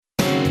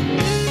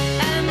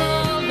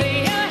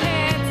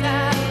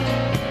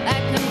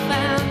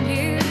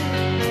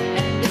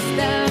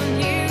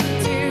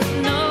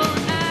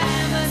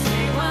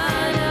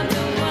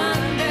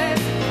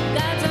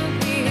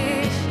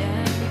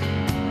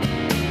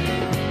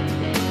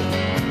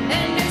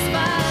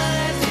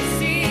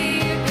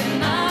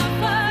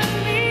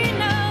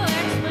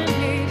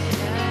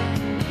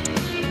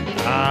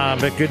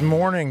But good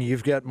morning.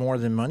 You've got More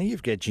Than Money.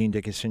 You've got Gene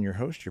Dickinson, your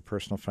host, your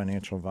personal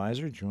financial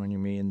advisor.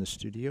 Joining me in the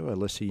studio,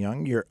 Alyssa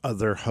Young, your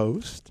other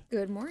host.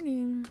 Good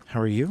morning.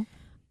 How are you?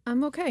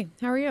 I'm okay.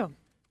 How are you?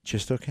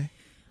 Just okay?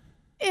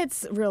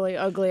 It's really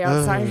ugly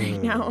outside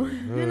right now,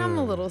 and I'm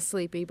a little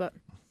sleepy, but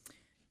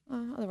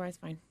otherwise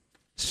fine.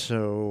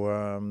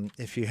 So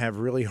if you have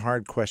really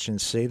hard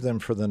questions, save them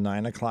for the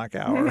 9 o'clock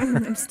hour.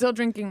 I'm still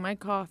drinking my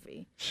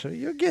coffee. So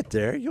you'll get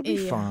there. You'll be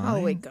fine.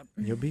 I'll wake up.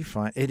 You'll be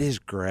fine. It is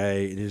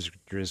gray. It is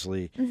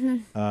drizzly.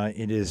 Mm-hmm.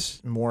 It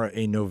is more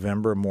a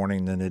November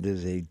morning than it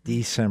is a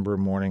December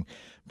morning.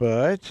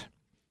 But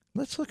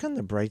let's look on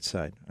the bright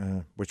side,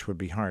 which would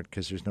be hard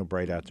because there's no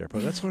bright out there.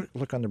 But let's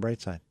look on the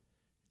bright side.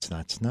 It's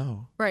not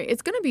snow. Right.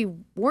 It's going to be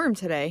warm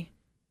today.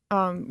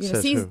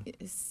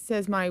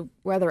 Says my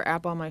weather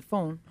app on my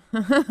phone.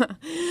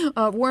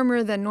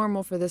 Warmer than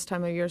normal for this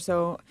time of year.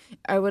 So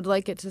I would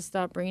like it to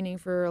stop raining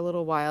for a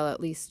little while at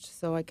least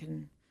so I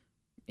can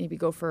maybe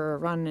go for a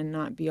run and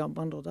not be all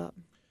bundled up.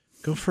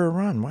 Go for a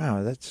run.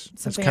 Wow, that's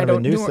Something kind of a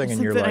new thing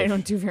in your life. Something I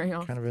don't do very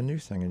often. Kind of a new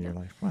thing in your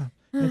life. Wow,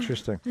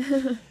 interesting.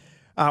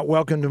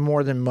 Welcome to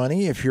More Than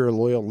Money. If you're a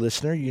loyal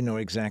listener, you know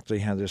exactly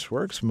how this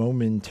works.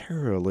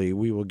 Momentarily,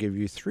 we will give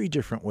you 3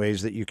 different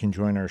ways that you can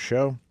join our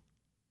show.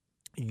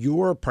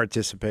 Your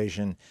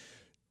participation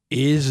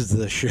is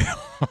the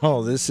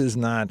show. This is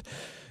not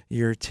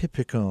your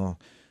typical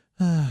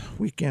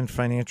weekend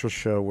financial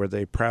show where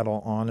they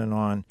prattle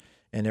on,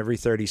 and every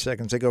 30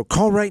 seconds they go,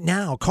 call right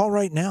now, call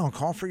right now,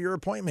 call for your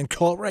appointment,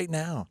 call right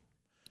now.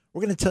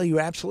 We're going to tell you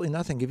absolutely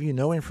nothing, give you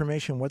no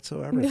information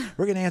whatsoever.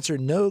 We're going to answer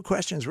no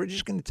questions. We're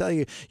just going to tell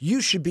you,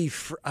 you should be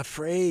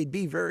afraid,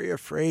 be very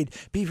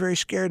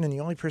scared, and the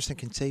only person that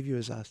can save you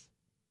is us.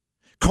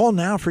 Call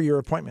now for your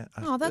appointment.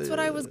 Oh, that's what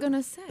I was going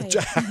to say.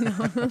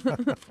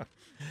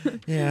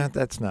 Yeah,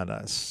 that's not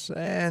us.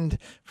 And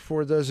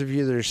for those of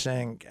you that are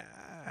saying,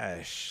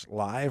 gosh,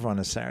 live on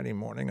a Saturday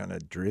morning on a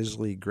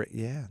drizzly gray,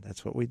 yeah,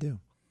 that's what we do.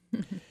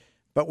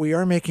 But we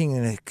are making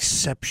an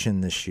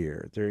exception this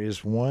year. There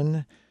is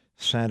one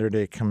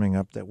Saturday coming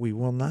up that we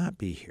will not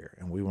be here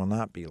and we will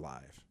not be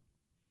live.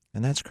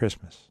 And that's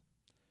Christmas.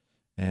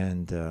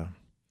 And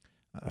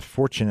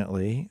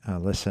fortunately,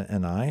 Alyssa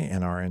and I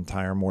and our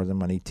entire More Than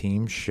Money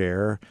team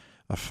share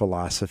a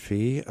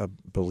philosophy, a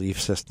belief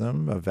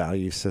system, a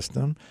value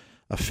system,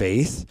 a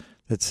faith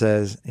that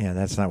says, yeah,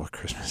 that's not what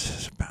Christmas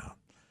is about.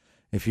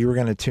 If you were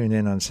going to tune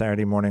in on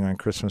Saturday morning on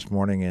Christmas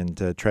morning and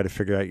try to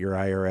figure out your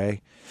IRA,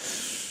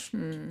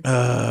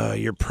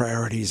 your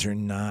priorities are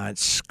not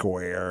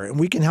square. And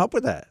we can help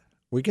with that.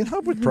 We can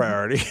help with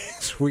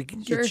priorities. We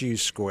can get you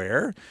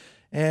square.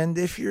 And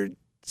if you're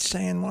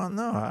saying, well,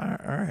 no,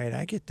 all right,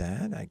 I get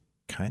that. I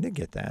kind of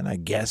get that. I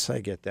guess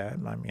I get that.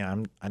 I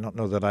mean, I don't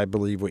know that I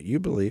believe what you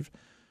believe.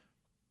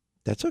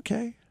 That's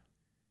okay.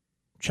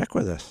 Check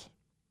with us.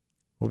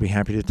 We'll be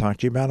happy to talk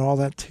to you about all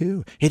that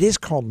too. It is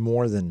called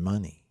More Than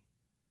Money.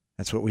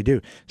 That's what we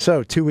do.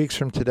 So 2 weeks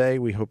from today,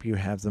 we hope you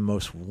have the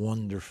most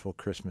wonderful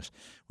Christmas.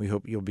 We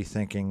hope you'll be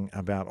thinking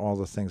about all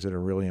the things that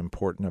are really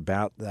important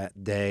about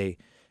that day,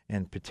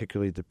 and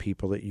particularly the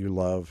people that you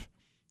love,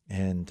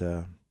 and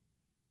the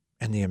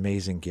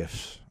amazing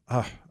gifts.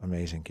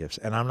 Amazing gifts.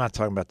 And I'm not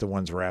talking about the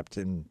ones wrapped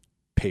in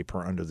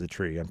paper under the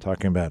tree. I'm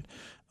talking about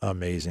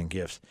amazing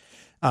gifts.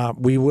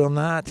 We will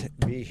not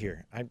be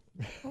here.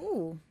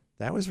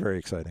 That was very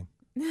exciting.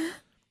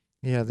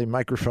 Yeah, the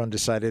microphone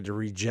decided to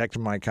reject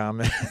my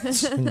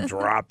comments and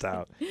dropped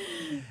out.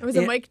 It was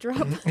a mic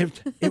drop.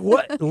 It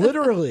was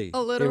literally.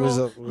 A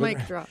literal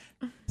mic drop.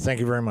 Thank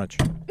you very much.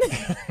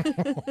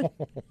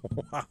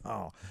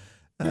 Wow.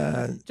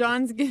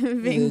 John's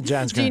giving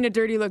Gene a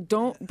dirty look.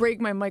 Don't break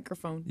my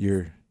microphone.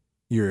 You're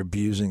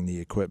abusing the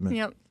equipment.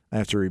 Yep. I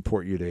have to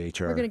report you to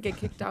HR. We're going to get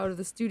kicked out of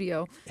the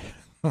studio.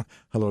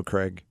 Hello,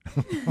 Craig.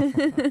 I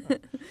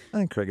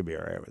think Craig would be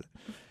all right with it.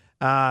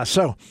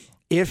 So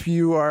if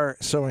you are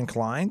so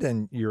inclined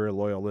and you're a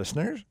loyal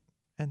listener,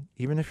 and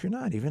even if you're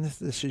not, even if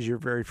this is your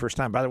very first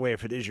time, by the way,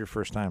 if it is your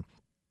first time,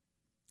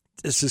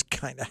 this is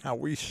kind of how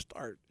we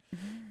start.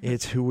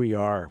 It's who we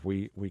are.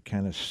 We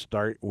kind of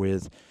start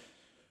with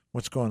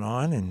what's going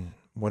on and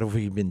what have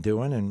we been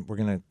doing, and we're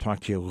going to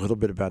talk to you a little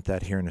bit about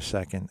that here in a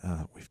second.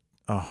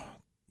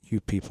 You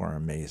people are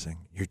amazing.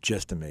 You're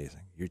just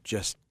amazing. You're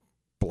just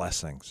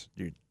blessings.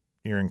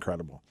 You're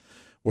incredible.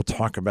 We'll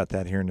talk about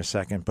that here in a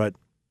second. But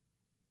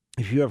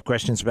if you have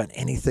questions about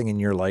anything in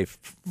your life,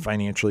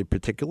 financially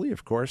particularly,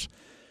 of course,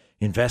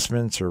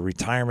 investments or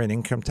retirement,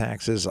 income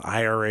taxes,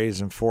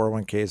 IRAs and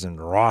 401ks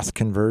and Roth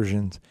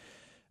conversions,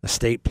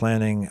 estate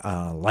planning,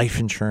 life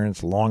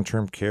insurance,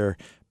 long-term care,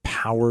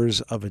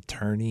 powers of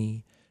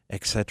attorney,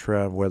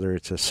 etc., whether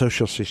it's a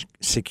Social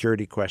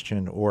Security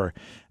question or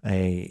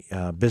a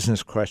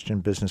business question,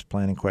 business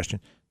planning question,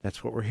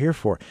 that's what we're here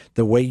for.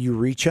 The way you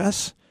reach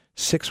us,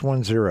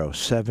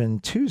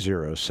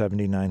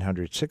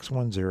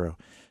 610-720-7900,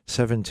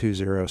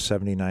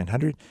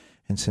 610-720-7900.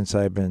 And since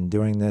I've been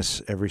doing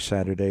this every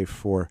Saturday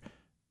for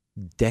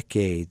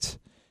decades,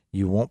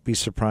 you won't be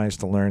surprised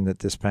to learn that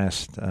this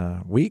past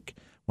week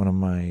one of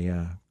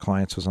my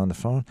clients was on the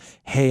phone.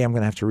 Hey, I'm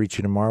going to have to reach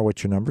you tomorrow.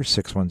 What's your number?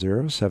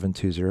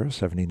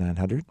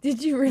 610-720-7900.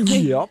 Did you really?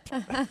 Yep.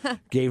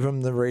 Gave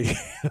him the radio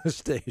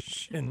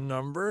station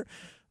number.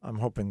 I'm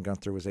hoping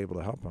Gunther was able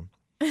to help him.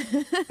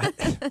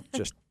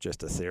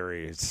 Just a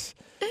theory. It's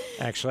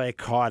actually, I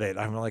caught it.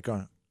 I'm like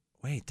going,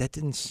 wait, that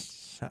didn't.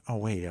 Oh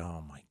wait,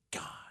 oh my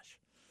gosh.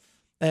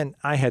 And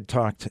I had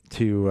talked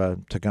to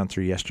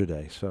Gunther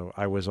yesterday, so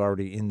I was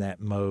already in that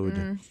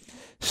mode.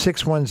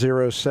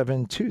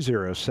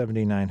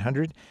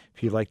 610-720-7900.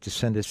 If you'd like to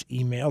send us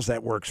emails,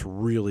 that works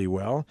really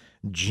well.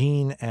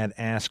 Gene at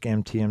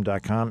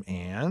askmtm.com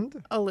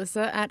and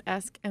Alyssa at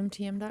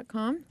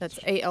askmtm.com. That's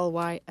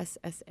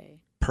ALYSSA.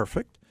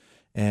 perfect.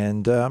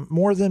 And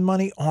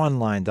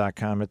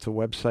morethanmoneyonline.com. It's a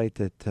website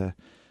that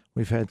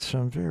we've had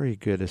some very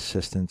good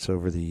assistance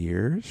over the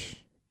years.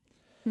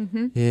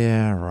 Mm-hmm.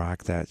 Yeah,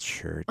 rock that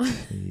shirt.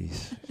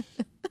 Jeez.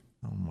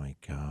 Oh, my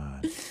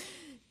God.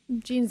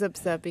 Jean's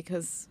upset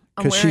because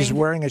She's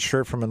wearing a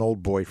shirt from an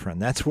old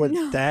boyfriend. That's what.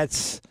 No.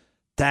 That's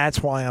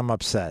why I'm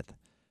upset.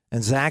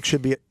 And Zach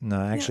should be.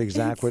 No, actually,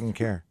 Zach wouldn't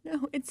care.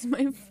 No, it's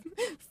my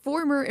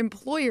former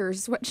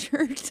employer's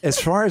sweatshirt.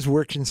 As far as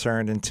we're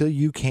concerned, until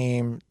you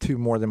came to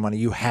More Than Money,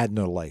 you had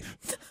no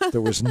life.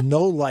 There was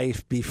no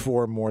life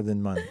before More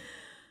Than Money.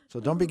 So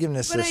don't be giving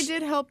us But this. I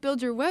did help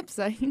build your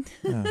website.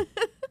 Yeah.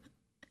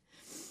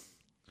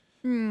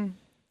 I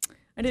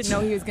didn't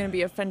know he was going to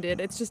be offended.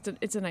 It's just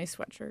it's a nice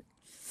sweatshirt.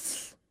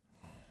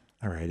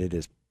 All right, it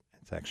is.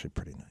 It's actually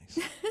pretty nice.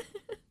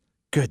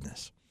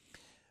 Goodness.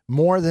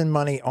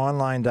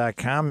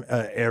 morethanmoneyonline.com.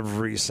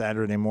 Every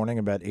Saturday morning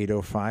about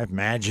 8:05,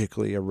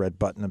 magically a red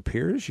button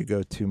appears. You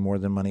go to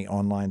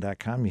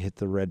morethanmoneyonline.com. You hit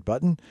the red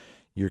button.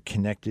 You're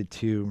connected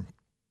to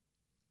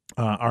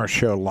our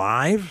show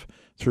live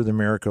through the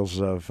miracles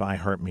of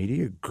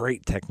iHeartMedia.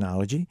 Great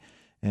technology.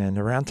 And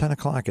around 10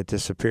 o'clock, it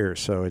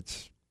disappears. So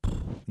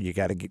you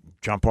got to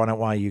jump on it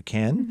while you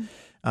can.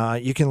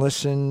 You can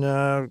listen,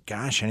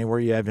 anywhere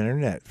you have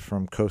internet,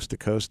 from coast to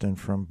coast and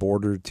from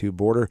border to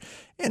border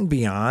and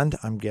beyond.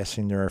 I'm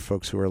guessing there are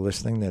folks who are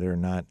listening that are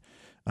not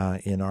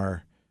in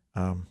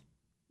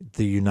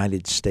the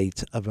United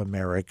States of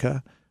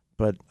America,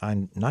 but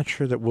I'm not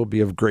sure that will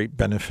be of great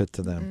benefit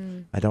to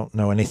them. I don't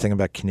know anything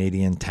about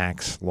Canadian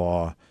tax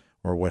law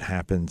or what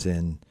happens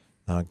in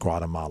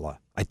Guatemala.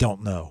 I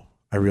don't know.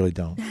 I really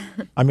don't.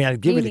 I mean, I'd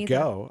give it a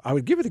go. I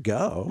would give it a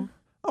go.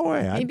 Oh,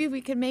 wait. Maybe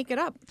we could make it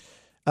up.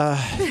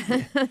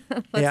 Let's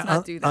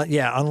not do that.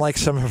 Unlike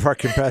some of our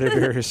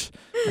competitors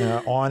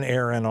on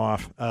air and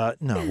off,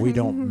 no, we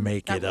don't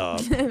make it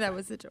up. That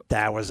was a joke.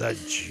 That was a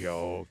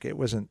joke. It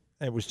wasn't.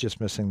 It was just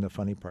missing the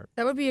funny part.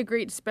 That would be a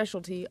great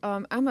specialty.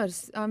 I'm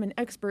an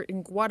expert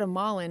in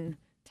Guatemalan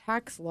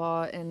tax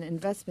law and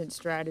investment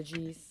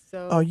strategies.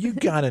 So. Oh, you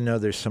got to know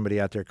there's somebody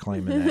out there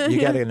claiming that.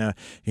 You got to know,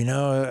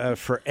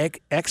 for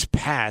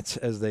expats,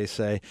 as they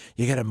say,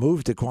 you got to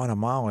move to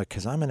Guatemala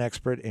because I'm an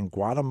expert in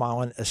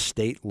Guatemalan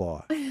estate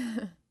law.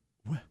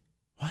 What?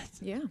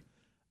 Yeah.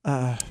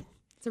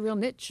 It's a real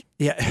niche.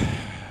 Yeah.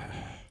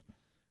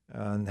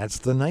 That's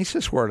the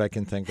nicest word I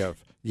can think of.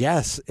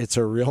 Yes, it's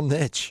a real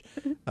niche.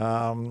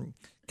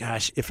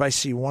 Gosh, if I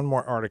see one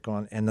more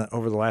article, and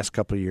over the last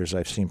couple of years,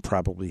 I've seen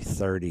probably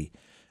 30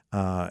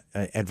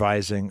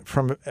 advising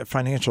from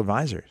financial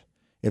advisors,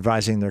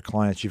 advising their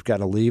clients, you've got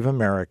to leave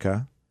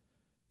America,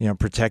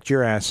 protect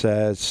your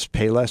assets,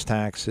 pay less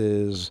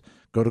taxes,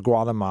 go to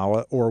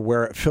Guatemala,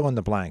 or fill in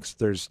the blanks.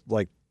 There's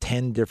like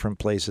 10 different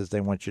places they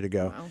want you to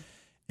go. Wow.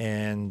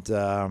 And,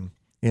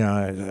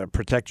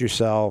 protect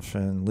yourself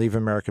and leave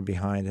America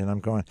behind. And I'm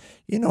going,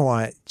 you know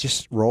what?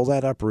 Just roll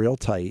that up real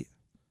tight.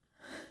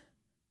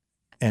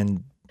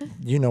 And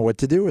you know what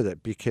to do with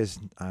it, because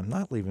I'm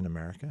not leaving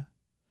America.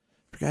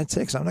 For God's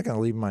sakes, I'm not going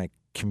to leave my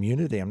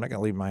community. I'm not going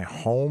to leave my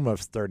home of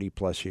 30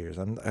 plus years.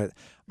 I'm going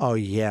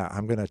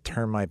to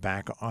turn my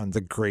back on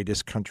the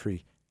greatest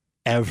country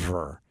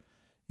ever.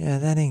 Yeah,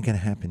 that ain't going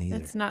to happen either.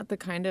 That's not the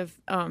kind of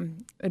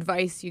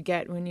advice you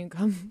get when you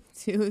come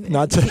to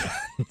Not to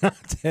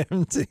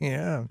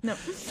MTM. No.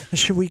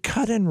 Should we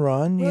cut and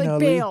run?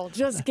 Bail.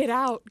 Just get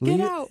out.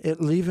 Get out.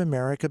 Leave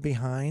America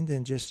behind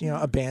and just,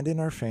 abandon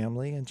our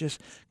family and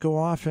just go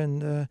off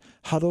and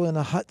huddle in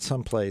a hut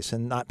someplace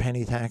and not pay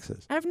any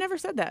taxes. I've never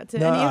said that to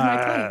any of my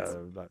clients.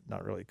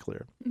 Not really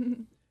clear.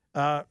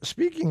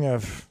 Speaking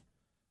of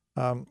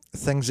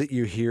things that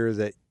you hear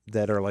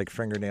that are like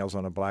fingernails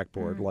on a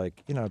blackboard,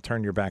 like,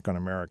 turn your back on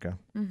America.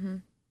 Mm-hmm.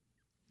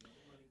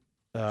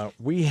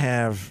 We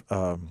have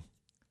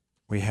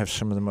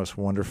some of the most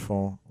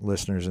wonderful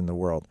listeners in the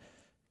world.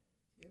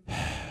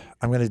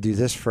 I'm going to do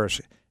this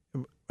first.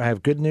 I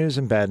have good news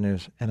and bad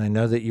news, and I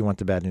know that you want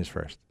the bad news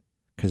first,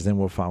 because then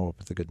we'll follow up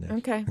with the good news.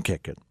 Okay. Okay,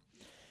 good.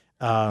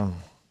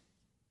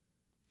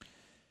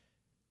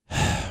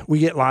 We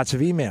get lots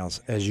of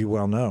emails, as you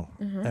well know,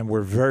 and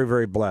we're very,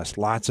 very blessed.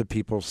 Lots of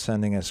people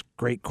sending us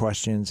great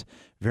questions,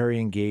 very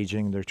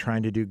engaging. They're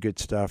trying to do good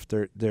stuff.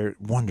 They're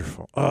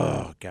wonderful.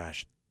 Oh,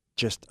 gosh,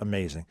 just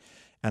amazing.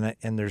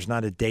 And there's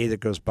not a day that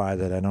goes by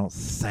that I don't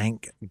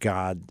thank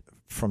God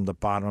from the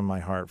bottom of my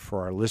heart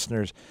for our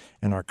listeners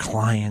and our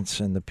clients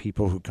and the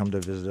people who come to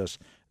visit us.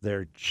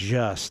 They're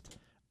just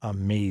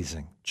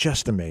amazing,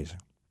 just amazing.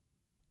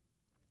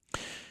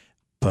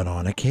 But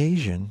on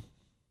occasion,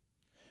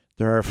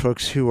 there are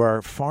folks who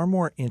are far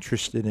more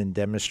interested in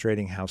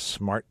demonstrating how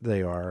smart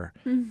they are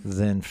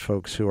than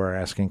folks who are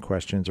asking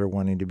questions or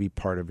wanting to be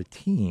part of a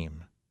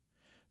team.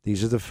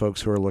 These are the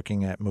folks who are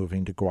looking at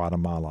moving to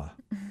Guatemala,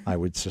 I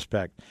would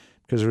suspect.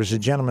 Because there was a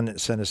gentleman that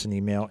sent us an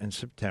email in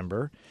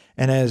September.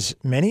 And as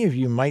many of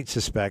you might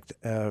suspect,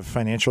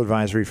 financial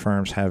advisory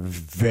firms have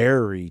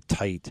very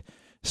tight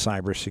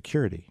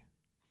cybersecurity,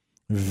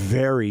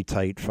 very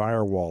tight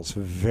firewalls,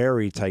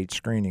 very tight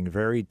screening,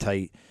 very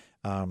tight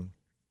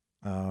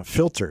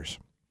filters.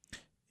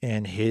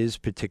 And his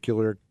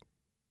particular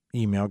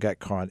email got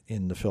caught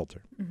in the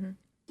filter. Mm-hmm.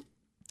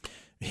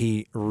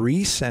 He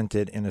resent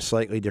it in a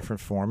slightly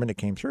different form, and it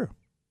came through.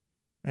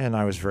 And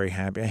I was very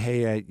happy.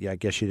 Hey, I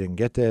guess you didn't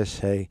get this.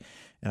 Hey,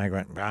 and I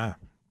went, I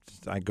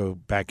go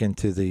back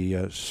into the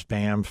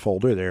spam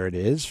folder. There it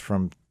is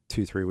from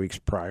 2-3 weeks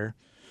prior.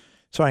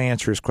 So I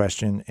answer his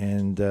question,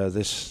 and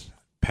this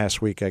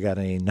past week I got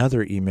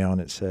another email,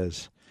 and it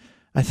says,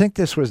 I think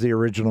this was the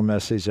original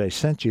message I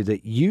sent you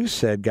that you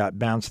said got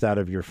bounced out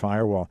of your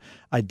firewall.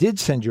 I did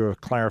send you a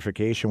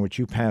clarification, which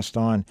you passed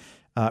on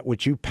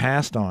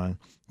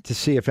to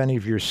see if any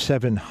of your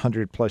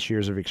 700 plus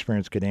years of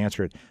experience could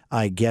answer it.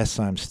 I guess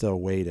I'm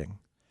still waiting.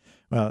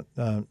 Well,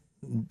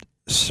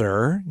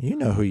 sir, you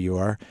know who you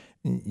are.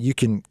 You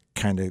can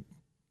kind of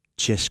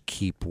just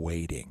keep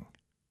waiting.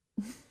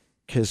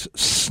 Because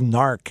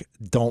snark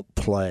don't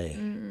play.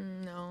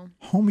 No.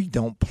 Homie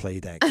don't play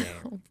that game.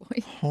 Oh,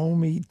 boy.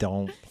 Homie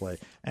don't play.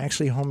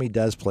 Actually, Homie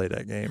does play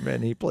that game,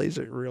 and he plays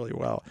it really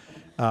well.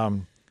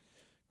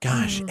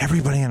 Gosh,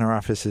 everybody in our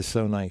office is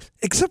so nice,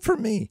 except for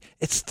me.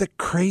 It's the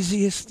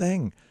craziest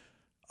thing.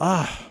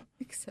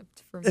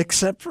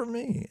 Except for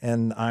me.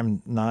 And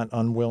I'm not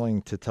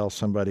unwilling to tell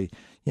somebody,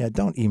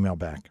 don't email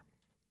back.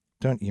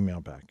 Don't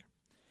email back.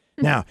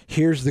 Now,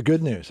 here's the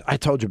good news. I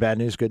told you bad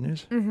news, good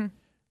news. Mm-hmm.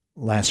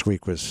 Last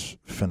week was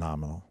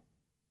phenomenal.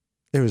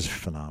 It was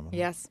phenomenal.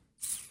 Yes.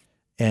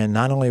 And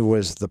not only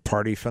was the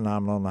party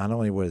phenomenal, not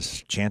only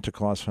was Santa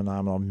Claus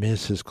phenomenal,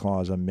 Mrs.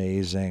 Claus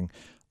amazing.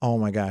 Oh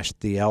my gosh,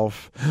 the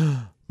elf,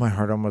 my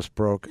heart almost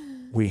broke.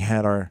 We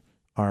had our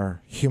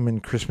human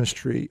Christmas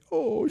tree.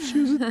 Oh, she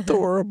was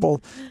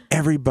adorable.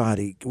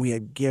 Everybody, we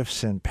had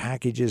gifts and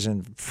packages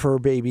and fur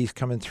babies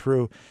coming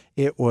through.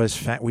 It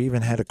was we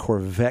even had a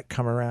Corvette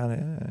come around.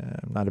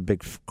 I'm not a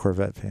big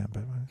Corvette fan,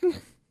 but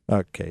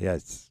okay, yeah,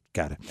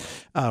 got it.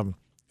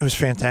 It was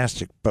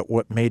fantastic, but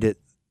what made it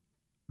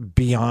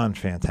beyond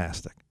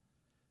fantastic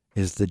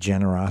is the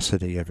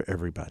generosity of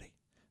everybody.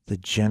 The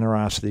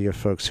generosity of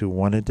folks who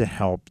wanted to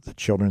help the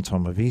Children's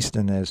Home of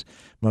Easton. As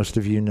most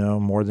of you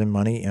know, More Than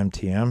Money,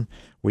 MTM,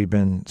 we've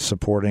been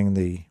supporting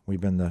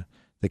we've been the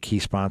key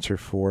sponsor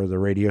for the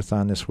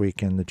Radiothon this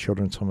week and the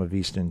Children's Home of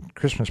Easton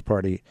Christmas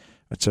party.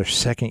 It's our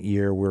second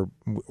year.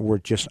 We're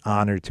just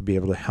honored to be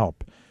able to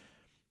help.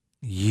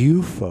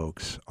 You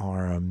folks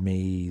are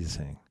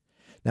amazing.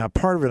 Now,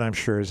 part of it, I'm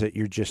sure, is that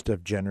you're just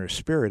of generous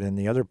spirit, and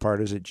the other part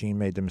is that Gene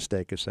made the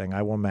mistake of saying,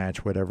 I will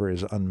match whatever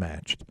is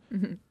unmatched.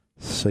 Mm-hmm.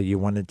 So you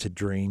wanted to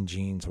drain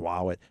Gene's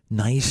wallet.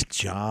 Nice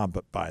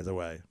job, by the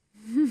way.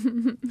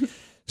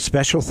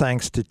 Special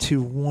thanks to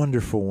two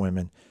wonderful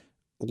women,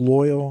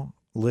 loyal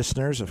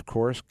listeners, of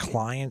course,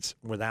 clients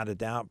without a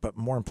doubt, but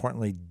more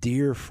importantly,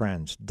 dear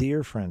friends,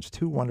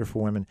 two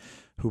wonderful women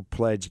who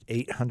pledged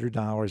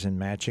 $800 in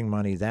matching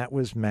money. That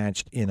was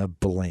matched in a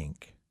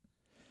blink.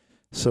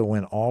 So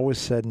when all was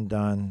said and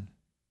done,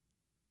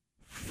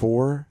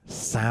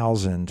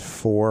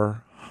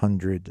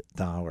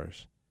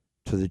 $4,400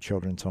 to the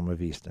Children's Home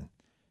of Easton.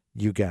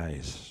 You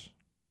guys.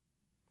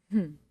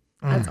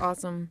 That's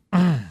awesome.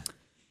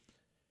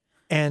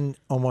 And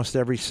almost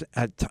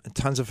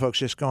tons of folks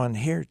just going,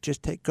 here,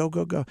 just take, go.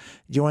 Do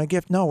you want a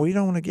gift? No, we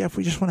don't want a gift.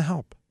 We just want to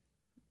help.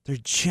 They're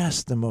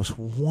just the most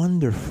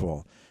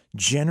wonderful,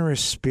 generous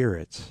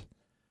spirits.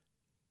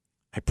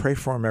 I pray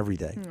for them every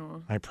day.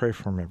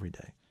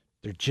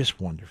 They're just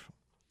wonderful.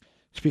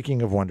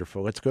 Speaking of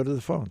wonderful, let's go to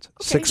the phones.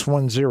 Okay.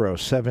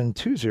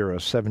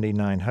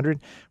 610-720-7900.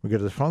 We go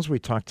to the phones. We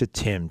talk to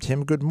Tim.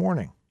 Tim, good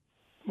morning.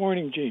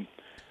 Morning, Gene.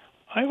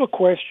 I have a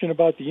question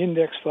about the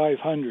Index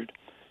 500.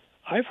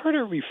 I've heard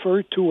it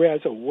referred to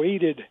as a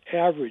weighted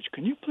average.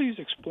 Can you please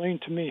explain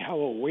to me how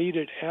a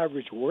weighted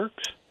average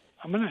works?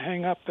 I'm going to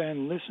hang up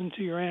and listen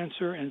to your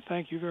answer, and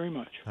thank you very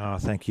much. Oh,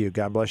 thank you.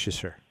 God bless you,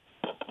 sir.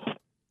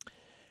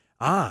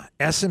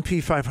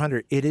 S&P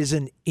 500. It is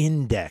an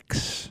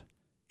index.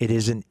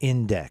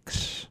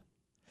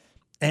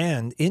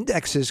 And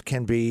indexes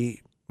can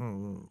be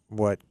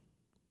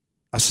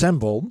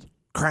assembled,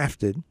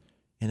 crafted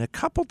in a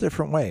couple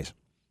different ways.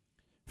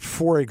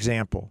 For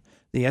example,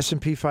 the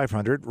S&P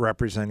 500,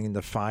 representing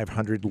the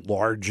 500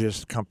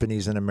 largest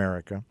companies in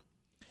America.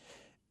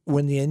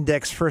 When the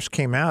index first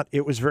came out,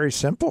 it was very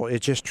simple. It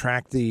just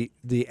tracked the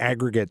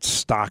aggregate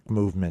stock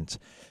movement.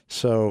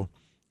 So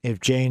if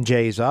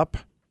J&J is up,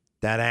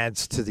 That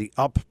adds to the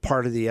up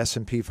part of the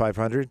S&P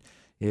 500.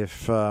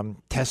 If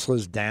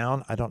Tesla's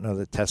down, I don't know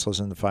that Tesla's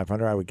in the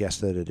 500. I would guess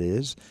that it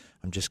is.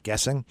 I'm just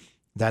guessing.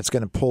 That's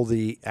going to pull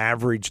the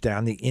average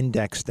down, the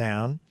index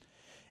down.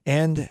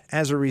 And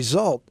as a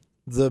result,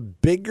 the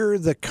bigger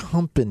the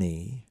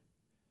company,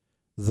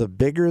 the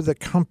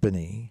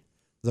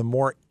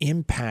more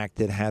impact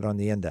it had on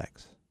the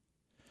index.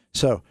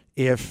 So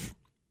if,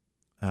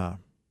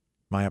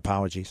 my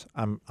apologies,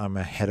 I'm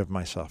ahead of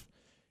myself.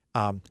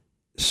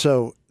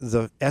 So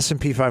the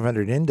S&P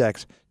 500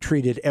 index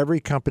treated every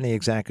company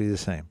exactly the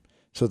same.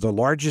 So the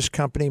largest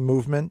company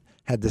movement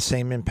had the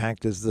same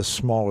impact as the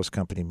smallest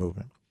company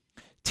movement.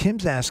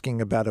 Tim's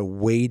asking about a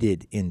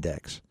weighted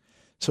index.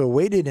 So a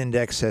weighted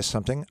index says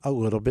something a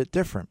little bit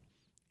different.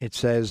 It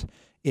says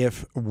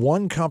if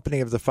one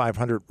company of the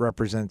 500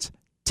 represents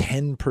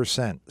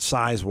 10%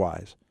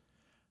 size-wise,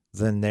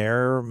 then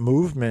their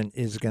movement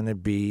is going to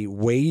be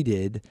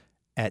weighted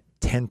at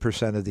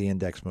 10% of the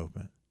index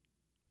movement.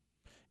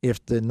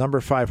 If the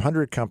number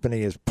 500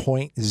 company is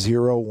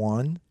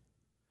 0.01,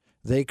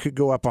 they could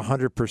go up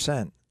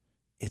 100%.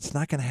 It's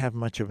not going to have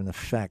much of an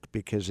effect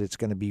because it's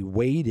going to be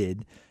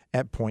weighted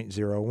at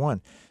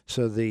 0.01.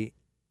 So the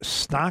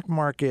stock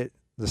market,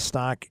 the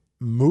stock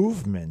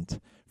movement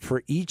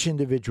for each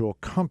individual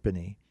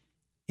company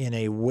in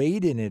a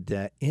weighted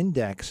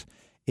index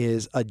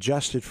is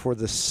adjusted for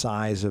the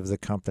size of the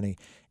company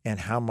and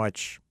how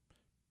much,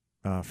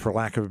 for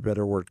lack of a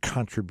better word,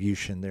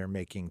 contribution they're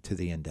making to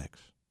the index.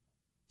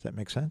 Does that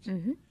make sense?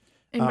 Mm-hmm.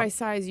 And by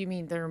size, you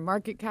mean their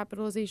market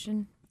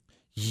capitalization?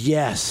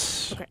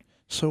 Yes. Okay.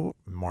 So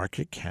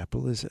market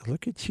capitalization,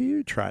 look at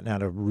you trotting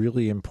out a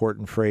really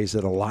important phrase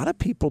that a lot of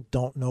people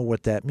don't know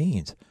what that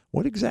means.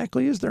 What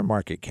exactly is their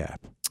market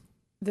cap?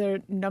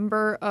 The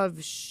number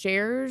of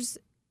shares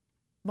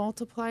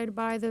multiplied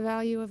by the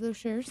value of those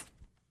shares?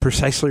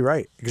 Precisely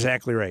right.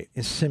 Exactly right.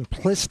 In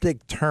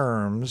simplistic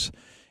terms,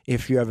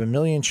 if you have 1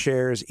 million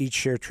shares, each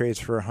share trades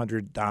for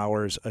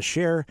 $100 a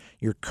share,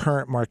 your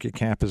current market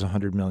cap is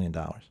 $100 million.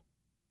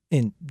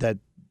 In that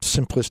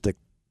simplistic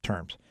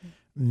terms.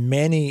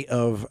 Many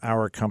of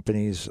our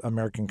companies,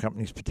 American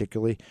companies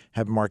particularly,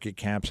 have market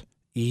caps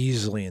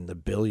easily in the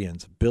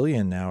billions.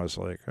 Billion now is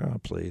like, oh,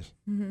 please.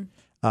 Mm-hmm.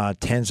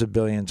 Tens of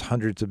billions,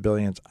 hundreds of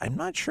billions. I'm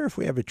not sure if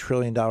we have a $1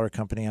 trillion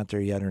company out there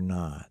yet or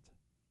not.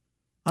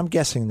 I'm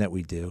guessing that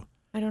we do.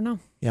 I don't know.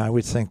 Yeah, I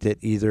would think that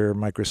either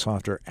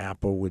Microsoft or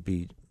Apple would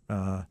be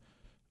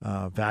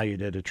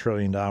valued at $1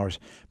 trillion.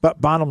 But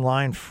bottom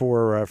line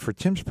for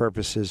Tim's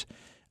purposes,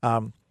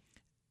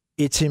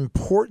 it's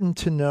important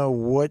to know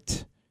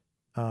what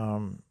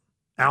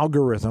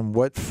algorithm,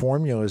 what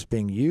formula is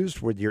being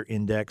used with your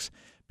index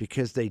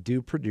because they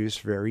do produce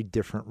very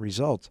different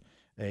results.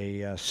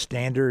 A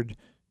standard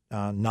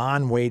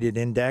non-weighted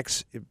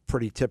index,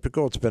 pretty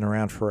typical, it's been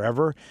around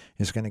forever,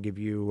 is going to give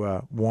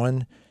you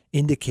one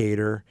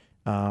indicator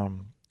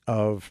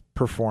of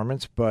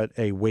performance, but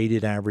a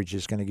weighted average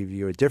is going to give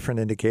you a different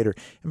indicator.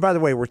 And by the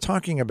way, we're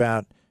talking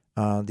about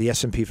the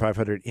S&P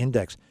 500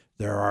 index.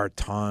 There are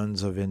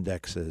tons of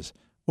indexes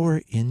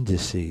or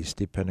indices,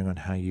 depending on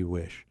how you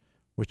wish.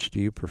 Which do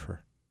you prefer?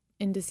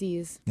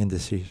 Indices.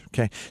 Indices,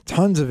 okay.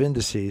 Tons of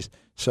indices,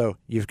 so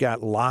you've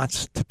got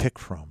lots to pick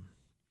from.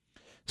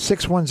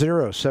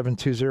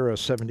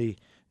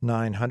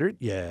 610-720-7900,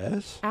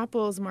 yes.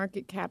 Apple's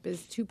market cap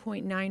is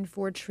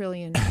 $2.94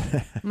 trillion.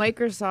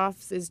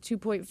 Microsoft's is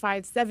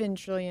 $2.57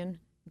 trillion.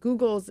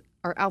 Google's,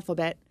 or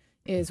Alphabet,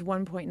 is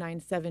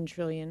 $1.97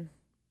 trillion.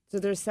 So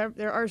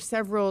there are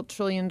several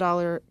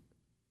trillion-dollar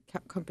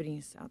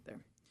companies out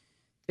there.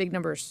 Big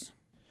numbers.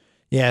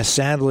 Yeah,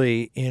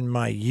 sadly, in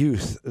my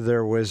youth,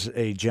 there was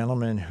a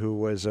gentleman who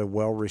was a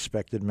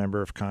well-respected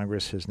member of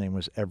Congress. His name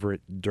was Everett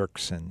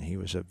Dirksen. He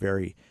was a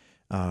very,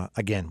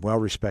 again,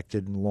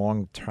 well-respected and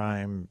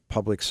long-time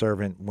public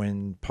servant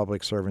when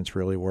public servants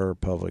really were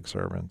public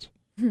servants,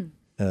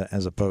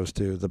 as opposed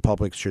to the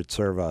public should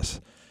serve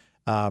us.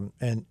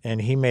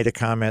 And he made a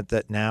comment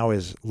that now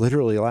is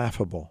literally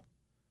laughable.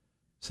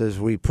 Says,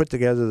 we put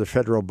together the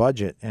federal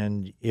budget,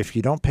 and if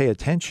you don't pay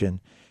attention,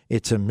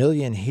 it's $1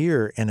 million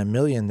here and $1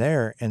 million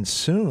there, and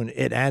soon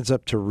it adds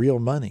up to real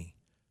money.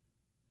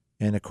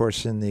 And of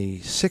course, in the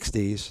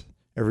 60s,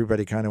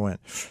 everybody kind of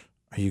went,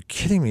 are you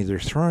kidding me? They're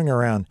throwing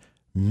around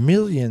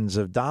millions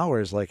of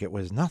dollars like it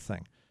was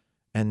nothing.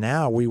 And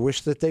now we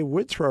wish that they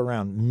would throw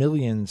around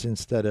millions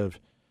instead of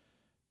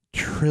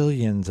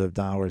trillions of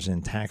dollars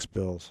in tax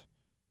bills.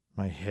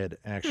 My head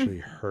actually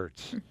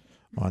hurts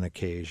on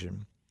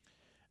occasion.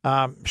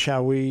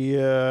 Shall we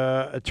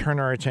turn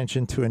our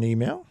attention to an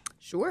email?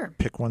 Sure.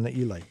 Pick one that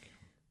you like.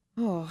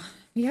 Oh,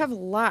 we have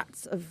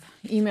lots of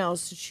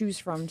emails to choose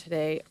from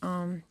today.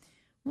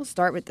 We'll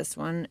start with this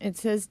one. It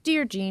says,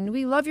 Dear Gene,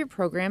 we love your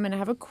program and I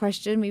have a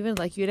question we would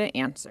like you to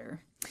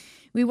answer.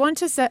 We want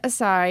to set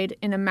aside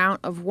an amount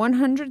of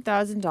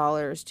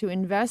 $100,000 to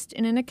invest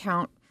in an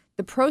account,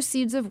 the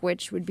proceeds of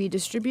which would be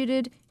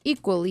distributed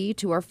equally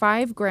to our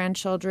 5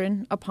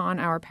 grandchildren upon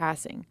our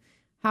passing.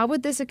 How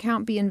would this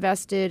account be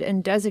invested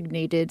and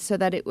designated so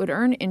that it would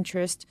earn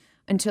interest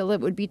until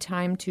it would be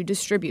time to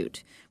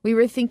distribute. We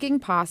were thinking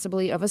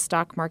possibly of a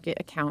stock market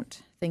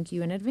account. Thank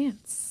you in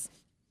advance.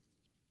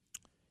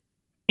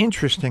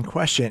 Interesting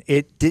question.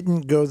 It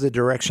didn't go the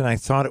direction I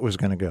thought it was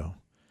going to go.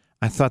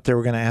 I thought they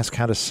were going to ask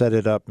how to set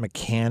it up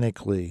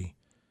mechanically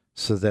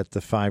so that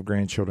the 5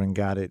 grandchildren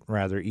got it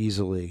rather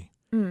easily.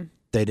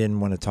 They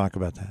didn't want to talk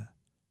about that.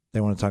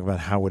 They want to talk about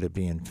how would it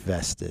be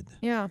invested.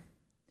 Yeah.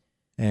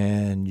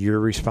 And your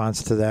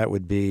response to that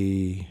would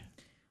be?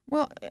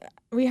 Well,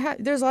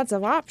 there's lots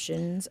of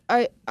options.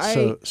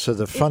 So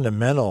the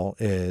fundamental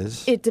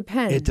is? It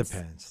depends. It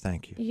depends.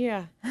 Thank you.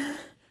 Yeah.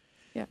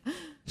 Yeah.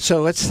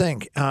 So let's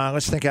think.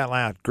 Let's think out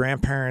loud.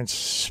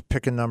 Grandparents,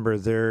 pick a number.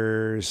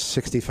 They're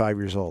 65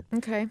 years old.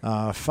 Okay.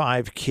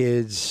 5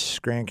 kids,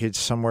 grandkids,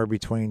 somewhere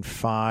between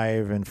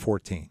 5 and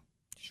 14.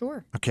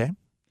 Sure. Okay.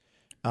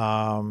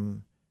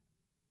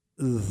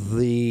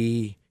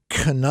 The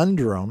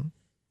conundrum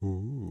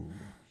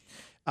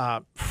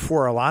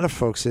for a lot of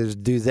folks is,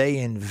 do they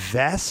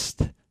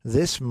invest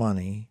this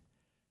money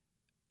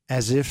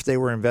as if they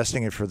were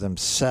investing it for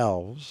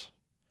themselves,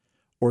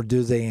 or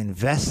do they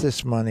invest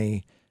this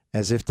money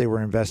as if they were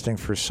investing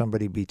for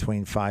somebody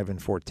between 5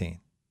 and 14?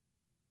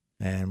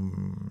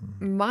 And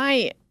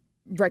my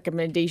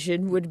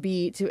recommendation would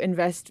be to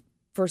invest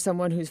for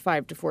someone who's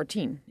 5 to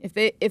 14.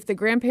 If the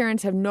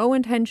grandparents have no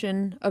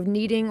intention of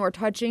needing or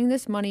touching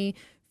this money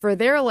for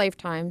their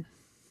lifetime,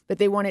 but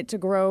they want it to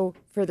grow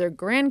for their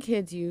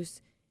grandkids'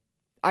 use,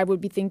 I would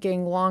be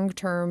thinking long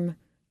term,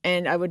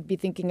 and I would be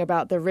thinking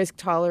about the risk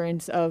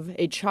tolerance of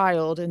a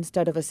child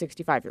instead of a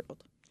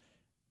 65-year-old.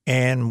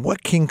 And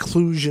what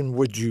conclusion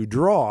would you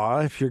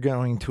draw if you're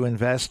going to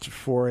invest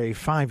for a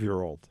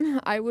 5-year-old?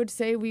 I would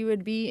say we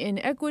would be in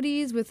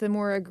equities with a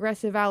more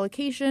aggressive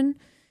allocation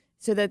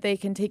so that they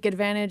can take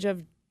advantage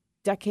of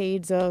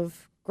decades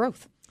of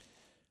growth.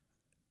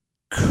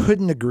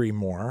 Couldn't agree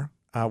more.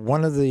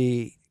 One of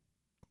the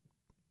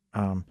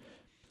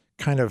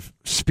kind of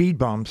speed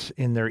bumps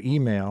in their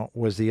email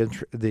was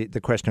the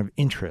question of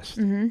interest.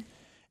 Mm-hmm.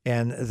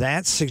 And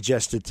that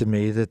suggested to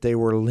me that they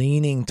were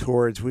leaning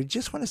towards, we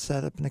just want to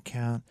set up an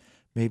account,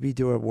 maybe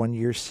do a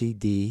 1-year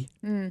CD,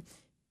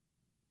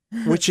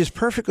 which is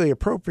perfectly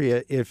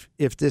appropriate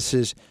if this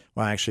is,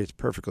 well, actually it's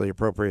perfectly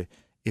appropriate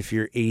if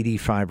you're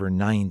 85 or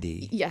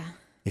 90. Yeah.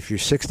 If you're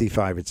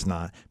 65, it's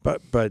not.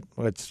 But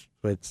let's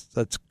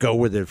go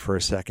with it for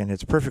a second.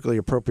 It's perfectly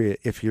appropriate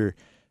if you're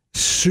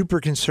super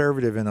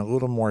conservative and a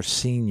little more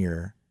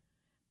senior.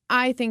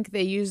 I think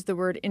they use the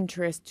word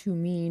interest to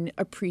mean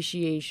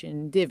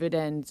appreciation,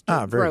 dividends,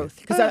 growth.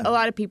 Because a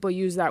lot of people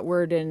use that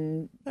word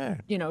and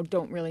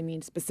don't really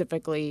mean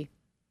specifically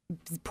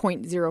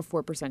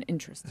 0.04%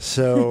 interest.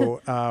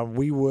 So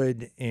we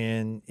would,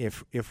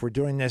 if we're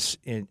doing this,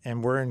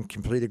 and we're in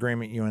complete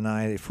agreement, you and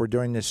I, if we're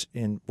doing this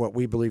in what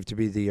we believe to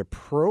be the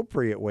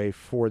appropriate way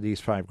for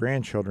these 5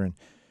 grandchildren,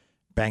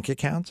 bank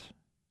accounts?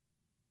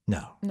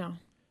 No. No.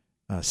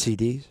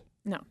 CDs?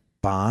 No.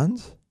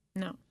 Bonds?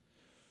 No.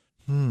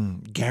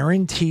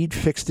 Guaranteed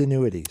fixed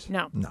annuities?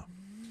 No.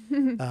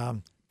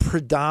 No.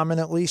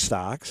 Predominantly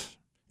stocks.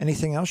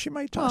 Anything else you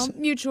might toss in?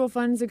 Mutual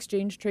funds,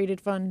 exchange traded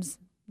funds.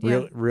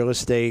 Yeah. Real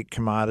estate,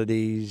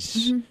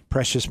 commodities,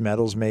 precious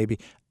metals, maybe.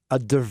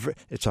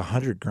 It's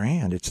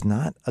 $100,000. It's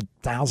not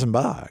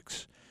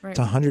 $1,000. Right. It's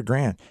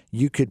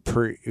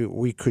 $100,000.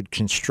 We could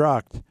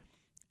construct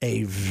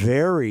a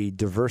very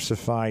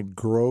diversified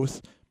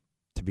growth,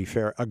 to be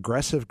fair,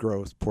 aggressive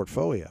growth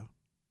portfolio.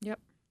 Yep.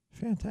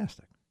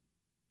 Fantastic.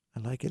 I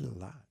like it a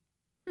lot.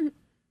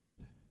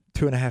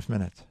 2.5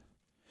 minutes.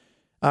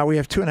 We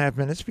have 2.5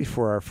 minutes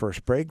before our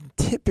first break.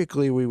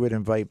 Typically, we would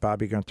invite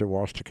Bobby Gunther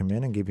Walsh to come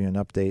in and give you an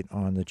update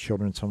on the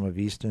Children's Home of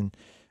Easton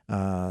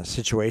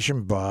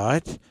situation,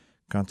 but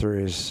Gunther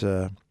is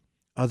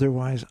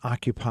otherwise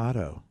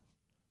occupado.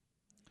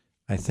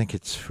 I think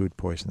it's food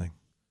poisoning.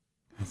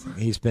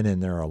 He's been in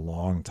there a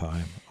long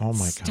time. Oh,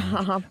 my God.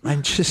 Stop.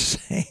 I'm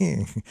just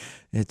saying.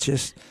 It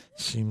just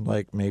seemed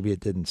like maybe it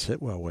didn't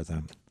sit well with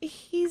him.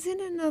 He's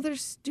in another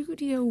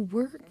studio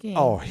working.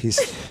 Oh,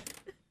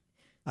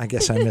 I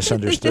guess I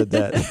misunderstood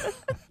that.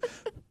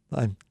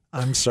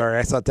 I'm sorry.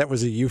 I thought that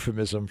was a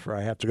euphemism for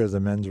I have to go to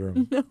the men's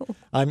room. No.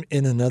 I'm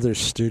in another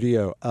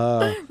studio.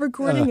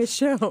 Recording a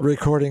show.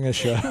 Recording a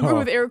show.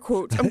 With air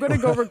quotes. I'm going to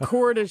go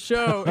record a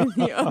show in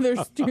the other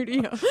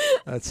studio.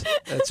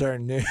 That's our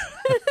new.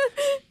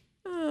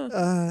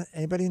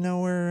 Anybody know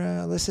where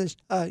Alyssa is?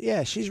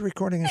 Yeah, she's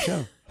recording a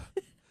show.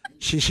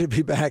 She should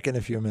be back in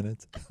a few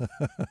minutes.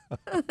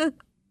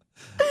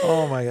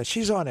 Oh my God,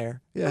 she's on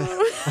air. Yeah.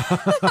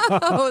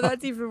 Oh,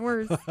 that's even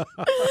worse.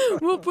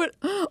 We'll put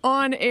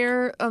on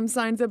air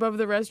signs above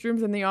the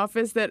restrooms in the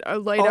office that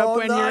light up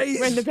when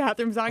the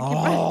bathroom's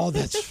occupied. Oh,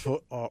 that's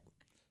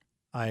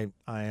I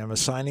am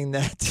assigning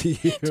that to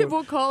you.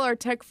 We'll call our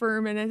tech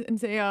firm and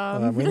say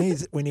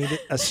we need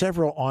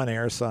several on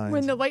air signs.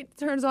 When the light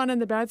turns on in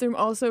the bathroom,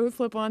 also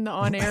flip on the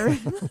on air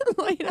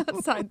light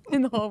outside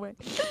in the hallway.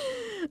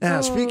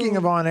 Now, speaking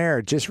of on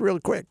air, just real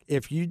quick,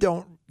 if you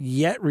don't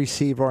yet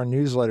receive our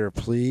newsletter,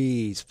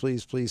 please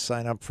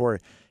sign up for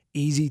it.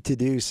 Easy to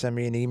do. Send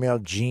me an email,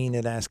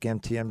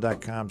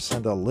 gene@askmtm.com.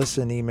 Send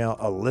Alyssa an email,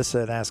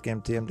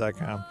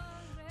 alyssa@askmtm.com.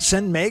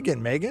 Send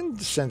Megan. Megan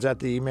sends out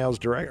the emails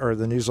direct or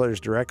the newsletters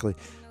directly.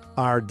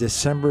 Our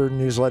December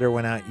newsletter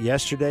went out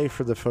yesterday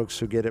for the folks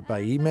who get it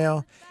by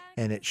email,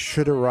 and it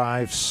should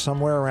arrive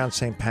somewhere around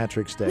St.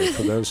 Patrick's Day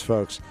for those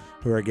folks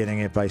who are getting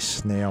it by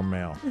snail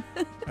mail.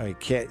 I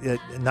can't.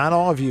 Not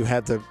all of you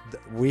have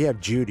we have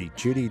Judy.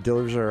 Judy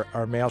delivers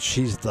our mail.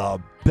 She's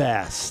the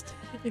best.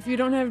 If you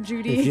don't have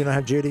Judy. If you don't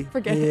have Judy?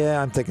 Forget it.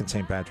 Yeah, I'm thinking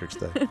St. Patrick's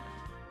Day.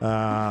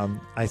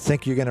 I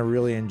think you're going to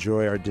really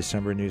enjoy our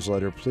December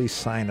newsletter. Please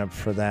sign up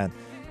for that,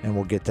 and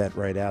we'll get that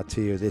right out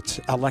to you. It's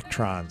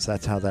electrons.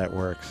 That's how that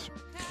works.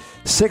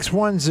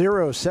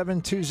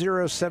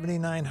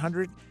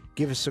 610-720-7900.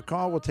 Give us a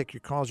call. We'll take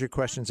your calls, your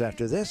questions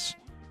after this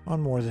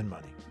on More Than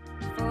Money.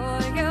 For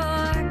your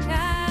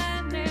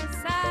kindness,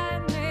 I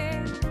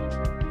may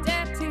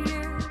debt to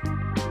you,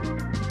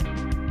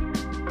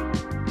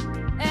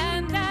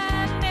 and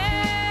I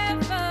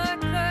never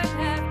could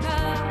have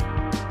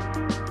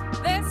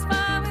come this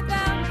far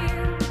without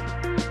you.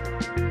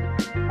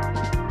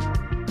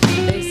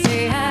 They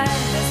say I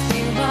must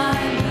be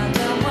one of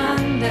the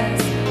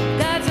wonders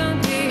God's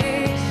own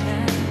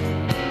creation,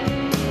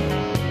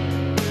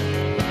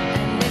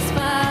 and as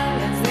far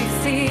as they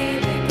see,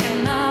 they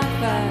can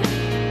offer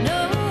no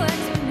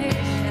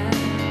explanation.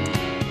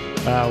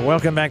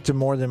 Welcome back to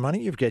More Than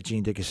Money. You've got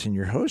Gene Dickinson,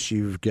 your host.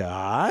 You've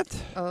got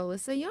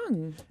Alyssa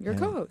Young, your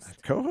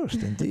co-host.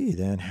 Co-host, indeed.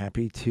 And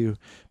happy to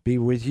be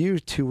with you.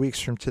 2 weeks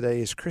from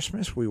today is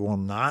Christmas. We will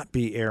not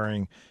be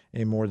airing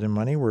a More Than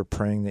Money. We're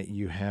praying that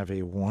you have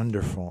a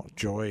wonderful,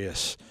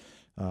 joyous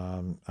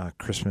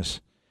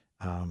Christmas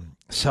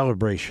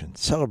celebration.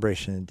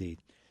 Celebration, indeed.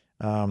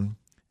 And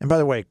by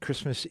the way,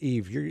 Christmas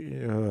Eve,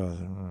 your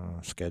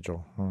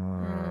schedule.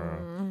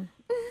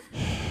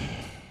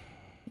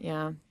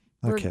 Yeah.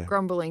 We're Okay.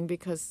 grumbling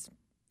because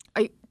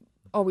I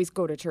always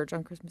go to church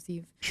on Christmas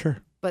Eve, Sure.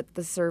 but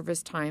the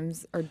service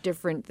times are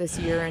different this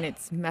year, and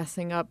it's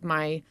messing up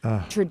my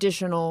Ah.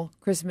 traditional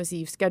Christmas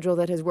Eve schedule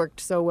that has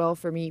worked so well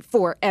for me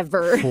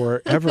forever.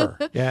 Forever.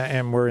 Yeah,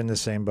 and we're in the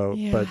same boat.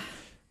 Yeah. But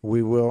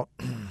we will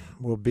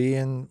we'll be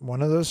in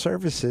one of those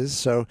services.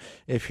 So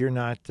if you're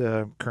not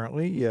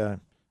currently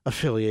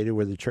affiliated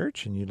with the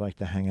church and you'd like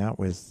to hang out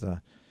with,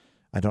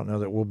 I don't know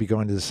that we'll be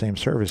going to the same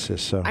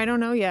services. So I don't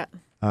know yet.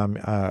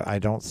 I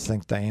don't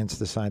think Diane's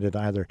decided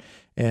either.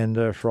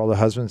 And for all the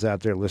husbands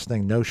out there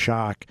listening, no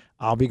shock.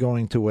 I'll be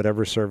going to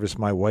whatever service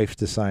my wife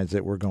decides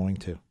that we're going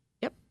to.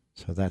 Yep.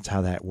 So that's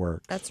how that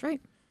works. That's right.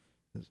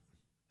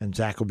 And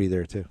Zach will be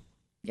there too.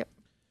 Yep.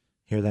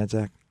 Hear that,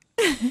 Zach?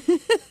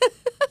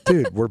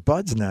 Dude, we're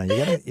buds now.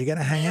 You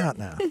gotta hang out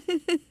now.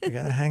 You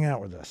gotta hang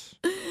out with us.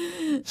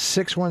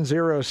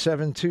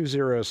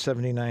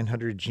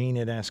 610-720-7900,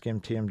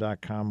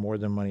 Gene@askmtm.com,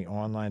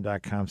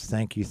 morethanmoneyonline.com.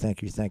 Thank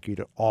you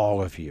to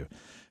all of you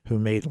who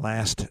made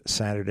last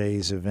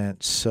Saturday's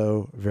event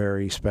so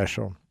very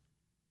special.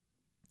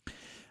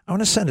 I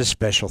want to send a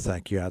special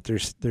thank you out.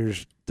 There's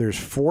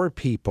 4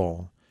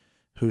 people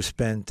who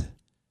spent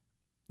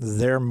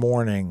their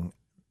morning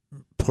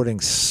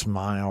putting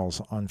smiles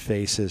on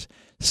faces,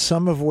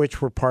 some of which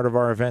were part of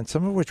our event,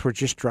 some of which were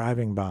just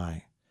driving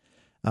by.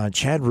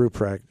 Chad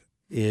Ruprecht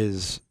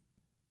is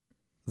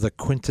the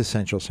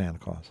quintessential Santa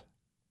Claus.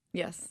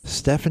 Yes.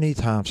 Stephanie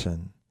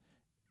Thompson,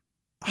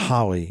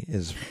 Holly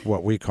is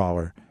what we call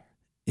her,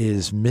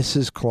 is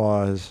Mrs.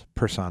 Claus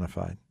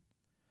personified.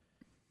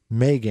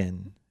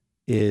 Megan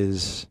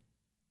is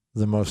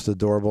the most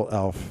adorable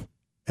elf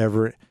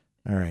ever.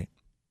 All right.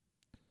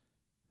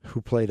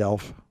 Who played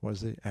Elf? What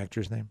was the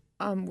actor's name?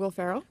 Will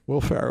Ferrell. Will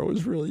Ferrell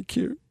was really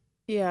cute.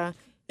 Yeah.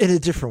 In a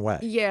different way.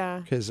 Yeah.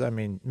 Because, I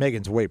mean,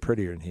 Megan's way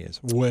prettier than he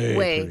is. Way.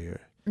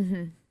 Prettier.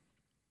 Mm-hmm.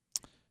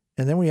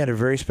 And then we had a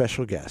very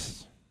special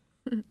guest,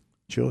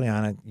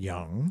 Juliana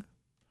Young,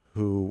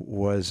 who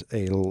was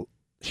a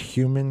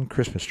human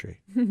Christmas tree.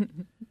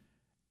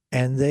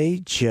 And they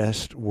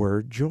just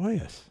were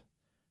joyous.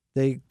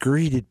 They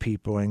greeted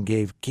people and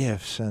gave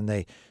gifts, and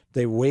they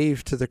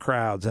waved to the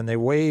crowds, and they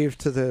waved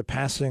to the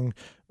passing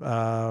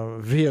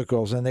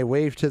vehicles, and they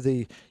waved to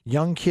the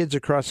young kids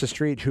across the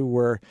street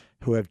who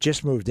have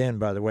just moved in,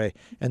 by the way,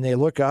 and they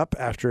look up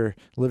after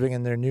living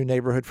in their new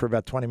neighborhood for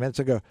about 20 minutes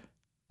and go,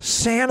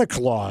 Santa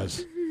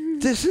Claus,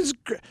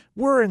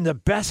 we're in the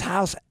best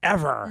house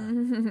ever.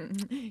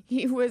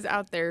 He was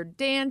out there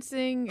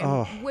dancing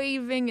and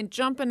waving and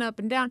jumping up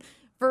and down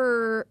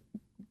for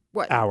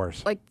what?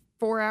 Hours. Like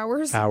 4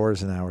 hours?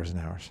 Hours and hours and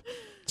hours.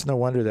 It's no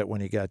wonder that when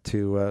he got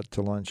to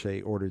lunch,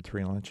 they ordered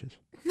 3 lunches.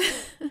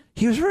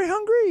 He was very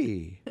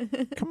hungry.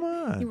 Come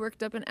on. He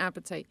worked up an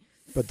appetite.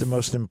 But the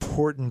most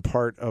important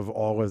part of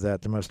all of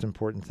that, the most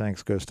important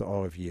thanks goes to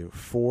all of you.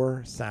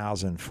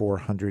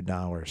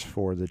 $4,400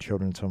 for the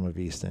Children's Home of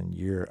Easton.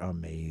 You're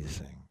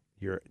amazing.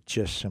 You're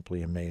just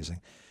simply amazing.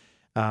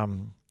 A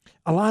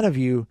lot of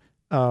you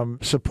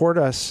support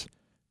us,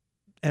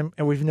 and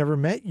we've never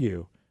met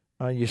you.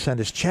 You send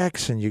us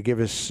checks and you give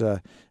us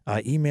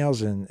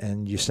emails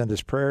and you send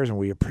us prayers, and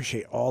we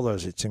appreciate all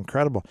those. It's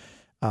incredible.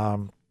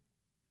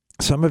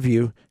 Some of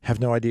you have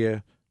no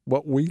idea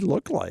what we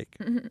look like.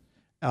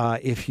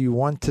 If you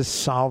want to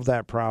solve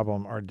that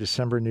problem, our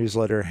December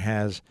newsletter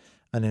has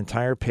an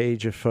entire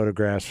page of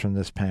photographs from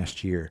this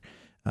past year.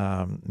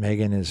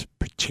 Megan is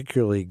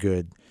particularly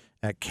good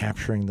at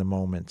capturing the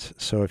moments.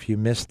 So if you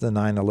missed the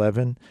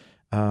 9/11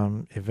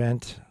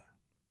 event,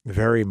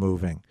 very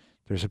moving.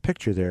 There's a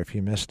picture there. If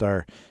you missed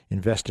our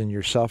Invest in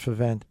Yourself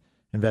event,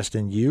 Invest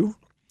in You,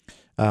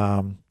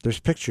 there's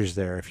pictures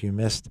there. If you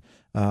missed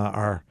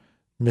our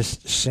Miss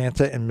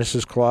Santa and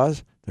Mrs.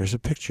 Claus, there's a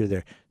picture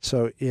there.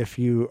 So if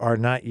you are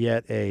not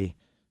yet a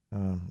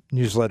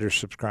newsletter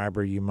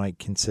subscriber, you might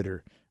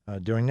consider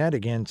doing that.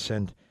 Again,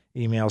 send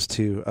emails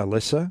to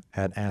Alyssa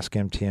at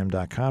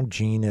askmtm.com,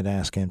 Gene at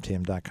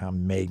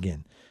askmtm.com,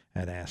 Megan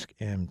at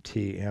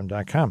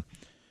askmtm.com.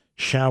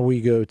 Shall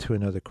we go to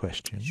another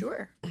question?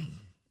 Sure.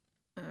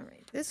 All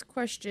right. This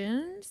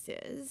question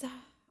says,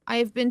 I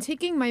have been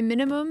taking my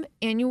minimum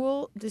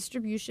annual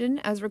distribution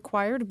as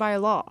required by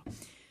law.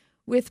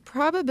 With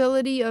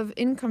probability of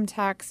income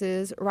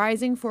taxes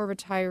rising for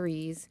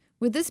retirees,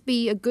 would this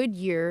be a good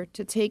year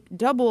to take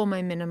double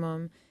my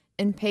minimum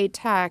and pay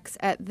tax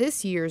at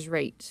this year's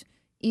rate,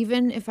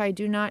 even if I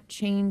do not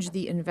change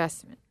the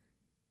investment?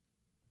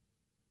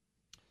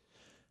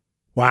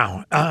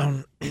 Wow.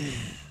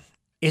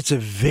 It's a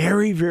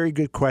very, very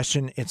good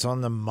question. It's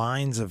on the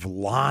minds of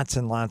lots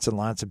and lots and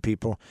lots of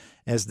people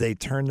as they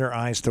turn their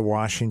eyes to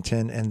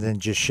Washington and then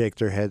just shake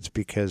their heads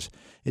because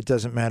it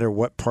doesn't matter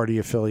what party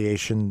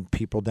affiliation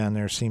people down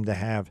there seem to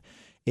have.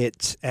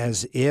 It's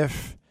as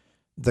if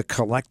the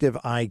collective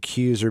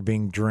IQs are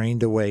being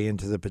drained away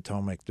into the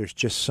Potomac. There's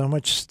just so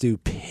much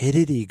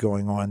stupidity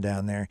going on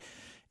down there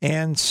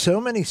and so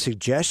many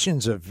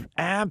suggestions of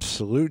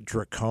absolute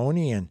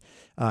draconian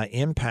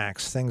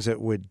impacts, things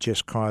that would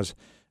just cause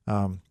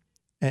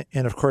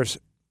and of course,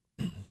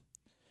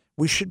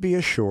 we should be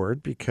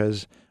assured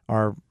because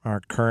our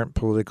current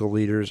political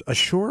leaders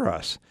assure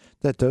us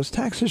that those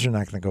taxes are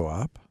not going to go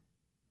up.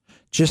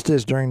 Just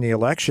as during the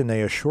election,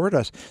 they assured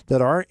us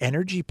that our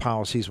energy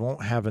policies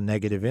won't have a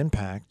negative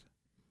impact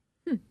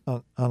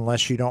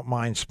unless you don't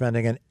mind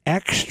spending an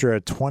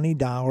extra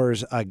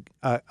 $20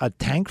 a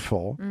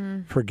tankful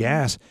for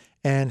gas.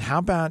 And how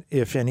about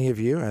if any of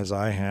you, as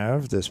I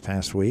have this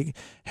past week,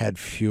 had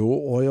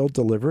fuel oil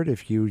delivered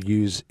if you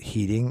use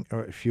heating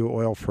or fuel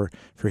oil for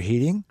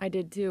heating? I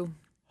did too.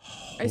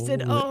 I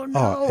said, oh, no.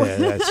 Oh,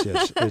 yeah,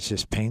 it's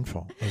just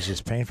painful. It's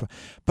just painful.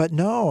 But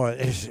no,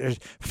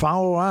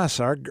 follow us,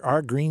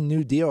 our Green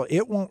New Deal.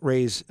 It won't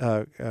raise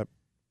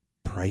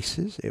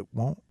prices. It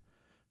won't.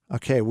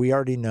 Okay, we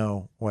already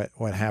know what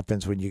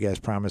happens when you guys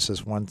promise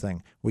us one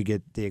thing. We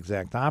get the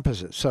exact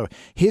opposite. So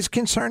his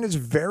concern is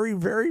very,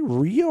 very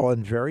real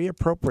and very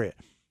appropriate.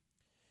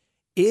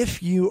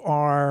 If you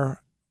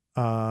are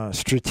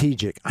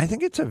strategic, I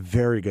think it's a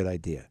very good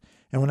idea.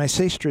 And when I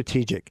say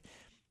strategic,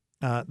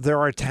 there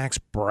are tax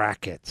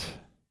brackets.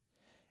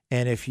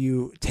 And if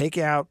you take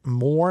out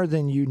more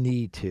than you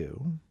need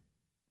to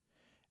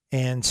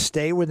and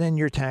stay within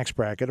your tax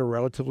bracket, a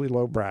relatively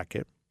low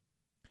bracket,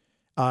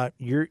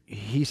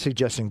 he's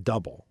suggesting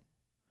double.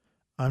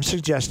 I'm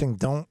suggesting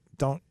don't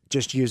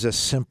just use a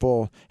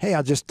simple, hey,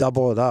 I'll just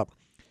double it up.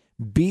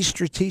 Be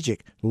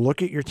strategic.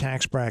 Look at your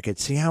tax bracket.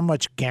 See how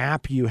much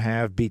gap you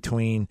have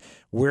between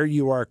where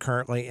you are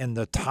currently and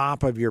the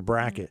top of your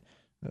bracket.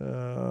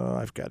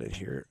 I've got it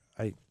here.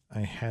 I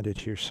had it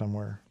here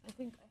somewhere. I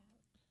think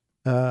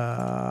I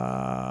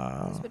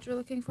have. That's what you're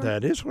looking for?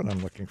 That is what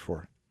I'm looking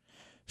for.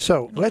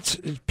 So let's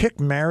pick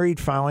married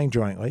filing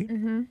jointly.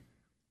 Mm-hmm.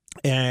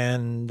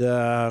 And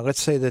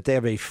let's say that they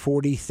have a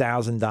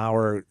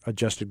 $40,000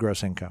 adjusted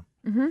gross income.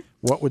 Mm-hmm.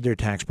 What would their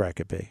tax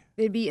bracket be?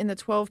 They'd be in the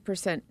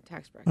 12%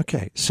 tax bracket.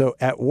 Okay. So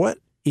at what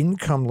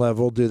income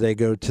level do they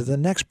go to the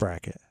next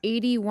bracket?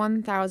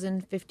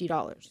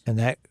 $81,050. And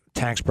that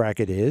tax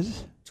bracket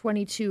is?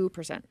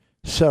 22%.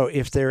 So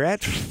if they're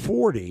at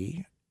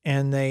 40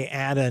 and they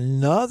add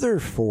another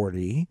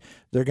 40,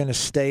 they're going to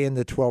stay in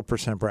the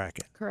 12%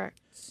 bracket. Correct.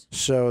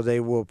 So they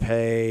will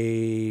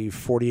pay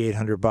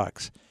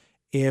 $4,800.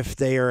 If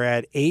they are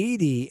at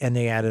 80 and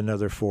they add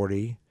another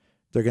 40,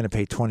 they're going to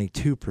pay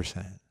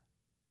 22%.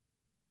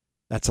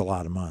 That's a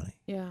lot of money.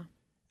 Yeah.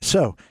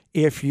 So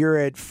if you're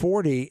at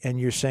 40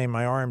 and you're saying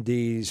my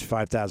RMD is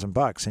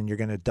 $5,000 and you're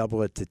going to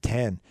double it to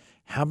 10,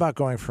 how about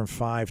going from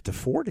 5 to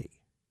 40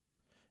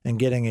 and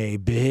getting a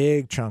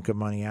big chunk of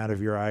money out of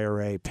your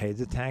IRA, pay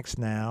the tax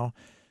now,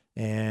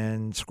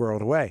 and squirrel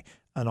it away?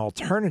 An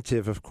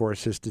alternative, of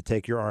course, is to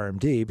take your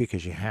RMD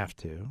because you have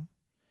to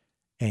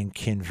and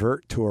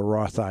convert to a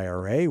Roth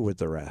IRA with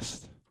the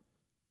rest.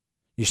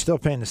 You're still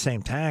paying the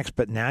same tax,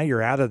 but now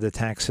you're out of the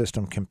tax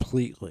system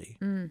completely.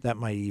 That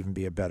might even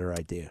be a better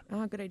idea.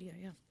 Oh, good idea,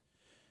 yeah.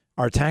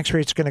 Our tax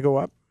rate's going to go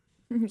up?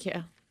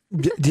 Yeah.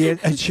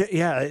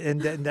 Yeah,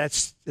 and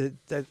that's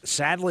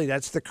sadly,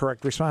 that's the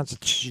correct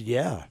response.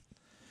 Yeah.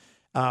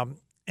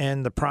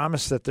 And the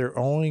promise that they're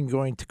only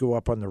going to go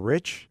up on the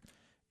rich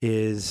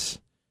is,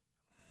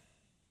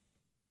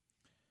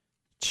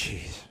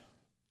 geez.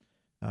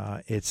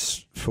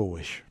 It's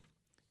foolish.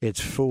 It's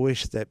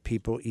foolish that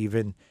people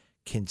even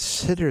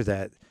consider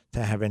that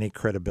to have any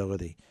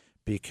credibility,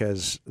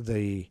 because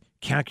the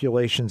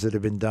calculations that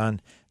have been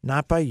done,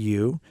 not by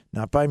you,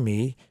 not by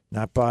me,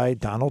 not by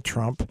Donald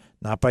Trump,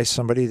 not by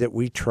somebody that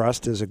we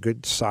trust as a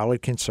good,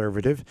 solid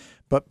conservative,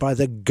 but by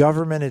the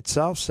government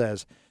itself,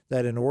 says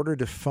that in order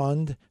to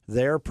fund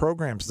their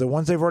programs, the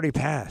ones they've already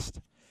passed,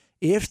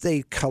 if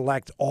they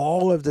collect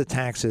all of the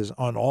taxes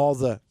on all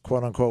the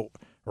quote unquote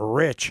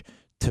rich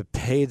to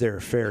pay their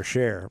fair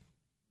share,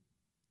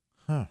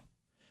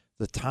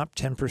 the top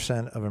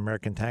 10% of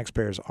American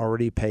taxpayers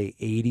already pay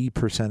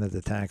 80% of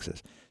the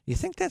taxes. You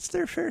think that's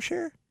their fair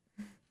share?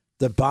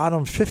 The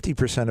bottom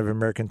 50% of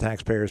American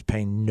taxpayers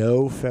pay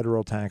no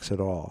federal tax at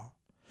all.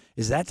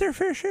 Is that their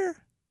fair share?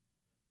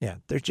 Yeah,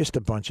 they're just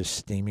a bunch of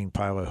steaming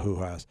pile of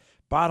hoo-has.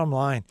 Bottom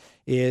line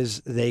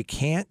is they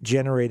can't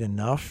generate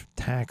enough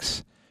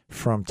tax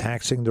from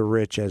taxing the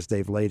rich as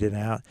they've laid it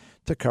out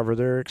to cover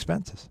their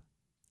expenses.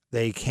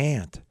 They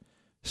can't.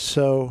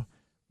 So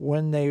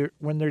when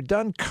they're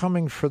done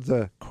coming for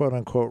the quote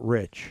unquote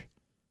rich,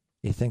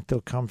 you think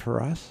they'll come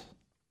for us?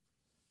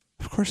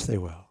 Of course they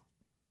will.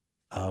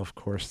 Of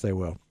course they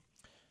will.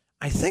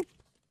 I think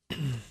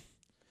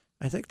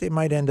they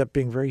might end up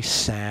being very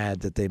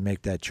sad that they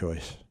make that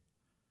choice.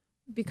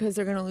 Because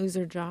they're going to lose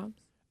their jobs?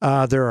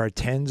 There are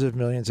tens of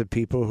millions of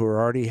people who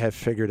already have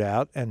figured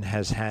out and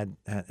have had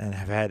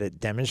it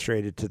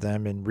demonstrated to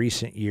them in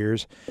recent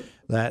years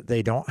that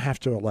they don't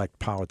have to elect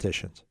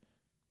politicians.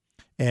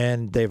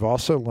 And they've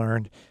also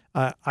learned.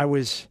 I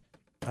was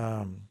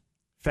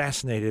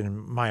fascinated,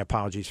 and my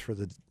apologies for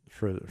the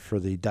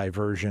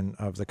diversion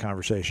of the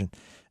conversation.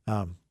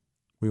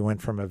 We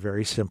went from a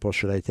very simple,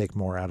 should I take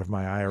more out of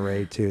my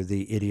IRA, to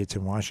the idiots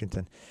in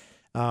Washington.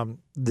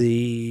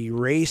 The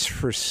race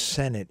for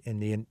Senate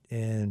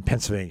in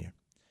Pennsylvania,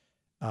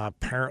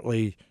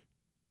 apparently,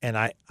 and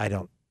I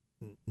don't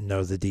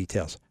know the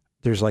details.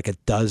 There's like a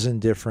dozen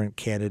different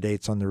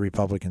candidates on the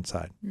Republican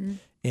side,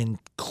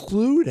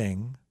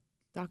 including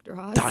Dr.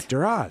 Oz.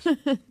 Dr. Oz.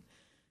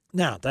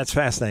 Now, that's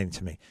fascinating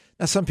to me.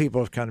 Now, some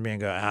people have come to me and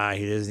go,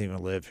 he doesn't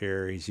even live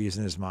here. He's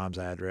using his mom's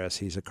address.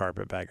 He's a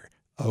carpetbagger.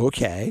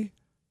 Okay.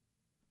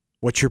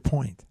 What's your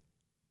point?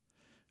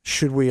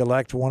 Should we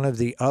elect one of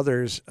the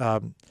others?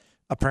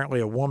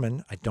 Apparently a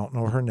woman, I don't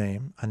know her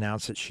name,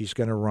 announced that she's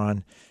going to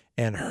run,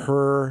 and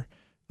her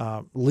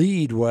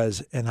lead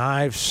was, and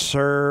I've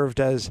served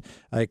as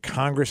a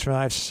congressman,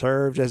 I've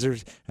served.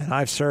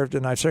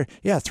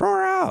 Yeah, throw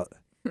her out.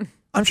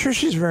 I'm sure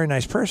she's a very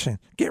nice person.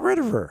 Get rid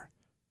of her.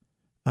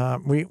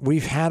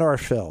 We've had our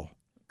fill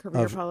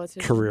of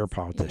career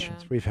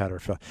politicians. Yeah. We've had our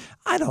fill.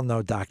 I don't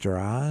know Dr.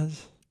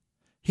 Oz.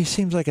 He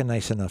seems like a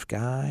nice enough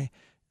guy.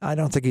 I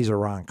don't think he's a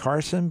Ron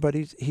Carson, but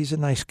he's a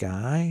nice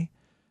guy.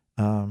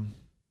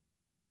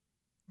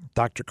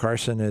 Dr.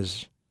 Carson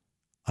is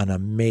an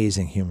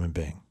amazing human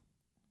being.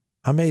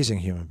 Amazing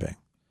human being.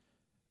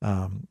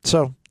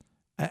 So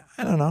I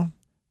don't know.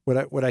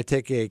 Would I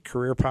take a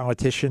career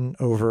politician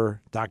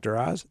over Dr.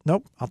 Oz?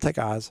 Nope, I'll take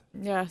Oz.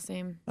 Yeah,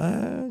 same.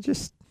 I'm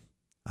just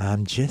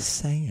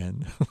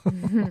saying.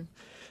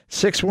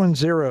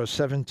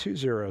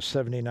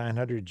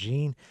 610-720-7900,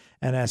 Gene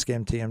and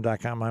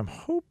AskMTM.com. I'm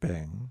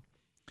hoping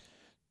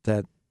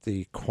that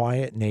the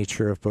quiet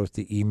nature of both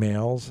the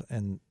emails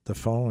and the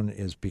phone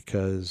is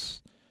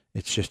because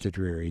it's just a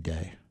dreary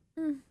day.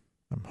 I'm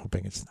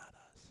hoping it's not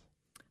us.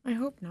 I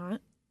hope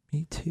not.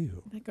 Me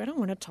too. Like, I don't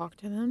want to talk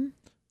to them.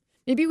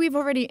 Maybe we've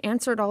already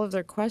answered all of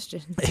their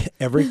questions.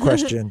 Every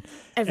question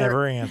Ever.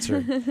 ever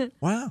answered.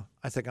 Wow,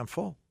 I think I'm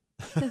full.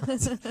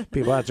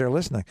 People out there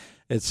listening.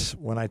 It's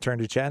when I turn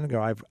to Chad and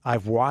go,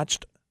 I've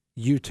watched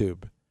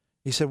YouTube.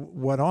 He said,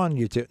 what on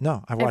YouTube?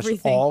 No, I watched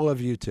Everything. all of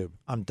YouTube.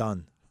 I'm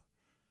done.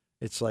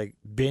 It's like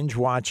binge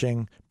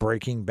watching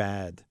Breaking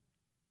Bad.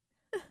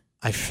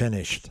 I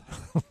finished.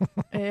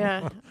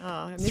 Yeah. Oh,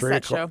 I missed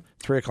that show.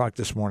 3 o'clock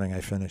this morning,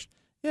 I finished.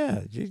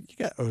 Yeah, you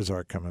got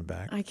Ozark coming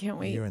back. I can't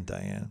wait. You and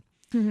Diane.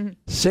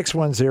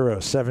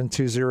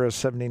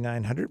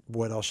 610-720-7900.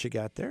 What else you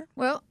got there?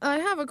 Well, I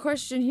have a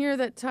question here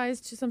that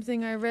ties to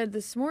something I read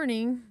this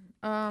morning.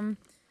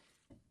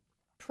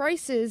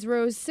 Prices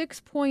rose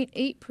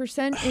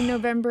 6.8% in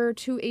November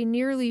to a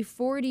nearly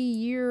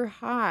 40-year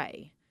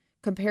high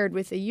compared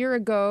with a year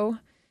ago,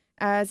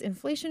 as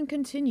inflation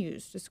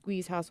continues to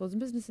squeeze households and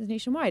businesses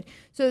nationwide.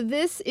 So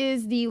this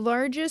is the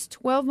largest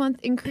 12-month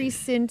increase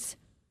since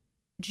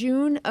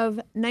June of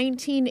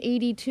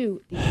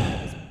 1982,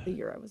 the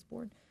year I was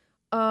born.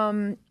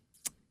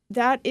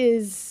 That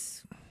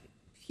is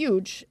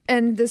huge.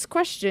 And this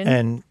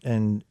question...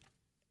 And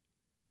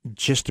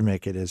just to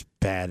make it as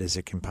bad as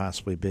it can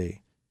possibly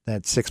be,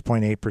 that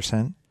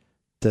 6.8%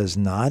 does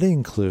not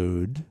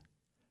include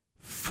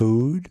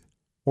food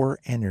or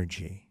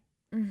energy.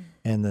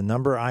 And the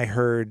number I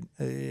heard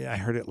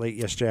it late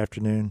yesterday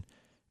afternoon,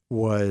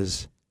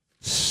 was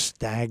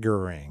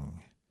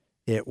staggering.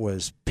 It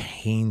was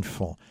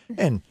painful.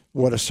 And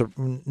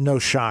no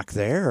shock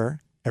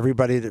there.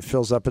 Everybody that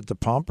fills up at the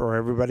pump or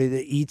everybody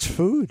that eats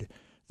food,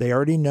 they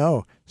already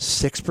know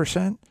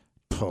 6%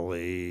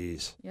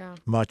 Please. Yeah.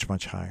 Much,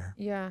 much higher.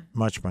 Yeah.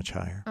 Much, much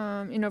higher.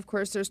 Of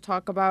course, there's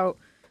talk about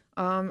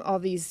all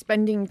these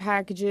spending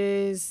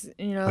packages,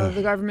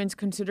 the government's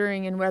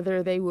considering and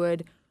whether they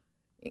would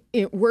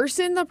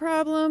worsen the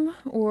problem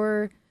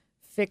or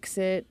fix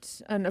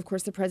it. And of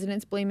course, the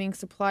president's blaming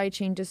supply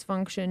chain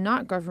dysfunction,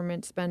 not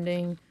government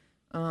spending.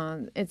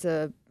 It's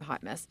a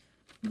hot mess.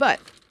 But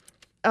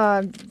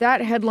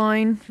that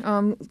headline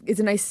is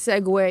a nice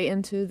segue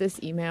into this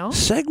email.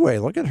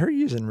 Segue. Look at her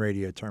using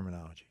radio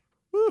terminology.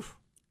 Woo.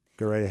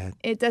 Go right ahead.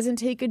 It doesn't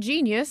take a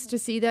genius to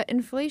see that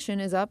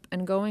inflation is up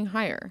and going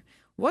higher.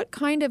 What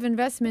kind of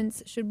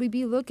investments should we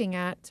be looking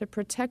at to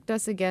protect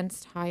us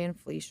against high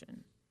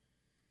inflation?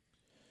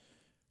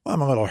 Well,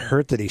 I'm a little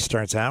hurt that he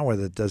starts out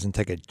with it doesn't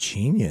take a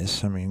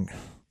genius. I mean,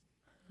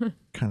 it's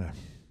kind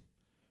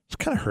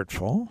of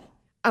hurtful.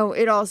 Oh,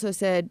 it also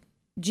said,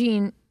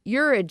 Gene,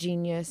 you're a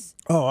genius.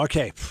 Oh,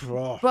 okay.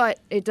 Oh. But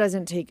it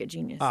doesn't take a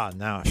genius.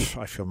 Now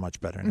I feel much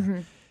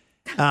better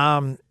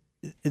now.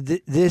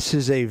 This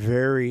is a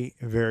very,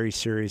 very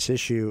serious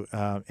issue.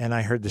 And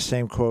I heard the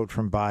same quote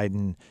from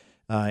Biden.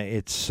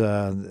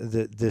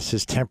 This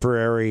is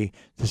temporary.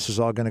 This is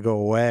all going to go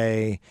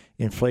away.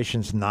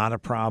 Inflation's not a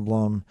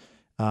problem.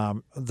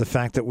 The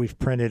fact that we've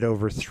printed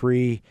over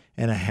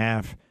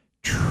 $3.5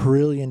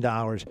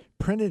 trillion,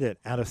 printed it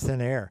out of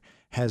thin air,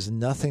 has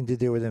nothing to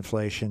do with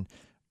inflation.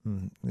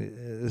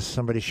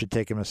 Somebody should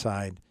take him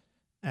aside.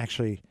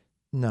 Actually,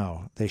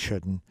 no, they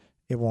shouldn't.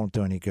 It won't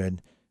do any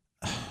good.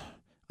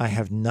 I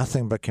have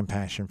nothing but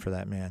compassion for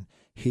that man.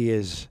 He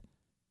is.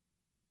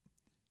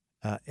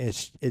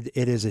 It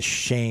is a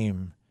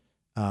shame.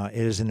 It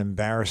is an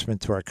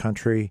embarrassment to our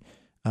country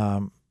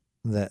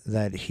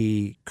that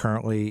he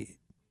currently,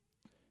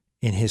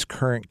 in his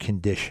current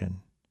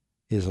condition,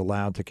 is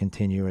allowed to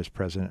continue as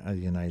president of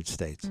the United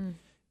States,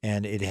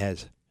 and it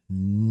has.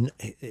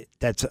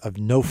 That's of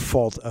no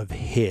fault of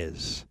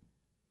his.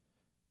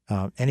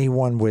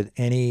 Anyone with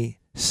any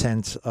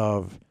sense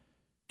of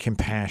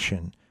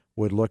compassion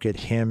would look at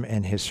him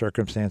and his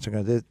circumstance and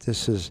go,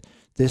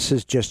 "This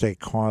is just a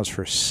cause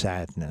for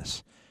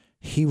sadness."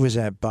 He was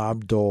at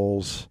Bob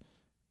Dole's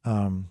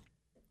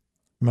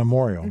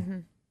memorial,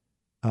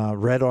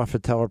 read off a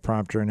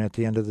teleprompter, and at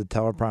the end of the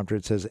teleprompter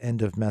it says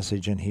 "end of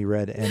message," and he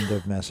read "end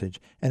of message,"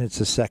 and it's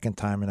the second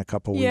time in a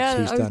couple weeks he's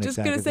done exactly. I was just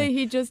going to say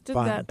he just did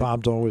that.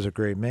 Bob Dole was a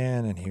great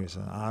man, and he was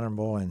an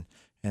honorable,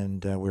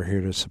 and we're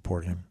here to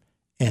support him.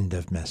 End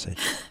of message.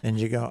 And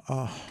you go,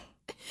 oh,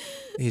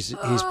 he's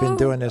been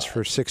doing this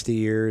for 60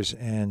 years,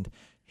 and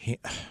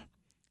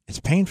it's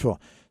painful.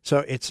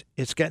 So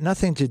it's got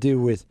nothing to do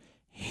with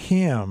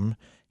him.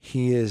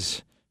 He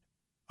is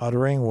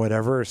uttering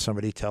whatever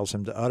somebody tells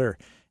him to utter.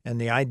 And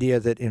the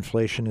idea that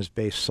inflation is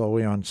based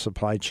solely on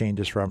supply chain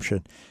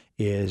disruption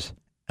is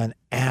an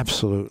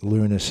absolute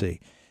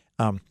lunacy.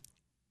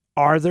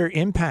 Are there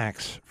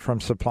impacts from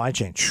supply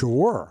chain?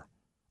 Sure.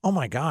 Oh,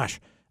 my gosh.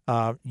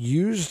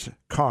 Used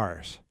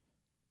cars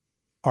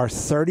are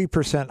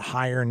 30%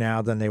 higher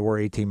now than they were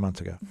 18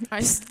 months ago.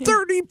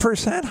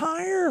 30%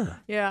 higher.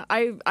 Yeah,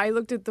 I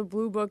looked at the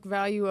Blue Book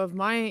value of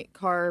my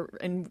car,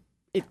 and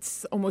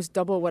it's almost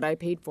double what I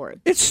paid for it.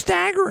 It's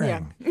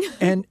staggering. Yeah.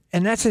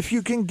 and that's if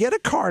you can get a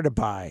car to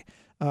buy.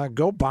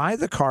 Go buy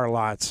the car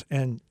lots.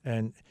 And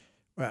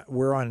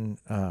we're on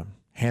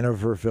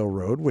Hanoverville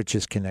Road, which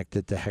is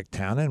connected to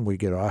Hecktown, and we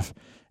get off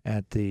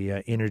at the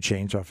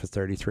interchange off of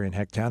 33 in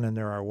Hecktown, and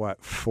there are,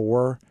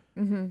 four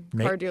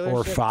car dealerships.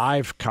 Or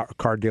five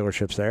car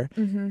dealerships there.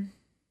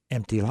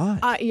 Empty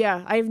lots.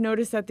 Yeah, I've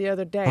noticed that the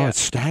other day. Oh, it's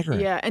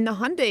staggering. Yeah, and the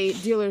Hyundai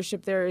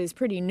dealership there is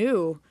pretty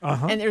new,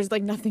 and there's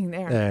nothing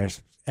there.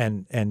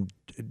 And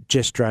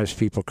just drives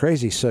people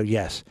crazy. So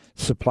yes,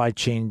 supply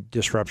chain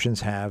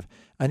disruptions have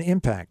an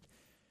impact.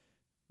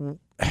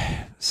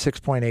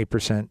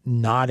 6.8%,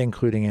 not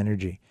including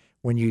energy.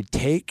 When you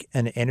take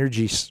an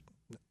energy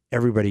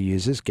everybody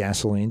uses,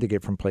 gasoline, to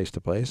get from place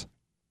to place.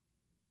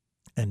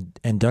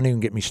 And don't even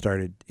get me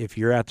started. If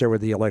you're out there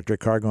with the electric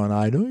car going,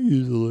 I don't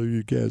use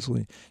electric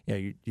gasoline.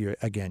 Yeah, you're,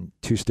 again,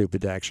 too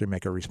stupid to actually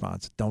make a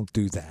response. Don't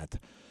do that.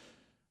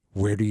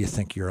 Where do you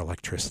think your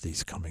electricity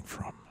is coming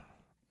from?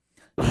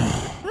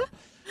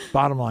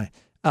 Bottom line,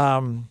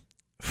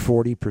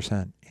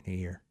 40% in a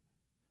year.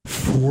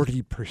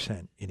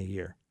 40% in a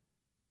year.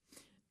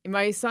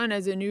 My son,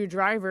 as a new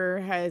driver,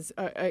 has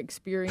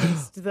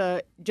experienced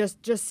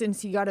just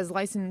since he got his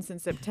license in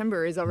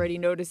September, is already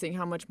noticing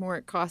how much more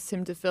it costs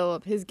him to fill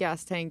up his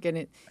gas tank, and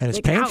it's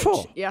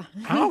painful. Ouch. Yeah,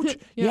 ouch.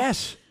 Yeah.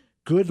 Yes,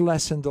 good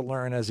lesson to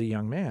learn as a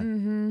young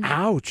man.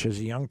 Ouch, as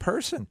a young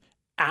person.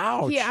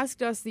 Ouch. He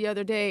asked us the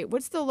other day,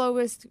 "What's the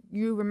lowest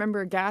you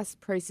remember gas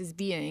prices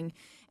being?"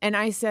 And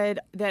I said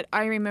that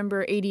I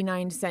remember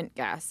 89-cent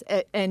gas.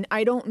 And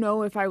I don't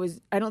know if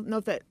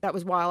that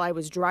was while I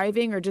was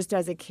driving or just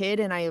as a kid.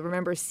 And I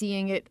remember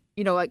seeing it,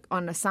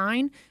 on a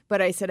sign.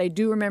 But I said, I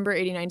do remember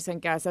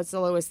 89-cent gas. That's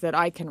the lowest that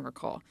I can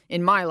recall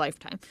in my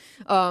lifetime.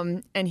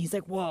 And he's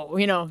like,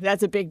 whoa,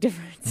 that's a big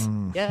difference.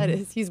 Yeah, it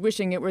is. He's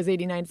wishing it was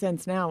 89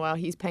 cents now while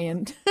he's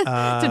paying to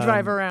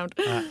drive around.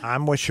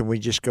 I'm wishing we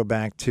just go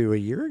back to a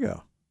year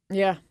ago.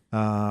 Yeah.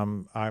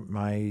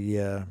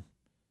 My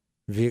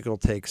vehicle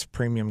takes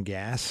premium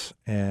gas,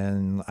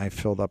 and I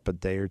filled up a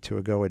day or two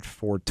ago at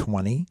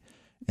 420,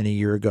 and a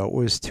year ago it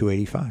was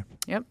 285.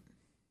 Yep.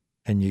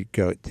 And you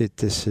go,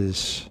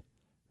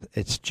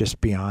 it's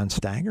just beyond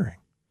staggering.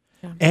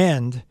 Yeah.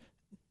 And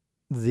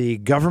the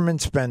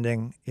government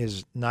spending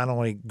is not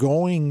only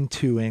going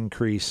to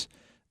increase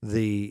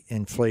the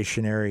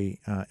inflationary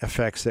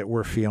effects that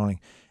we're feeling,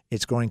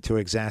 it's going to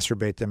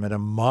exacerbate them at a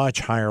much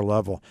higher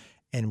level.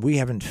 And we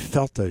haven't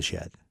felt those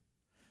yet.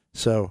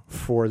 So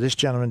for this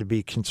gentleman to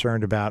be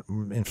concerned about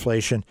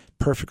inflation,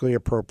 perfectly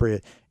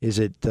appropriate. Is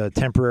it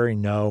temporary?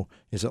 No.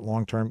 Is it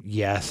long-term?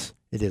 Yes.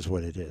 It is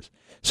what it is.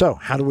 So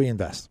how do we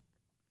invest?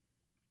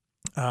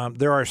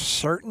 There are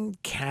certain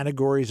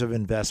categories of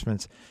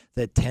investments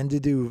that tend to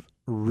do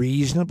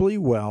reasonably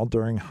well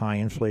during high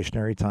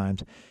inflationary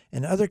times,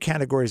 and other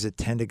categories that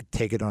tend to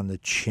take it on the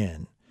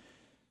chin.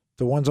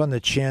 The ones on the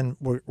chin,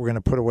 we're going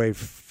to put away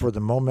for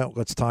the moment.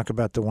 Let's talk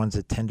about the ones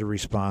that tend to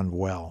respond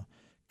well.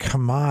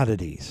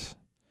 Commodities,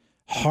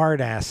 hard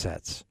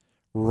assets,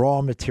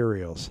 raw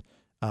materials,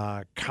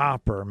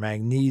 copper,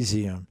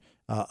 magnesium,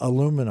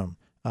 aluminum,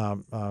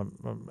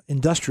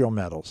 industrial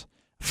metals,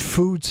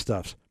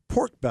 foodstuffs,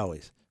 pork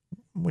bellies,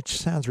 which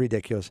sounds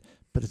ridiculous,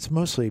 but it's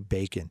mostly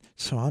bacon.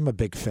 So I'm a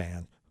big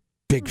fan.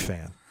 Big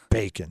fan.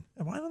 Bacon.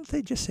 Why don't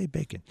they just say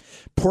bacon?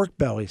 Pork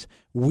bellies,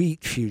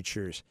 wheat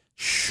futures,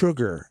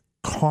 sugar,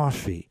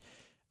 coffee,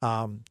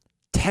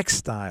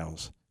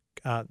 textiles,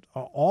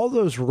 all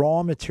those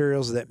raw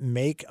materials that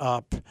make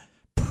up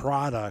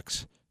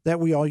products that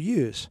we all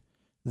use.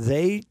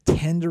 They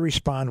tend to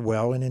respond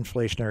well in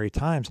inflationary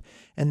times,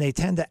 and they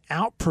tend to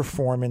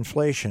outperform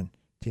inflation.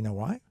 Do you know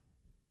why?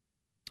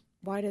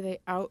 Why do they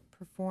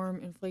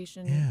outperform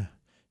inflation? Yeah.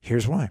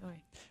 Here's why.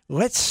 Why?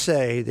 Let's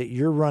say that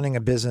you're running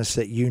a business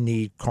that you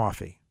need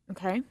coffee,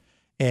 Okay.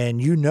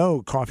 and you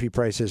know coffee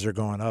prices are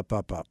going up,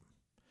 up, up.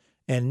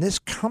 And this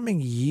coming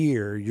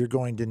year, you're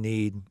going to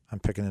need, I'm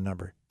picking a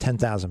number,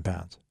 10,000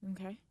 pounds.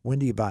 Okay. When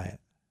do you buy it?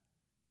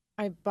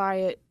 I buy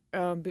it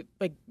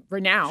like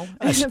right now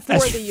As for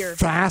the year.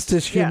 fast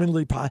as Yeah.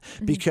 humanly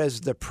possible,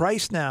 because the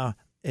price now,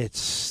 it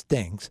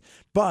stinks.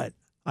 But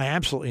I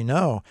absolutely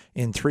know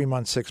in 3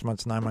 months, 6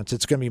 months, 9 months,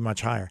 it's going to be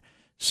much higher.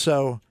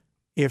 So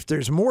if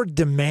there's more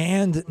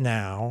demand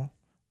now,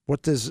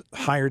 what does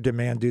higher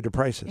demand do to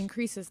prices?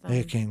 Increases them.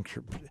 It can,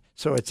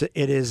 so it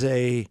is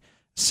a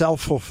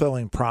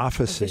self-fulfilling A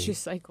prophecy. vicious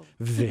cycle.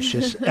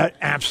 Vicious.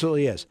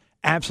 Absolutely is.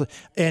 Absolutely.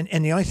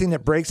 And the only thing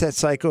that breaks that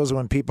cycle is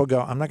when people go,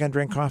 I'm not going to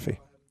drink coffee.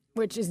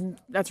 Which isn't,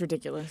 that's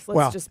ridiculous. Let's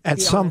Well, just at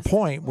be some honest.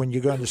 point when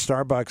you go into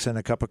Starbucks and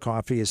a cup of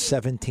coffee is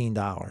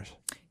 $17.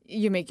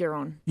 You make your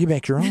own. You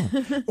make your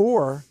own.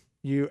 Or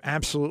you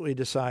absolutely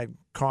decide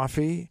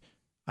coffee,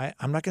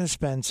 I'm not going to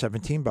spend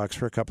 $17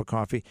 for a cup of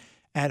coffee.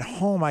 At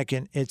home,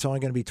 it's only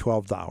going to be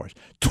 $12.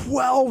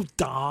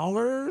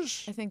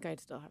 $12? I think I'd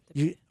still have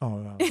to.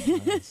 No,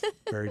 that's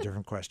a very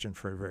different question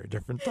for a very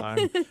different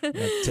time.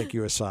 I'll take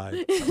you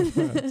aside.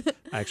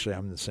 Actually,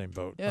 I'm in the same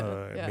boat.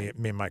 Yeah.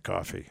 Me and my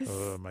coffee.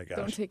 Oh, my gosh.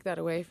 Don't take that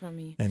away from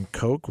me. And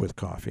Coke with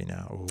coffee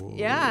now. Ooh,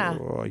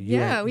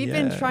 Yeah, we've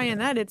been trying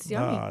that. It's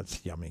yummy. Oh,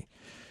 it's yummy.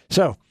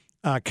 So,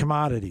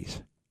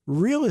 commodities.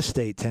 Real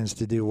estate tends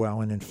to do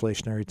well in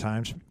inflationary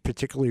times,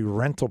 particularly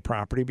rental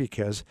property,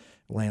 because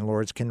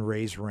landlords can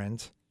raise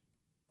rent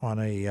on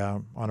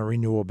a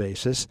renewal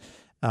basis.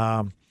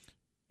 On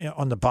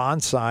the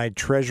bond side,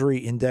 Treasury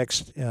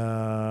indexed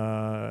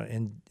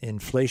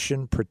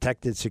inflation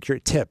protected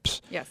security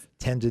TIPS Yes.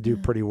 tend to do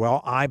pretty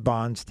well. I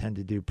bonds tend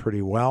to do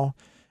pretty well.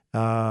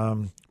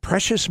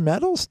 Precious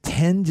metals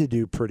tend to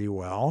do pretty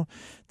well.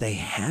 They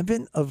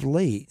haven't of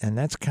late, and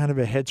that's kind of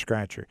a head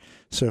scratcher.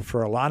 So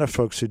for a lot of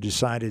folks who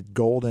decided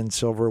gold and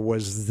silver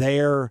was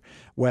their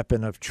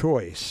weapon of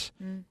choice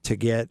to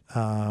get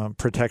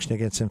protection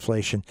against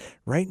inflation,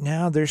 right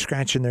now they're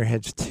scratching their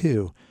heads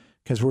too,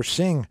 because we're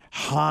seeing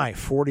high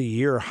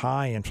 40-year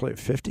high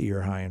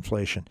 50-year high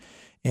inflation,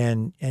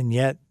 and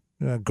yet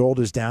gold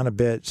is down a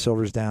bit,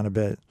 silver's down a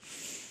bit.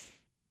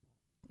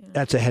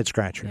 That's a head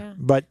scratcher, Yeah.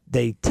 but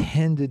they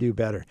tend to do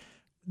better.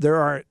 There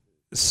are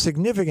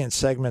significant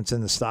segments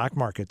in the stock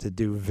market that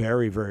do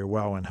very, very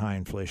well in high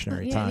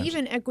inflationary Yeah, times. and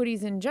even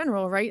equities in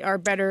general, right, are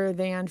better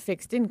than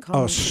fixed income.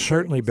 Oh,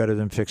 certainly better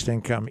than fixed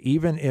income,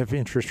 even if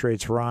interest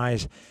rates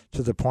rise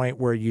to the point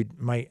where you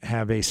might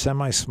have a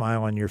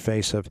semi-smile on your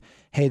face of,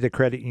 hey, the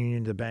credit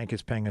union, the bank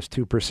is paying us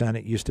 2%.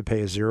 It used to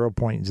pay us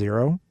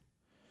 0.0.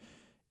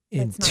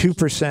 And That's not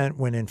 2%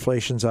 when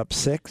inflation's up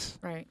 6%.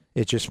 Right.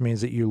 It just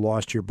means that you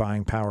lost your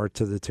buying power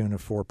to the tune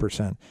of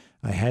 4%.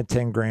 I had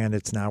 10 grand.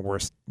 It's now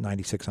worth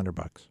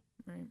 $9,600.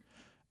 Right.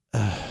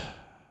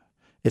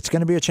 It's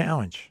going to be a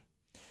challenge.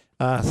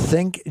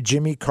 Think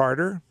Jimmy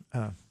Carter.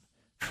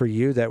 For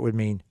you, that would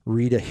mean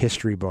read a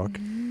history book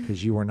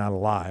because you were not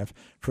alive.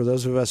 For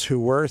those of us who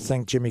were,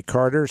 think Jimmy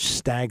Carter,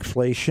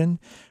 stagflation,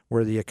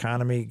 where the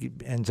economy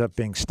ends up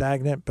being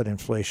stagnant, but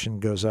inflation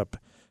goes up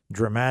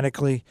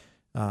dramatically.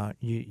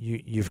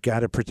 You've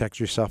got to protect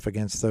yourself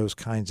against those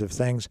kinds of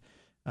things.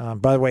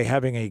 By the way,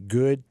 having a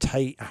good,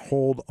 tight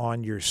hold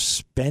on your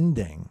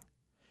spending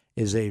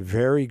is a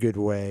very good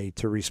way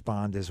to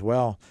respond as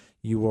well.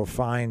 You will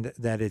find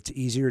that it's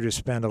easier to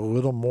spend a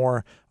little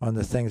more on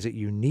the things that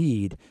you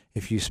need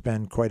if you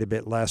spend quite a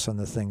bit less on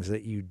the things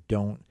that you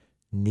don't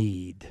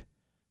need.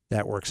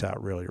 That works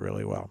out really,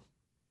 really well.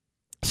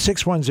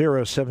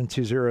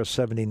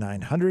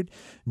 610-720-7900.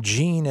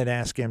 Gene at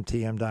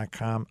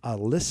AskMTM.com.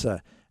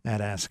 Alyssa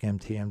at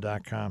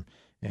AskMTM.com.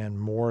 And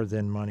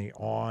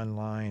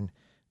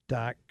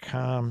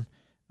MoreThanMoneyOnline.com.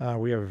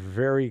 We have a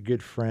very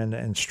good friend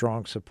and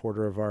strong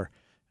supporter of our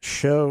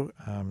show,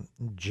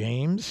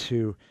 James,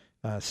 who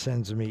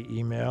sends me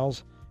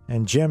emails.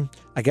 And Jim,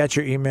 I got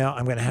your email.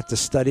 I'm going to have to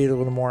study it a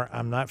little more.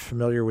 I'm not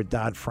familiar with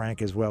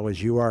Dodd-Frank as well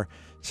as you are,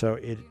 so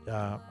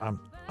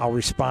I'll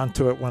respond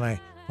to it when I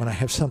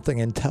have something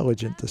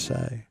intelligent to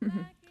say.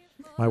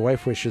 My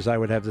wife wishes I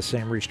would have the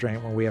same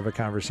restraint when we have a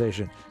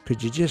conversation.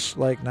 Could you just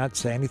not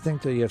say anything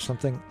till you have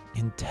something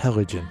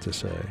intelligent to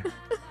say?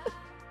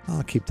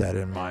 I'll keep that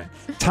in mind.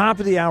 Top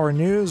of the hour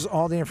news,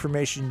 all the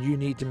information you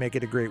need to make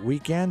it a great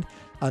weekend.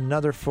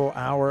 Another full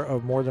hour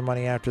of More Than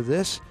Money after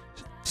this.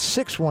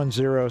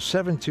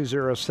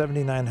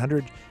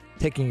 610-720-7900.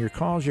 Taking your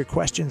calls, your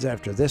questions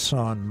after this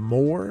on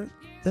More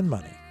Than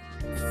Money.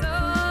 So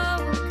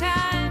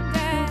kind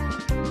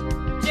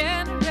and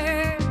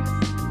generous.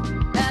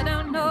 I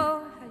don't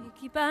know how you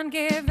keep on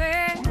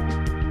giving.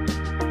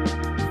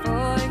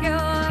 For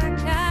your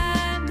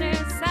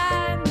kindness,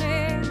 I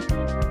made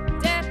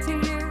debt to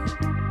you.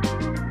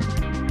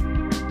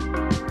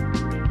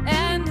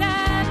 And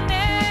I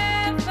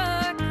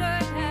never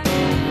could have.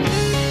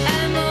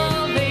 I'm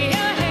over your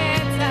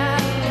head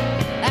out.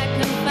 I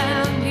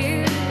confound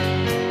you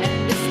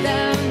and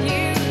astound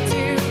you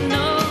to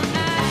know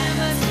I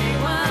must be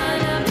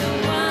one of the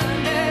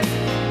wonders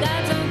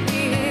God's own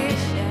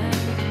creation.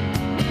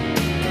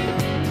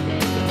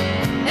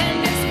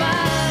 And as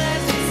far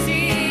as you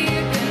see,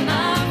 you can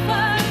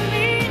offer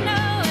me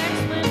no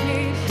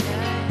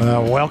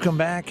explanation. Welcome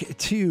back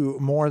to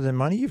More Than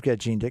Money. You've got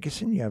Gene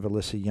Dickinson, you have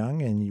Alyssa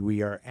Young, and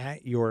we are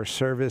at your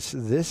service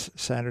this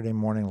Saturday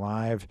morning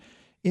live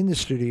in the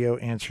studio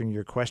answering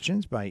your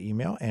questions by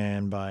email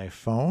and by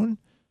phone,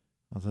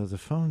 although the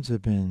phones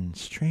have been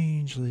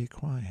strangely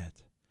quiet.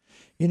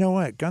 You know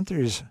what?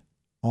 Gunther's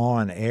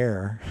on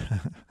air.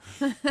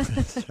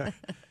 So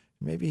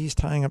maybe he's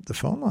tying up the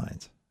phone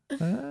lines.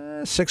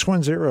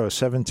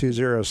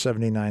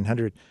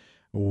 610-720-7900.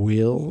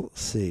 We'll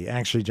see.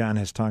 Actually, John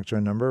has talked to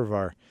a number of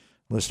our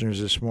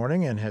listeners this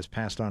morning and has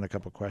passed on a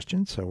couple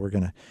questions. So we're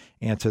going to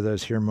answer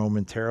those here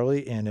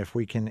momentarily. And if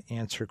we can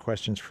answer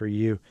questions for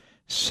you,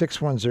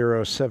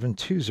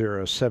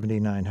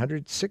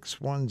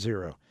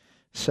 610-720-7900,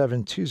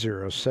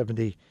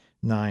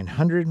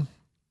 610-720-7900.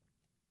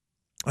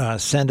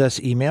 Send us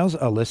emails,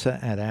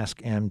 Alyssa at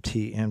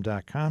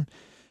AskMTM.com.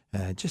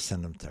 Just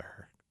send them to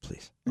her,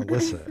 please.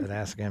 Alyssa at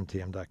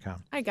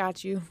AskMTM.com. I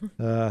got you.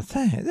 Yeah,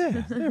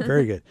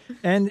 very good.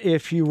 And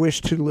if you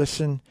wish to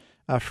listen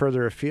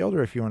further afield,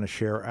 or if you want to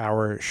share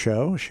our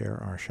show,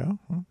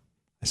 well,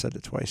 I said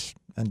it twice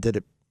and did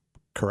it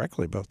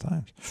correctly both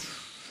times,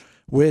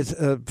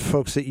 with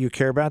folks that you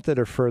care about that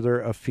are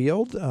further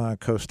afield,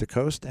 coast to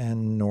coast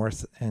and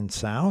north and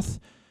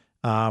south.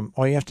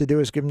 All you have to do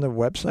is give them the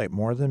website,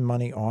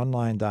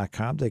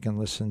 morethanmoneyonline.com. They can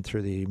listen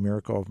through the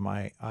miracle of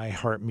my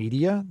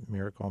iHeartMedia,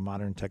 miracle of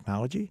modern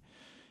technology,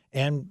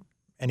 and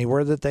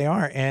anywhere that they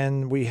are.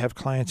 And we have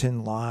clients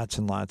in lots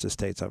and lots of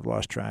states. I've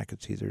lost track.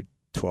 It's either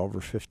 12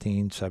 or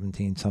 15,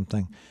 17,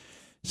 something.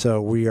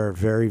 So we are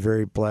very,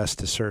 very blessed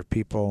to serve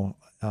people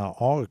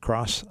all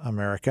across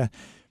America.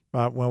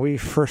 When we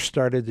first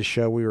started the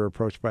show, we were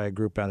approached by a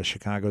group out of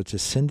Chicago to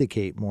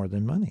syndicate More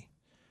Than Money.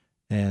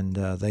 And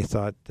they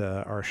thought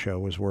our show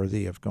was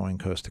worthy of going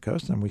coast to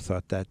coast, and we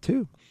thought that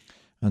too,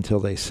 until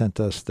they sent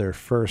us their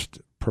first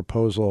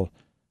proposal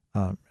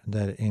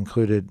that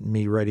included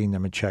me writing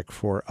them a check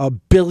for $1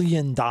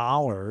 billion.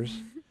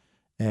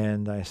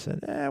 And I said,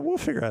 we'll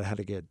figure out how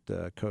to get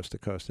coast to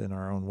coast in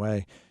our own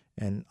way.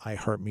 And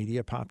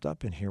iHeartMedia popped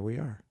up, and here we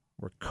are.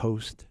 We're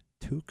coast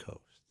to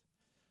coast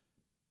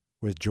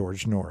with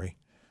George Norrie.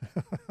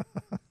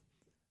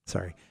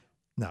 Sorry.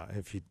 No,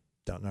 if you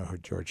don't know who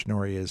George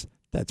Norrie is,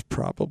 that's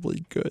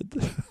probably good.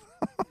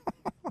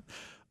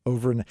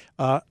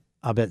 I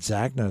bet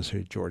Zach knows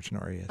who George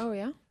Norrie is. Oh,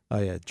 yeah? Oh,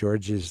 yeah.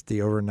 George is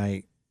the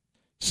overnight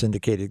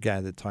syndicated guy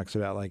that talks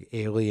about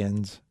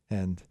aliens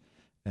and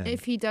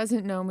If he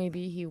doesn't know,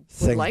 maybe he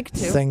would like to.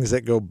 Things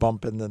that go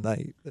bump in the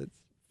night. It's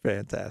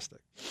fantastic.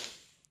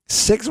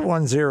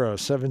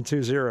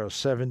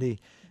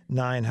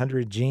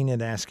 610-720-7900. Gene at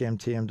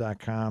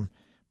AskMTM.com.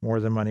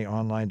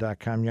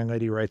 MoreThanMoneyOnline.com. Young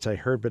lady writes, I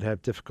heard but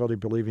have difficulty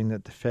believing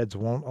that the feds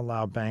won't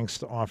allow banks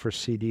to offer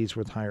CDs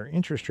with higher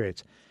interest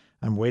rates.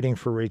 I'm waiting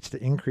for rates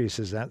to increase.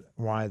 Is that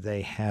why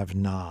they have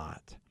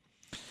not?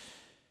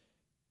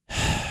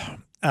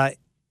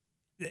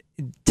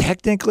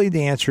 Technically,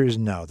 the answer is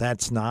no.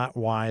 That's not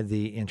why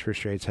the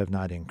interest rates have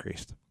not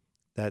increased.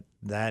 That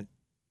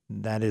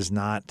is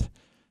not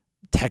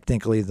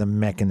technically the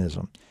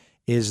mechanism.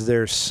 Is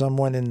there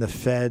someone in the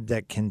Fed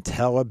that can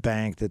tell a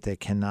bank that they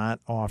cannot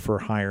offer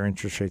higher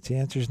interest rates? The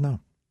answer is no.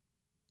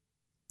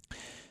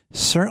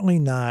 Certainly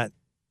not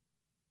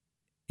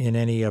in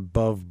any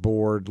above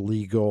board,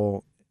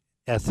 legal,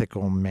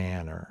 ethical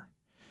manner.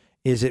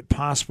 Is it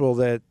possible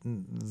that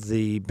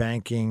the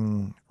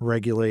banking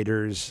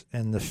regulators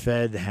and the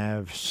Fed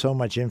have so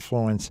much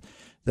influence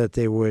that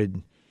they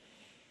would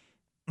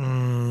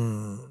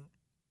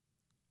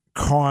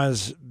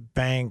cause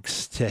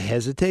banks to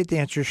hesitate? The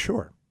answer is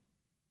sure.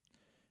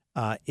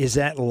 Is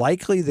that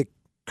likely the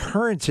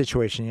current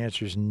situation? The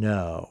answer is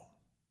no.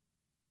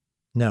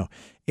 No.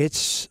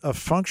 It's a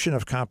function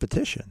of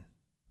competition.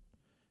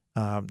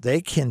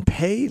 They can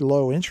pay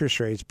low interest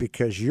rates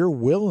because you're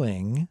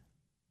willing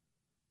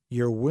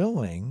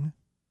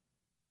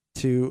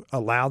to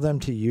allow them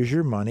to use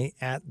your money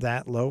at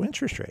that low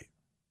interest rate.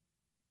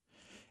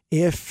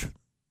 If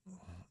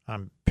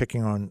I'm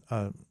picking on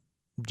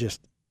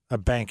just a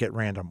bank at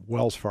random,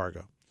 Wells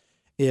Fargo,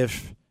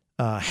 if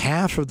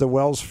half of the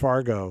Wells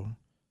Fargo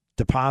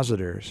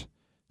depositors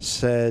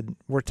said,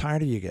 we're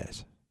tired of you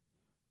guys,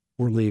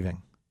 we're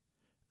leaving,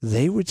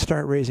 they would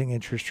start raising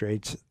interest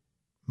rates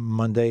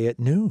Monday at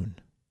noon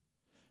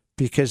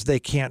because they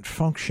can't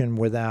function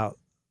without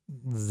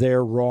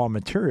their raw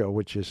material,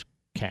 which is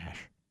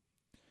cash.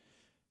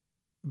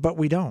 But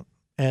we don't.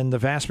 And the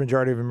vast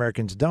majority of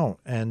Americans don't.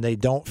 And they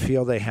don't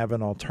feel they have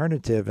an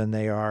alternative. And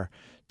they are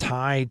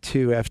tied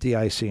to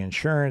FDIC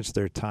insurance.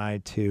 They're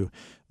tied to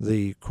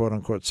the quote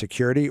unquote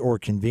security or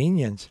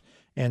convenience.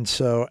 And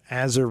so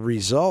as a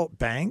result,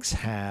 banks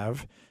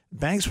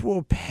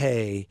will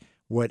pay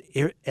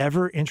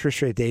whatever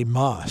interest rate they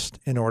must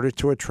in order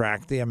to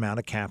attract the amount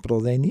of capital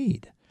they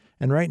need.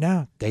 And right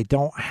now, they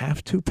don't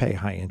have to pay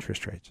high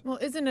interest rates. Well,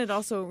 isn't it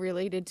also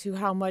related to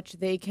how much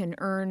they can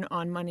earn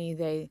on money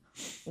they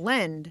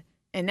lend?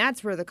 And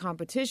that's where the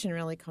competition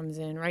really comes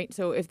in, right?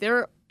 So if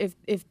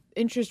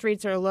interest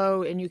rates are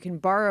low and you can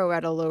borrow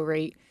at a low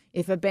rate,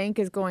 if a bank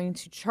is going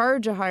to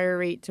charge a higher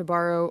rate to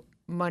borrow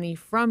money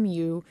from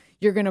you,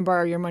 you're going to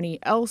borrow your money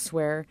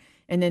elsewhere,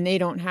 and then they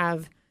don't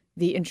have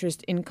the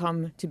interest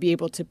income to be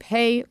able to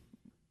pay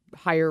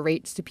higher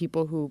rates to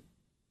people who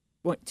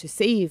want to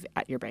save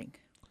at your bank.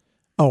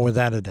 Oh,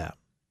 without a doubt.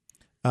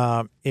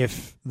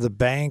 If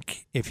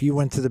you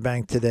went to the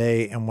bank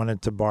today and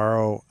wanted to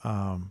borrow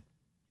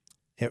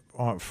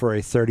for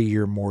a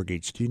 30-year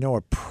mortgage, do you know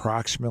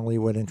approximately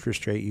what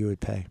interest rate you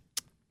would pay?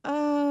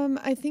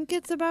 I think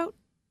it's about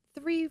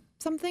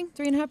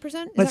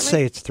 3.5%. Let's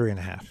say it's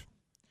 3.5.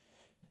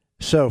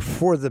 So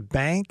for the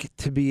bank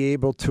to be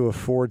able to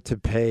afford to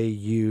pay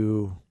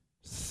you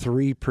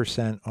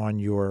 3% on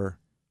your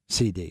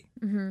CD,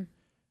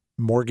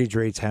 mortgage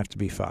rates have to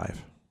be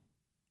 5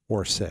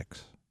 or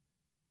 6.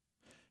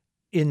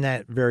 In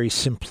that very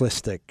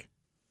simplistic,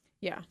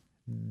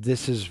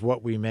 this is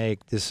what we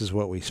make, this is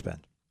what we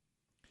spend.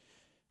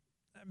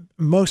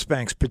 Most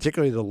banks,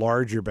 particularly the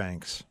larger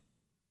banks,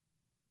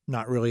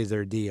 not really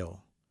their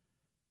deal.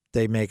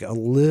 They make a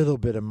little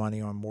bit of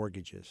money on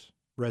mortgages,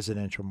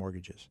 residential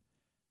mortgages.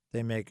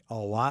 They make a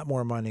lot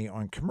more money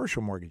on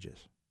commercial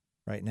mortgages.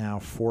 Right now,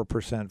 4%,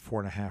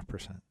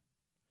 4.5%.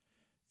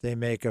 They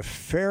make a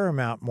fair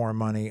amount more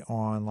money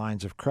on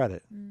lines of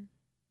credit.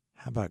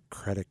 How about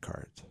credit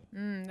cards?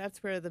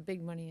 That's where the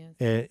big money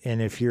is.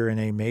 And if you're in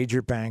a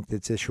major bank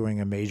that's issuing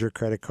a major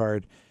credit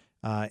card,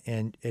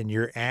 and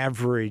your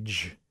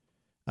average,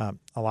 a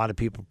lot of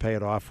people pay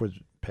it off with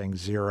paying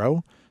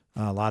 0.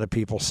 A lot of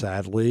people,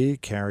 sadly,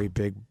 carry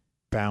big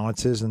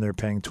balances and they're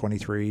paying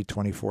 23,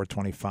 24,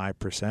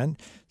 25%.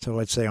 So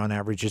let's say on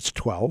average it's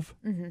 12.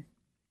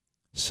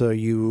 So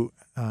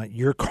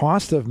your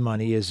cost of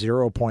money is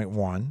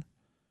 0.1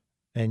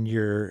 and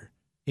your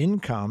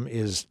income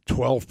is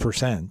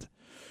 12%.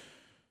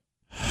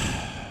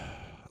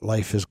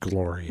 Life is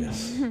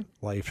glorious.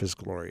 Life is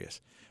glorious.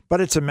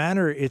 But it's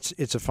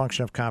a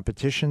function of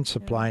competition,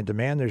 supply and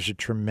demand. There's a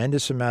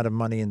tremendous amount of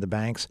money in the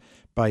banks.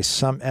 By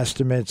some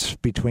estimates,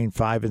 between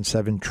 $5 and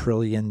 $7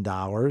 trillion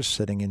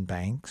sitting in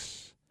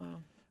banks.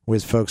 Wow.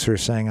 With folks who are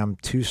saying, I'm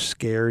too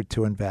scared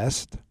to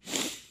invest.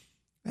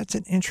 That's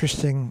an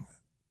interesting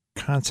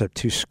concept,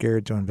 too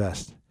scared to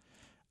invest.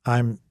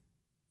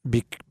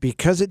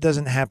 Because it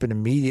doesn't happen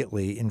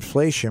immediately,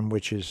 inflation,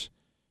 which is,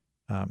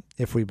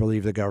 if we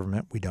believe the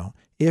government, we don't.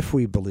 If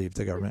we believe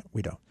the government,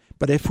 we don't.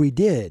 But if we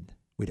did,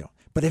 we don't.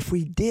 But if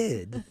we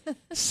did,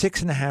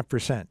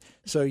 6.5%.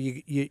 So you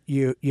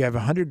have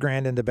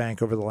 $100,000 in the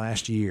bank over the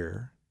last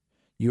year.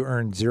 You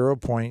earned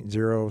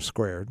 0.0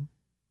 squared,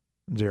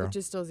 0, which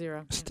is still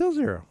 0. Still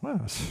 0.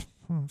 Wow, that's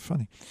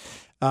funny.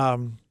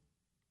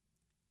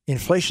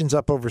 Inflation's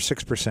up over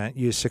 6%.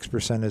 Use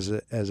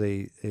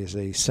 6% as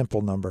a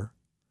simple number.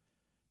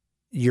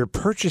 Your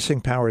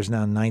purchasing power is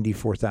now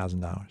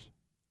 $94,000.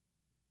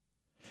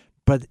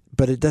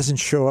 But it doesn't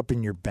show up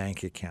in your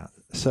bank account.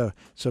 So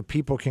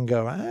people can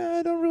go,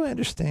 I don't really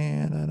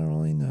understand. I don't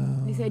really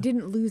know. They say, I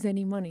didn't lose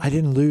any money. I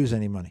didn't lose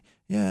any money.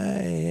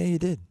 Yeah, you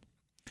did.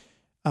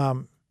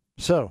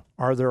 So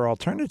are there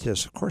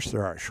alternatives? Of course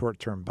there are.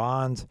 Short-term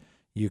bonds.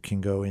 You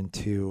can go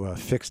into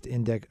fixed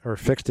index or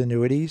fixed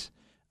annuities.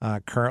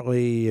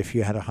 Currently, if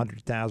you had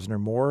 100,000 or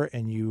more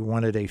and you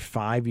wanted a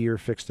 5-year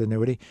fixed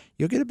annuity,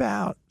 you'll get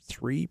about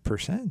 3%.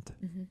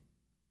 Mm-hmm.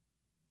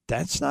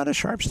 That's not a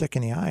sharp stick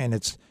in the eye, and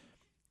it's.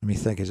 Let me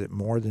think. Is it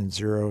more than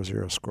 0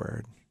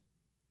 squared?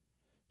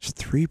 It's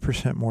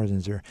 3% more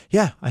than 0.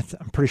 Yeah, I'm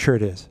pretty sure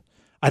it is.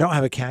 I don't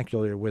have a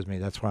calculator with me.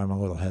 That's why I'm a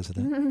little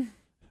hesitant.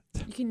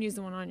 You can use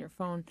the one on your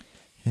phone.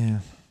 Yeah.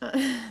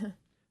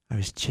 I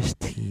was just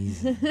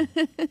teasing.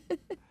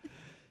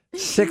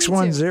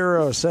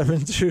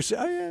 610-720.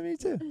 Oh, yeah, me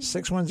too.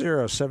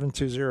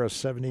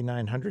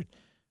 610-720-7900.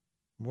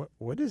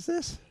 What is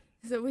this?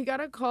 So we got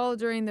a call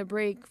during the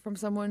break from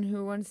someone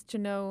who wants to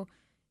know,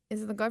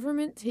 is the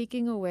government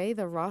taking away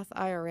the Roth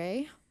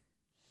IRA?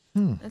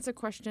 That's a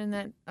question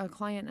that a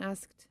client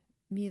asked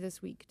me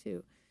this week,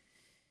 too.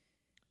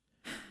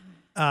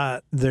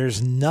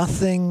 There's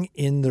nothing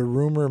in the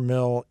rumor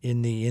mill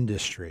in the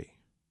industry.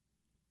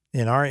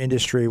 In our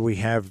industry, we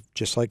have,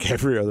 just like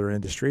every other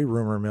industry,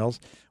 rumor mills.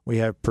 We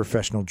have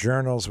professional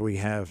journals. We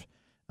have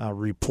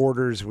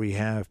reporters. We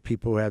have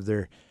people who have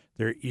their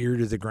ear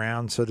to the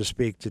ground, so to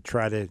speak, to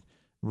try to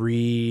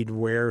read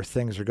where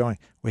things are going.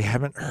 We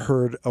haven't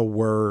heard a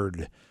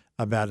word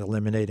about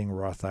eliminating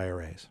Roth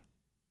IRAs.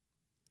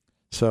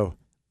 So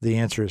the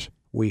answer is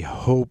we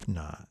hope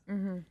not.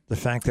 Mm-hmm. The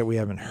fact that we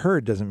haven't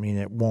heard doesn't mean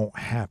it won't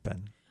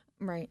happen.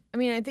 Right. I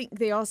mean, I think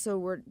they also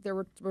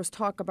was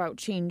talk about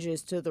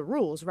changes to the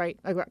rules, right?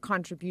 Like about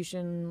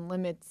contribution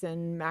limits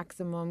and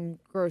maximum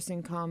gross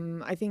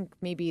income. I think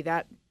maybe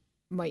that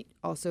might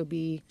also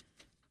be,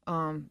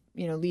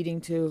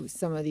 leading to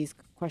some of these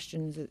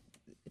questions.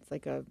 It's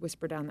like a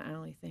whisper down the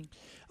alley thing.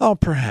 Oh,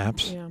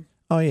 perhaps. Yeah.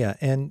 Oh, yeah.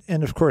 And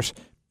of course,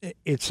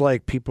 it's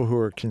like people who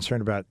are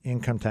concerned about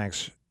income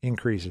tax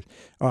increases.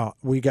 Oh,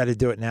 we got to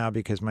do it now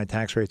because my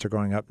tax rates are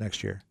going up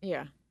next year.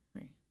 Yeah.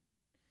 Right.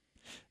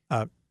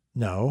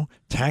 No,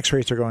 tax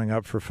rates are going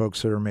up for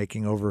folks that are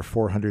making over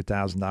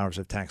 $400,000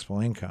 of taxable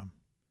income.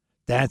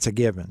 That's a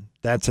given.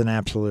 That's an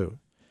absolute.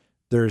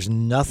 There's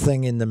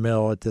nothing in the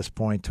mill at this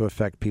point to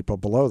affect people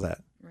below that.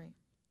 Right.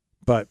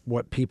 But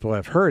what people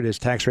have heard is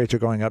tax rates are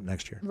going up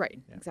next year.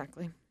 Right. Yeah.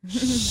 Exactly.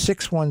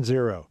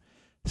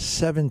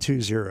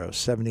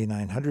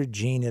 610-720-7900.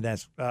 Gene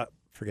at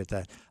forget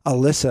that.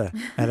 Alyssa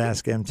at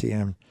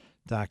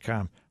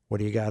AskMTM.com. What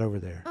do you got over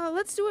there?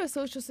 Let's do a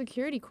Social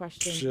Security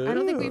question. Sure. I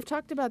don't think we've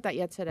talked about that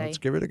yet today. Let's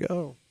give it a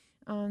go.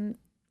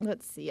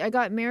 Let's see. I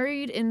got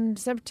married in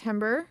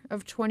September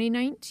of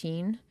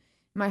 2019.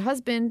 My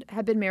husband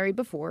had been married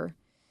before,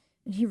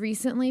 and he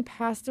recently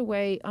passed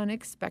away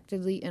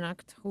unexpectedly in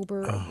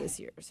October of this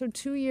year. So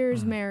 2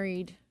 years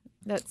married.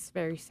 That's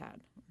very sad.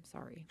 I'm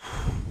sorry.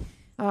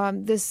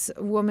 This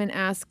woman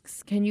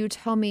asks, can you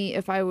tell me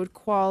if I would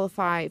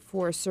qualify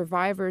for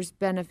survivor's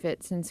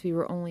benefit since we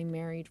were only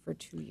married for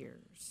 2 years?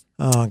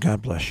 Oh,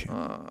 God bless you.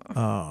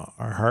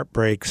 Our heart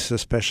breaks,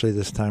 especially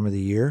this time of the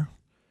year.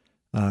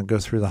 Go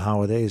through the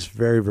holidays,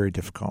 very, very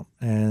difficult.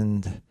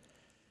 And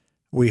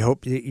we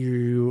hope that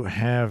you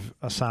have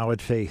a solid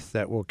faith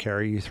that will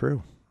carry you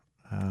through.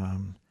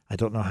 I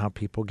don't know how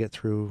people get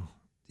through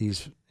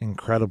these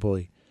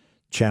incredibly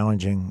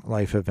challenging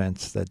life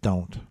events that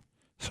don't.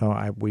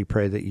 So we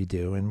pray that you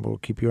do, and we'll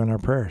keep you in our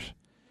prayers.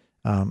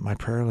 My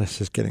prayer list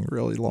is getting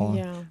really long.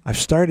 Yeah. I've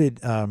started.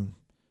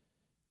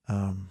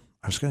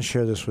 I was going to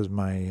share this with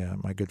my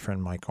good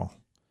friend Michael.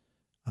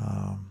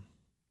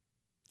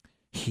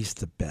 He's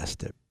the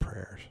best at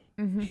prayers.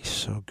 Mm-hmm. He's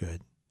so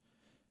good.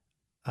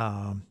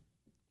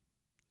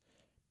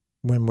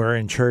 When we're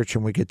in church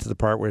and we get to the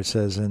part where it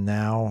says, "And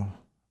now,"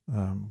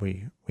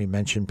 we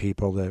mention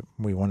people that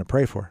we want to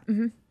pray for.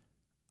 Mm-hmm.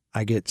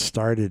 I get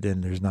started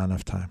and there's not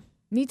enough time.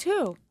 Me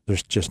too.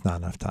 There's just not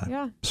enough time.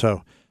 Yeah.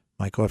 So,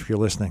 Michael, if you're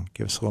listening,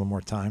 give us a little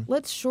more time.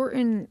 Let's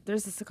shorten.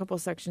 There's just a couple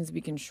of sections we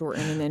can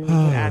shorten, and then we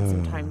can add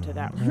some time to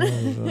that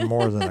one.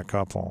 More than a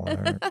couple.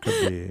 There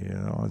could be,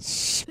 let's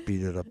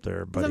speed it up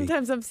there, buddy.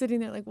 Sometimes I'm sitting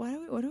there like,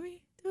 what are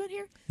we doing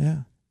here?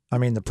 Yeah. I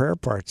mean, the prayer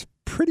part's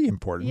pretty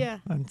important. Yeah.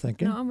 I'm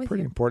thinking. No, I'm with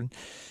pretty you. important.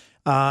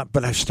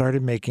 But I've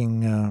started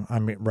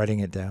I'm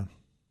writing it down.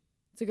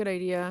 It's a good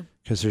idea.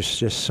 Because there's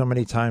just so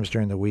many times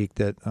during the week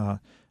that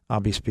I'll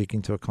be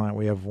speaking to a client.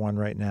 We have one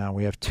right now.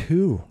 We have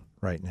two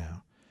right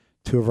now.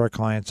 Two of our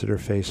clients that are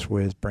faced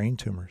with brain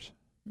tumors.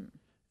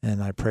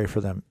 And I pray for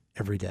them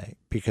every day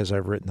because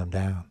I've written them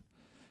down.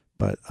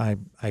 But I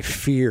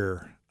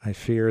fear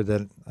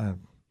that,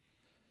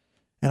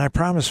 and I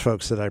promise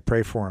folks that I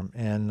pray for them,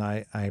 and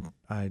I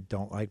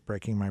don't like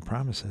breaking my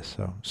promises.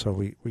 So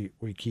we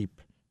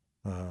keep,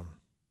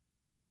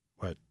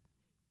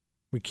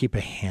 we keep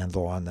a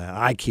handle on that.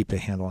 I keep a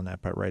handle on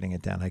that by writing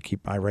it down.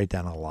 I write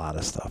down a lot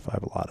of stuff. I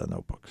have a lot of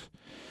notebooks.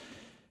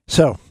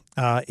 So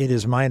it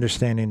is my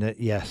understanding that,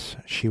 yes,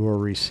 she will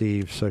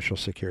receive Social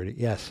Security.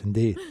 Yes,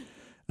 indeed.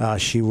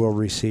 She will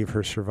receive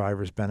her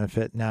survivor's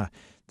benefit. Now,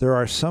 there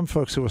are some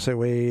folks who will say,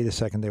 wait a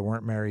second, they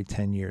weren't married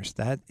 10 years.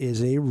 That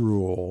is a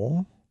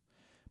rule,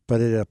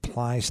 but it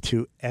applies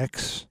to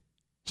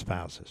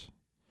ex-spouses.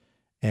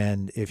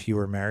 And if you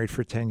were married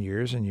for 10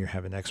 years and you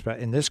have an expat,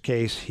 in this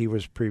case, he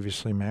was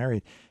previously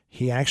married.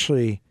 He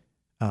actually,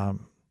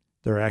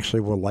 there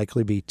actually will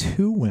likely be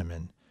 2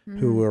 women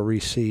who will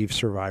receive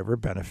survivor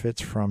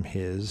benefits from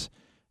his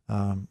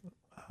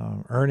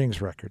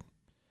earnings record.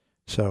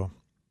 So,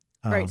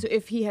 Right. So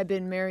if he had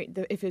been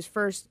married, if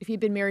he'd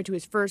been married to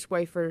his first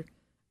wife for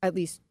at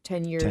least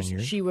 10 years, 10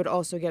 years. she would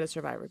also get a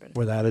survivor benefit.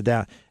 without a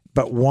doubt,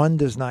 but one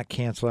does not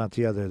cancel out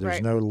the other. There's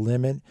Right. no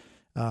limit.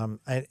 And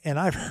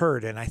I've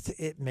heard, and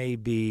it may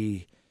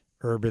be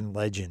urban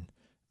legend,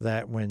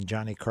 that when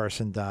Johnny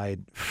Carson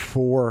died,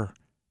 4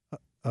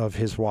 of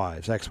his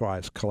wives,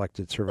 ex-wives,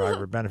 collected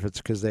survivor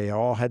benefits because they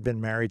all had been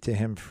married to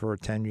him for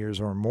 10 years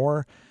or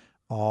more,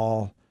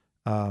 all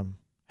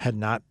had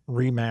not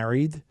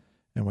remarried,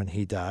 and when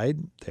he died,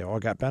 they all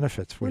got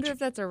benefits. I wonder if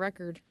that's a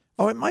record.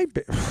 Oh, it might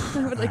be.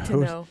 I would like to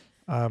know.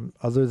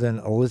 Other than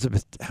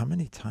Elizabeth, how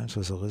many times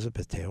was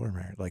Elizabeth Taylor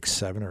married? Like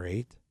 7 or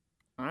 8?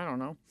 I don't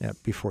know. Yeah,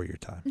 before your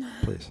time,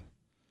 please.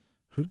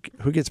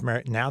 Who gets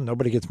married now?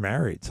 Nobody gets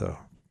married, so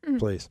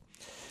please.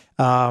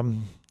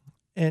 And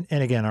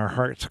again, our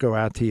hearts go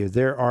out to you.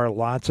 There are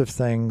lots of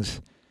things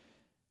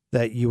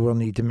that you will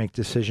need to make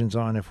decisions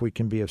on. If we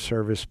can be of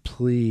service,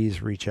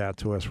 please reach out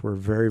to us. We're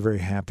very, very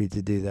happy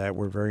to do that.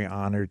 We're very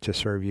honored to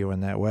serve you in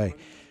that way.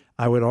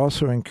 I would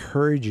also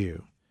encourage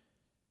you.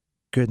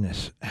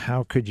 Goodness,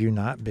 how could you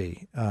not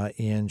be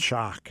in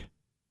shock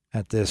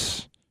at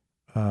this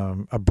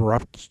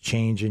abrupt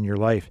change in your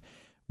life?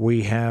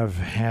 We have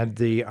had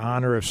the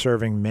honor of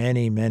serving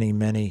many, many,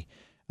 many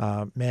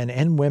men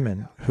and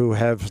women who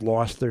have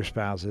lost their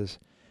spouses,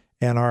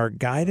 and our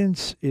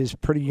guidance is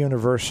pretty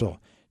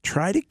universal.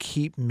 Try to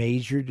keep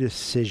major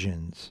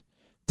decisions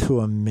to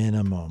a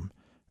minimum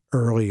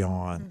early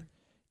on.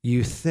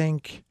 You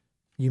think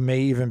you may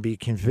even be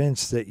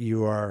convinced that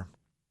you are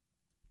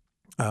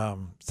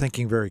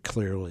thinking very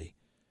clearly,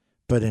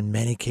 but in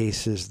many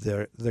cases,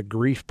 the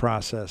grief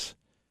process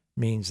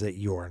means that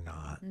you're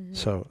not.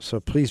 So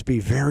please be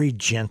very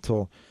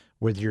gentle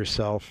with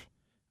yourself.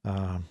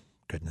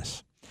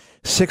 Goodness.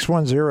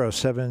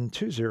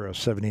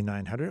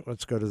 610-720-7900.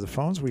 Let's go to the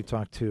phones. We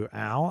talk to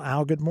Al.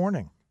 Al, good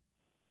morning.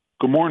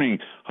 Good morning.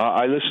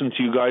 I listen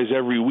to you guys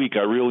every week.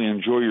 I really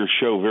enjoy your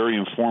show. Very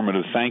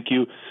informative. Thank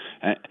you.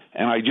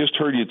 And I just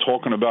heard you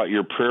talking about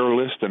your prayer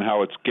list and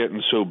how it's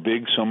getting so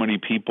big, so many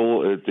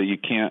people that you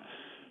can't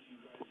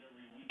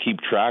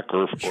keep track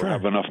or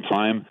have enough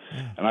time.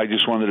 Yeah. And I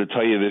just wanted to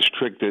tell you this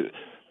trick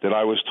that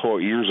I was taught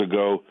years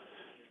ago,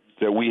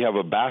 that we have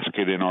a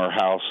basket in our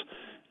house,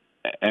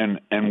 and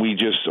we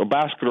just, a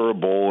basket or a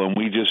bowl, and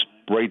we just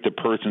write the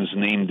person's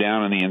name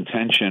down and the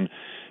intention,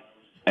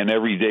 and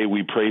every day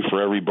we pray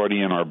for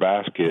everybody in our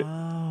basket.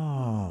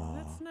 Oh,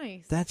 that's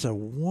nice. That's a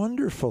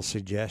wonderful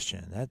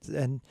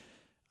suggestion.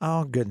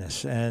 Oh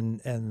goodness,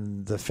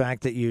 and the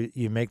fact that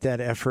you make that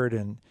effort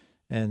and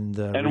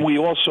we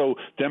also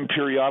then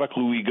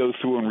periodically we go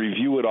through and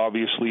review it,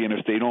 obviously, and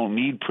if they don't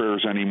need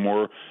prayers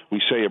anymore,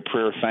 we say a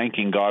prayer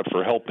thanking God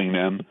for helping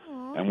them.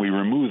 Aww. And we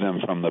remove them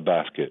from the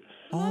basket.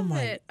 I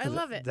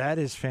love it. That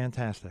is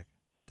fantastic.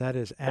 That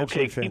is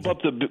absolutely fantastic. Keep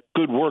up the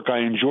good work. I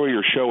enjoy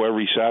your show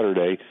every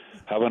Saturday.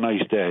 Have a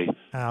nice day.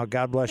 Oh,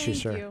 God bless you,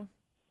 sir. Thank you.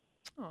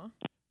 Aw.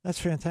 That's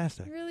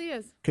fantastic. It really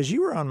is. Because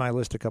you were on my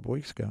list a couple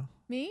weeks ago.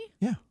 Me?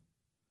 Yeah.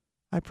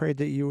 I prayed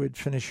that you would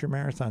finish your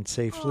marathon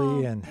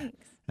safely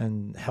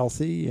and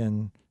healthy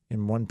and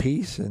in one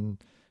piece, and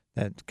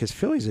that because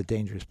Philly's a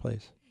dangerous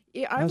place.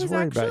 Yeah, I was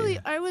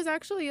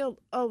actually a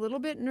little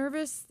bit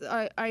nervous.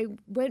 I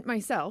went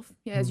myself,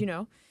 as you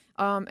know,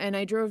 and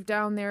I drove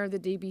down there the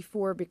day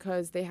before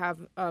because they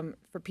have,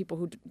 for people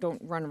who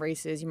don't run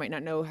races, you might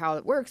not know how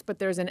it works, but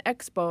there's an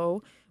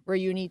expo where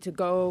you need to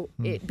go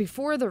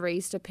before the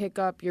race to pick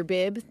up your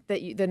bib,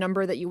 the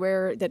number that you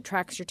wear that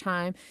tracks your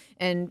time,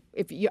 and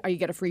if you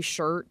get a free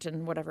shirt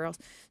and whatever else.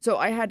 So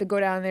I had to go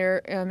down there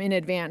in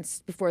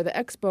advance before the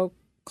expo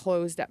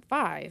closed at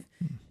 5,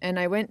 and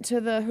I went to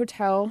the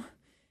hotel,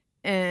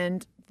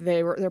 and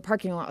their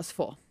parking lot was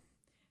full,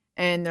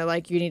 and they're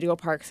like, you need to go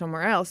park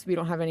somewhere else. We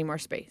don't have any more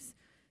space.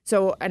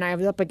 So, and I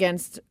was up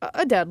against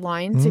a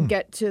deadline to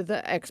get to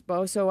the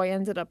expo, so I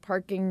ended up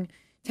parking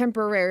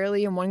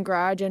temporarily in one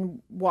garage and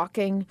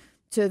walking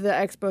to the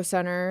expo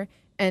center,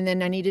 and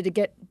then I needed to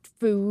get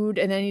food,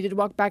 and then I needed to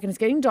walk back, and it's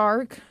getting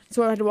dark,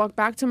 so I had to walk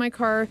back to my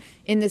car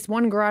in this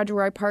one garage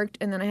where I parked,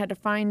 and then I had to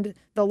find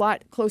the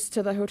lot close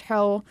to the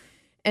hotel,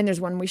 and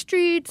there's one-way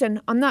streets,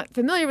 and I'm not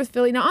familiar with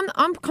Philly. Now,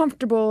 I'm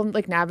comfortable,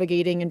 like,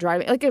 navigating and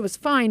driving. Like, it was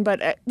fine,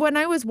 but when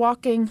I was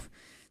walking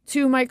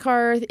to my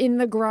car in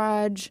the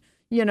garage,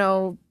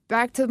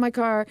 back to my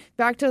car,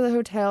 back to the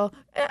hotel,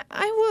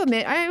 I will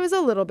admit, I was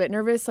a little bit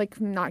nervous, like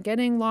not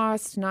getting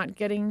lost, not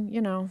getting,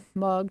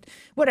 mugged,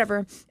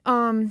 whatever.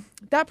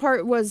 That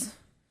part was,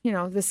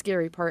 the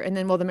scary part. And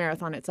then, the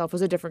marathon itself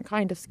was a different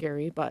kind of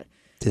scary, but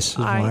this is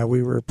why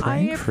we were praying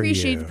for you. I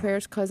appreciate the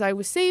prayers because I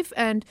was safe,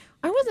 and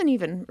I wasn't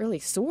even really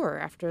sore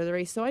after the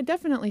race, so I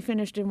definitely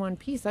finished in one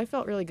piece. I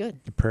felt really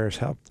good. The prayers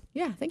helped.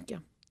 Yeah, thank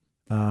you.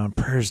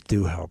 Prayers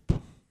do help.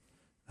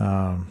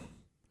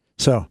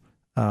 So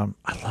I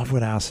love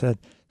what Al said.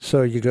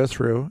 So you go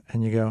through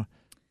and you go,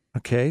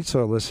 okay,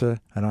 so Alyssa,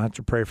 I don't have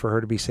to pray for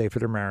her to be safe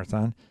at her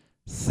marathon.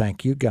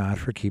 Thank you, God,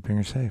 for keeping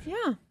her safe.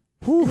 Yeah.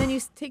 Whew. And then you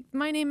take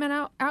my name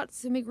out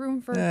to make room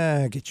for.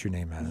 Get your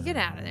name out of Get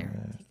there. out of there.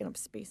 Taking up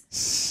space.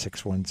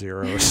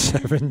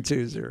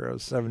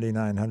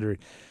 610-720-7900.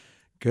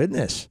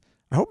 Goodness.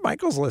 I hope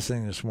Michael's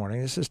listening this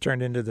morning. This has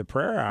turned into the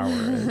prayer hour.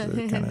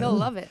 He'll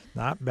love it.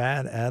 Not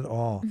bad at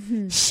all.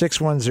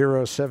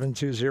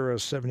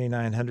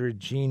 610-720-7900.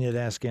 Gene at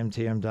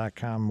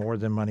AskMTM.com.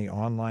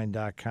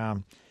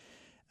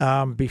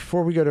 MoreThanMoneyOnline.com.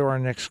 Before we go to our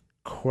next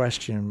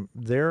question,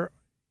 there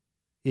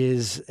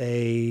is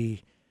an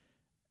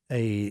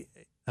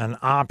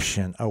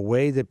option, a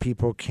way that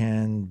people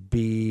can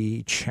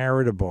be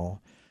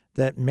charitable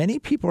that many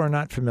people are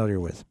not familiar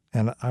with.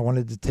 And I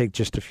wanted to take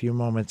just a few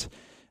moments.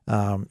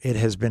 It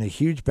has been a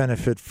huge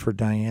benefit for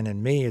Diane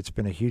and me. It's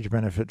been a huge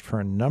benefit for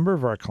a number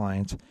of our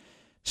clients.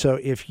 So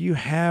if you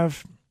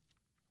have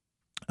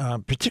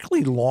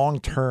particularly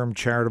long-term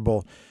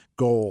charitable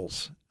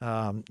goals,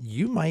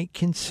 you might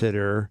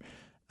consider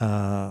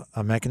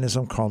a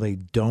mechanism called a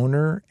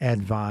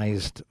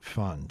donor-advised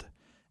fund.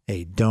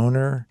 A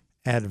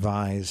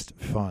donor-advised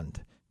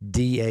fund,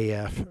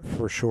 DAF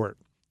for short.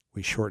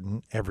 We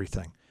shorten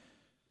everything.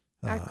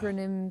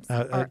 Acronyms.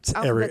 It's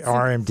alphabet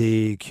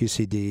RMD,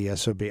 QCD,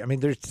 SOB. I mean,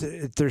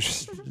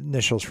 there's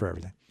initials for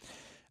everything.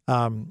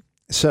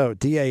 So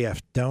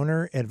DAF,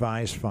 Donor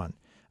Advised Fund.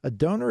 A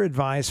donor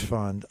advised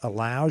fund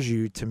allows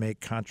you to make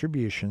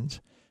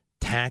contributions,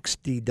 tax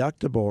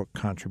deductible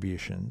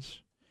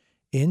contributions,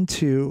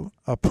 into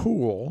a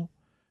pool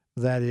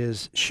that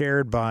is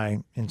shared by,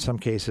 in some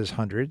cases,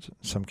 hundreds, in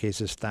some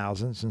cases,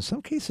 thousands, in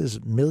some cases,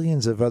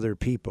 millions of other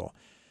people.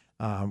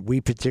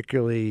 We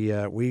particularly,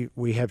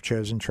 we have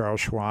chosen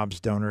Charles Schwab's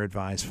Donor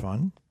Advised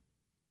Fund.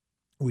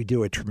 We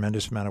do a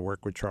tremendous amount of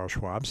work with Charles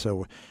Schwab,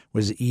 so it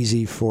was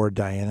easy for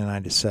Diane and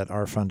I to set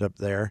our fund up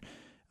there.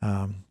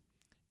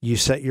 You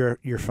set your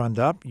fund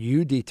up.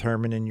 You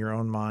determine in your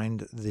own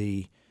mind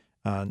the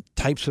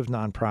types of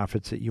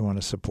nonprofits that you want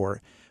to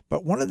support.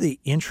 But one of the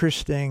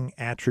interesting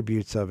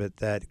attributes of it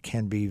that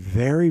can be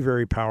very,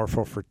 very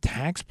powerful for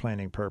tax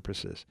planning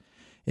purposes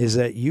is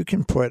that you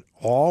can put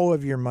all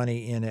of your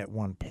money in at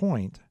one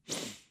point,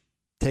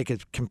 take a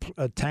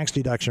tax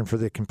deduction for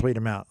the complete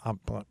amount.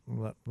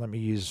 Let me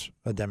use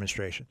a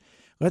demonstration.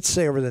 Let's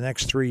say over the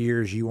next 3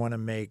 years you want to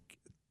make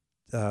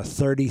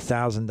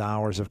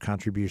 $30,000 of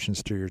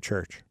contributions to your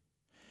church.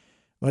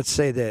 Let's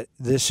say that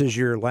this is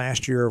your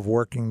last year of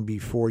working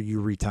before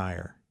you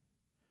retire.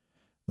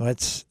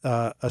 Let's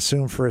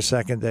assume for a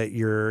second that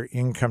your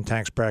income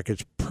tax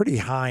bracket's pretty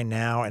high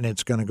now and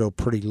it's going to go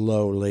pretty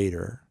low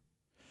later.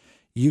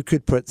 You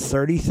could put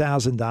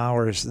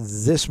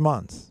 $30,000 this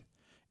month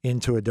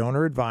into a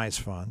donor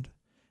advised fund,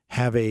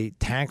 have a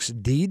tax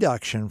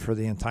deduction for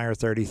the entire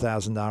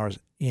 $30,000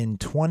 in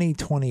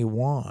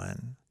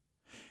 2021,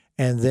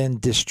 and then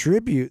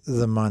distribute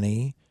the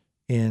money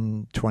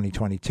in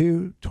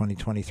 2022,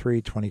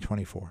 2023,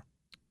 2024.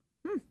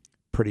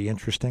 Pretty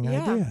interesting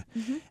idea.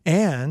 Mm-hmm.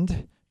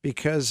 And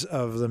because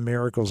of the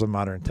miracles of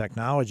modern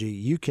technology,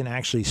 you can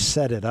actually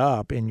set it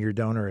up in your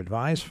donor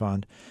advised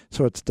fund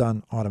so it's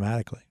done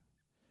automatically.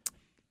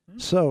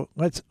 So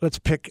let's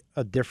pick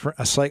a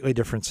slightly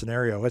different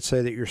scenario. Let's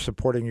say that you're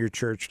supporting your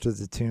church to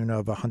the tune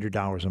of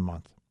 $100 a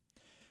month.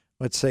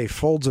 Let's say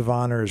Folds of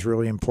Honor is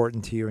really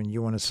important to you and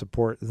you want to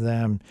support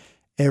them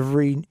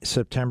every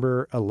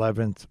September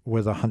 11th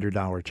with a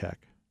 $100 check.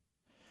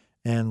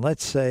 And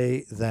let's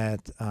say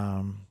that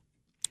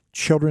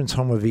Children's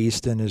Home of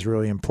Easton is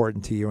really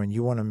important to you and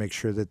you want to make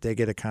sure that they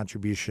get a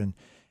contribution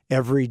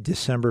every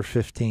December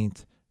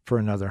 15th for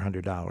another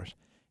 $100.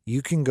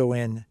 You can go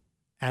in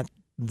at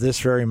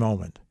this very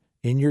moment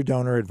in your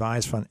donor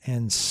advised fund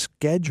and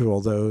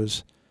schedule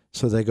those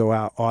so they go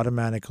out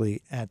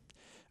automatically at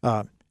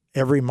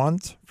every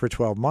month for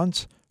 12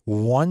 months,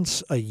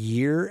 once a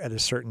year at a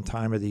certain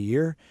time of the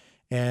year.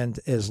 And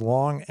as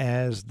long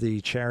as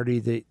the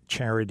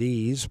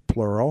charities,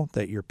 plural,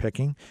 that you're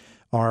picking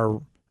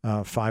are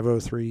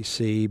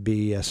 503C,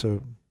 B,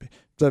 SO,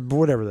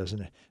 whatever those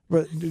are,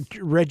 but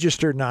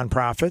registered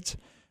nonprofits,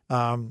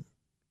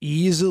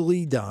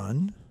 easily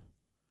done.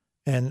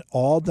 And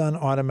all done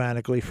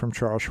automatically from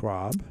Charles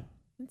Schwab.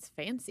 It's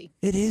fancy.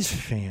 It is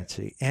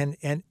fancy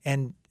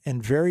and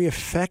very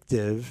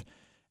effective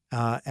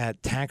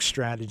at tax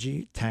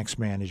strategy, tax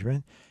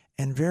management,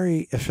 and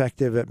very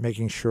effective at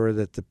making sure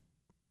that the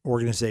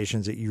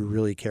organizations that you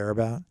really care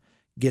about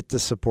get the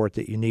support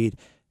that you need.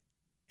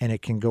 And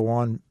it can go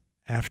on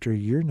after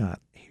you're not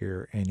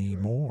here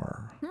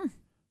anymore.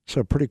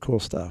 So pretty cool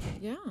stuff.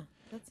 Yeah,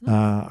 that's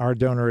nice. Our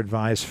donor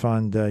advised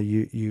fund,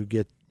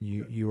 you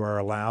are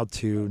allowed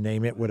to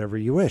name it whatever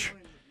you wish.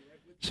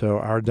 So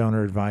our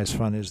donor advised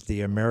fund is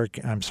the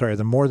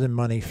More Than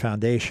Money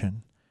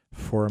Foundation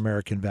for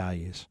American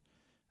Values.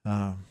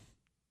 Diane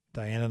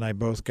and I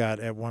both got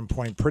at one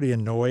point pretty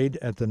annoyed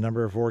at the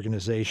number of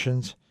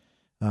organizations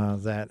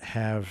that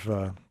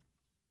have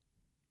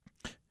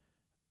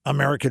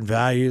American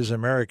values,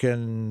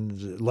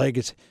 American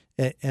legacy.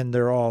 and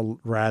they're all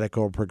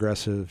radical,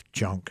 progressive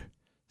junk.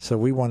 So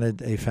we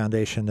wanted a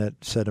foundation that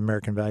said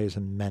American values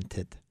and meant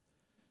it.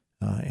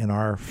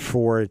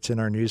 It's in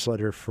our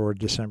newsletter for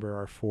December,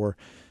 our 4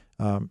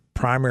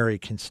 primary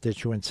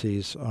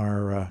constituencies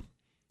are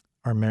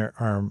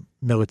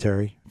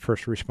military,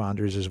 first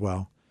responders as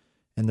well,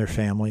 and their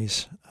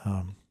families,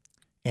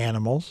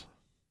 animals,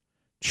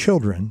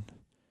 children,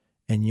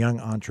 and young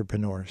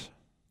entrepreneurs.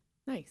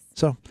 Nice.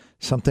 So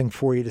something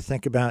for you to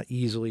think about,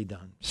 easily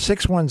done.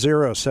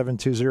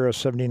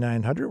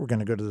 610-720-7900. We're going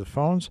to go to the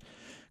phones.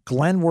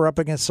 Glenn, we're up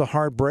against a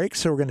hard break,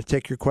 so we're going to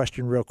take your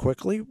question real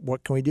quickly.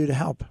 What can we do to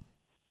help?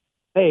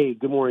 Hey,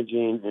 good morning,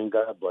 Gene, and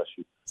God bless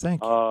you.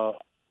 Thank you.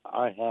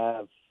 I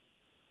have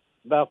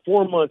about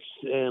 4 months,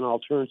 and I'll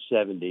turn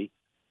 70.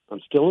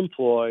 I'm still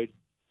employed,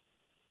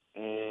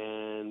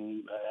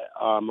 and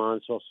I'm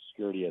on Social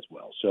Security as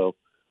well. So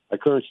my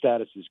current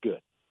status is good.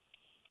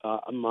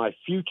 My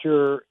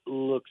future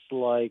looks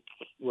like,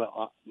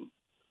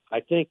 I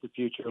think the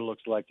future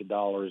looks like the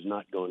dollar is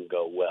not going to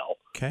go well.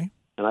 Okay.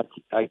 And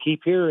I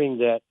keep hearing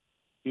that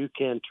you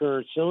can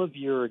turn some of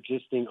your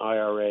existing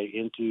IRA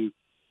into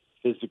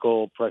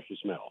physical precious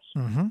metals.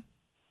 Mm-hmm.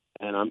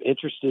 And I'm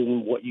interested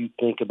in what you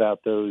think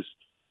about those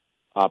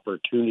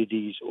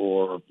opportunities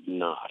or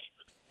not.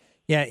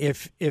 Yeah,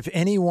 if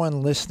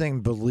anyone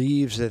listening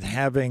believes that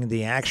having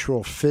the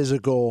actual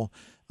physical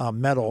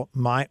metal,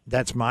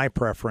 that's my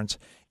preference,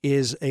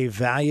 is a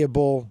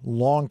valuable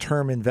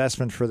long-term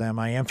investment for them.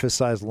 I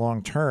emphasize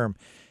long-term.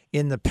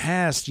 In the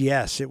past,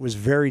 yes, it was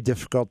very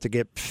difficult to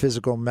get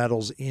physical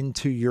metals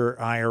into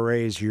your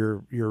IRAs,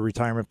 your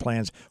retirement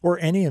plans, or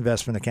any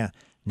investment account.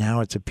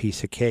 Now it's a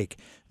piece of cake.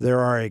 There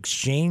are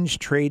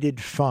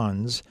exchange-traded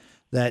funds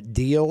that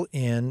deal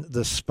in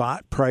the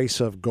spot price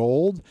of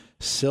gold,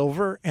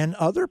 silver, and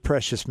other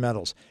precious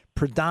metals.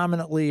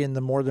 Predominantly in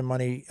the More Than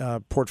Money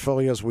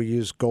portfolios, we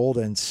use gold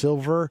and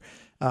silver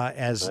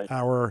as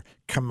our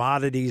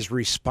commodities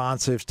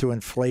responsive to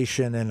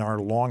inflation and our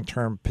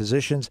long-term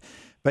positions.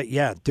 But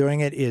yeah, doing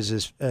it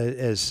is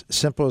as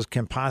simple as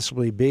can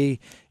possibly be.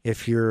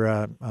 If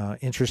you're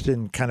interested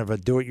in kind of a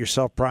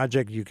do-it-yourself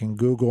project, you can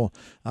go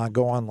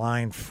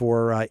online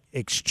for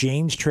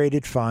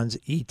exchange-traded funds,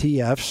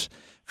 ETFs,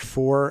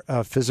 for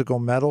physical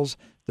metals.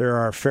 There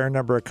are a fair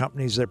number of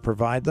companies that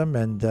provide them.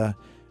 And,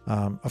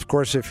 of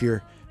course, if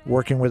you're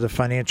working with a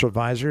financial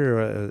advisor,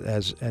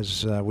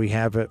 as we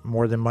have at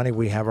More Than Money,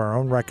 we have our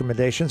own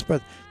recommendations.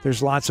 But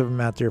there's lots of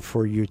them out there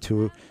for you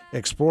to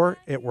explore.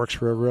 It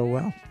works real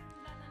well.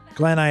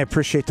 Glenn, I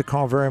appreciate the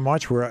call very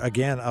much. We're,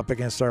 again, up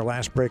against our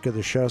last break of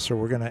the show, so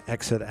we're going to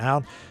exit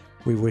out.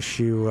 We wish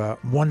you a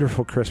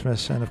wonderful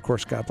Christmas, and, of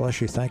course, God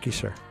bless you. Thank you,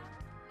 sir.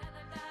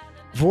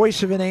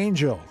 Voice of an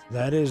angel.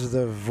 That is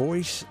the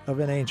voice of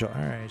an angel.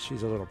 All right,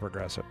 she's a little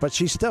progressive, but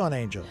she's still an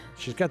angel.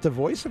 She's got the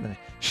voice of an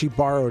angel. She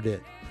borrowed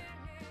it.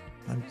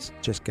 I'm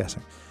just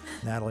guessing.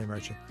 Natalie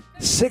Merchant.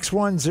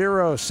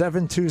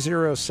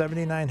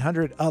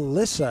 610-720-7900.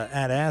 Alyssa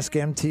at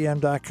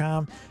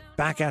AskMTM.com.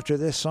 Back after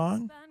this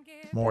song.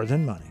 More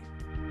Than Money.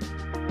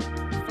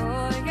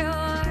 For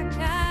your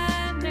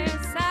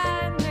kindness,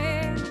 I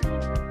may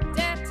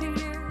debt to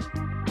you.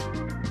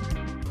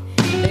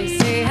 They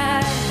say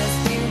I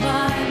must be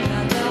one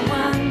of the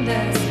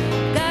wonders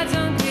God's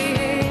own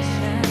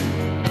creation.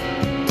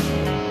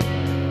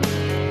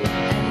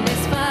 And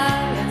as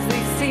far as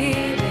they see,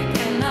 they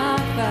can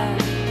offer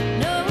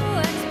no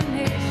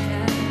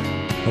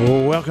explanation.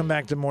 Well, welcome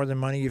back to More Than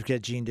Money. You've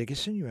got Gene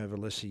Dickinson. You have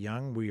Alyssa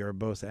Young. We are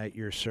both at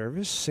your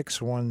service.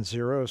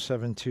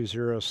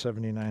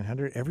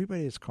 610-720-7900.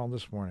 Everybody that's called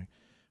this morning.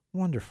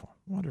 Wonderful,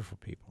 wonderful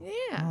people.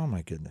 Yeah. Oh,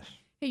 my goodness.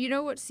 Hey, you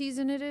know what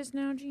season it is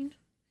now, Gene?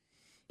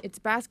 It's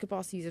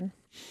basketball season.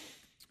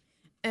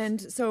 And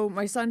so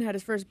my son had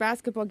his first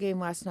basketball game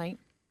last night.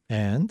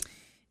 And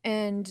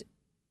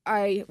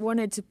I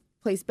wanted to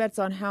place bets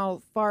on how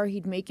far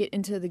he'd make it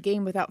into the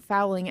game without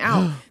fouling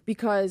out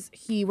because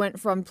he went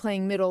from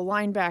playing middle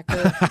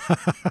linebacker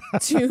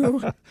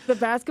to the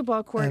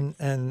basketball court.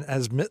 and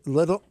as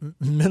middle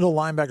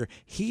linebacker,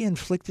 he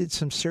inflicted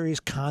some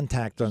serious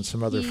contact on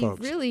some other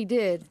folks. He really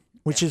did.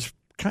 Which is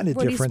kind of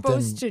What he's different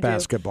supposed to than do.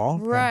 basketball.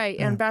 Right.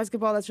 Yeah. And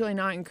basketball, that's really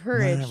not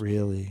encouraged. Not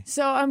really.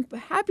 So I'm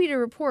happy to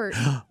report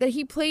that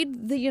he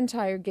played the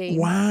entire game.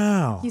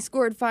 Wow. He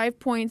scored 5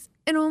 points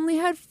and only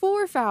had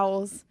 4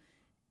 fouls,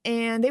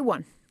 and they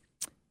won.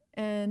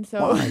 And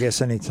so Well, I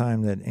guess any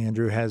time that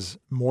Andrew has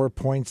more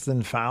points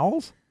than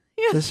fouls,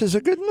 this is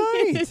a good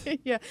night.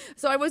 yeah.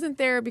 So I wasn't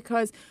there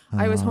because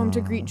I was home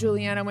to greet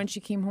Juliana when she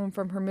came home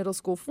from her middle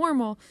school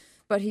formal,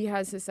 but he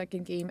has his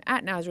second game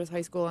at Nazareth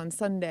High School on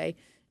Sunday,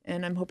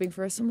 and I'm hoping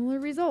for a similar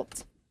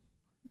result.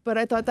 But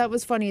I thought that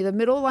was funny. The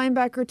middle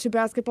linebacker to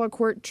basketball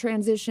court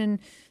transition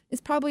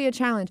is probably a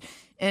challenge.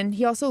 And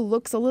he also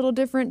looks a little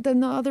different than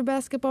the other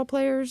basketball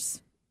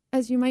players,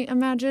 as you might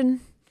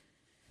imagine.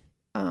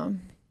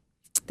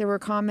 There were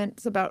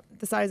comments about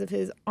the size of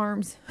his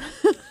arms.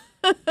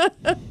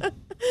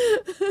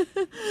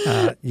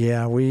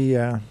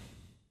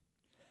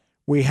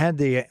 We had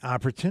the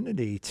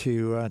opportunity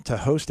to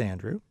host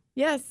Andrew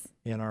Yes,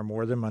 in our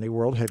More Than Money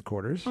World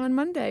headquarters on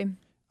Monday.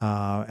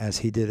 as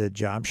he did a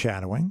job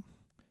shadowing.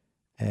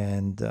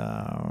 And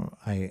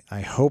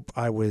I hope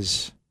I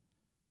was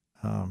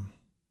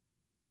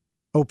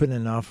open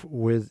enough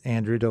with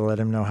Andrew to let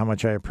him know how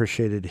much I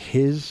appreciated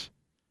his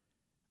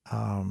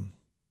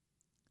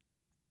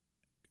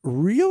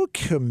real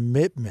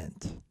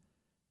commitment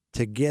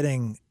to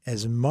getting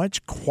as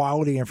much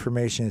quality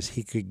information as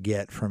he could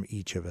get from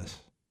each of us.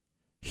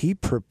 He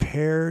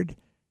prepared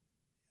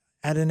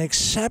at an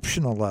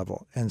exceptional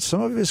level. And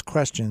some of his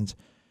questions,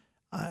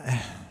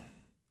 I've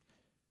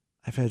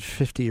had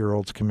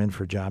 50-year-olds come in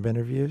for job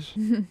interviews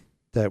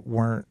that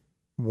weren't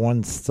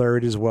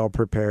 1/3 as well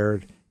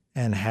prepared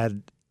and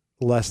had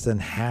less than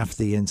half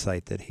the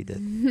insight that he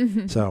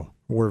did. So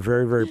we're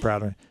very, very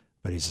proud of him.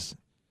 But he's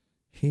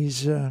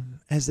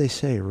as they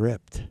say,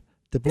 ripped.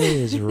 The boy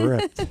is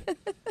ripped.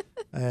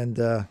 And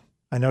I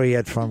know he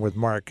had fun with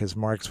Mark, because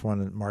Mark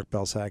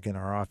Belsack in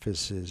our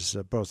office is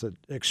both an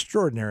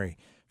extraordinary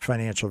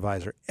financial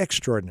advisor,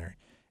 extraordinary,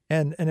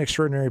 and an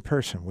extraordinary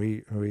person.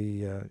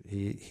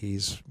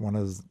 He's one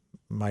of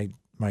my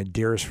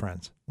dearest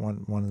friends,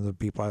 one of the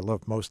people I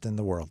love most in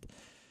the world.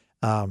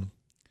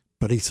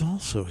 But he's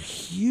also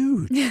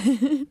huge.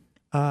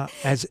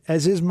 As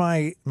is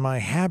my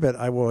habit,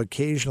 I will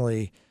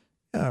occasionally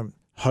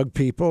hug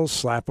people,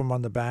 slap them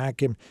on the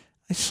back, and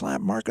I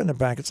slap Mark on the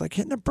back. It's like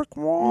hitting a brick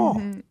wall.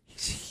 Mm-hmm.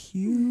 He's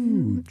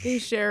huge. They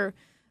share.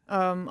 They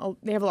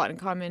have a lot in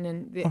common,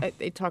 and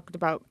they talked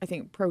about, I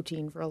think,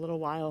 protein for a little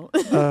while.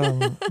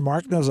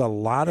 Mark knows a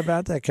lot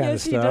about that kind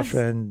Yes, of he stuff, does.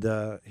 and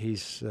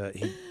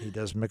he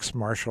does mixed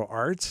martial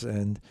arts,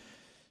 and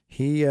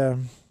he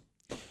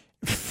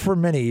for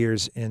many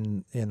years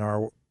in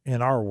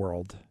our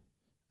world,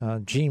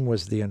 Gene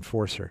was the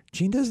enforcer.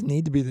 Gene doesn't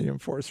need to be the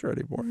enforcer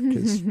anymore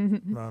because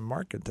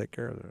Mark can take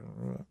care of it.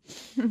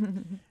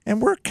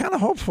 And we're kind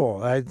of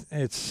hopeful.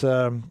 It's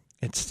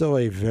still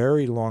a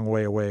very long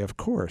way away, of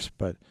course,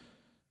 but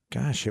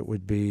gosh, it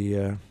would be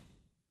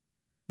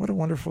what a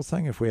wonderful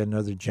thing if we had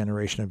another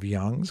generation of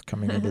youngs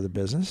coming into the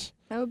business.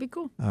 That would be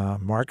cool.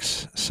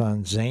 Mark's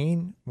son,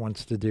 Zane,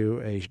 wants to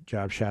do a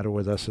job shadow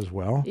with us as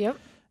well. Yep.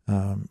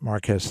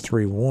 Mark has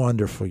 3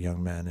 wonderful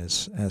young men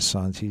as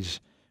sons.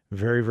 He's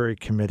very, very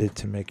committed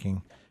to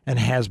making, and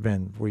has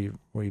been.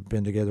 We've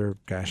been together,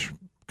 gosh,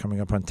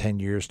 coming up on 10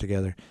 years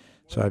together.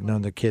 So I've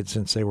known the kids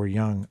since they were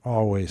young,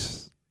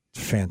 always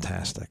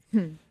fantastic.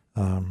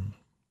 When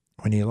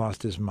he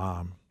lost his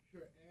mom,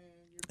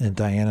 and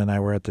Diane and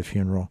I were at the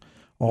funeral,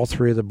 all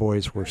 3 of the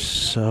boys were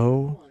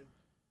so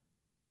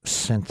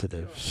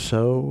sensitive,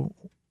 so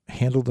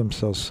handled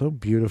themselves so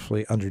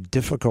beautifully under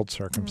difficult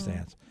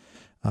circumstance,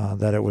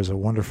 that it was a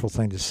wonderful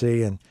thing to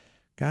see. And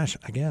gosh,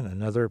 again,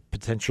 another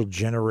potential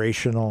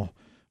generational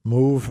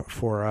move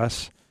for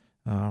us.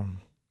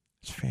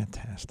 It's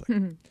fantastic.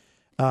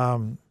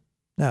 Now,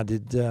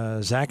 did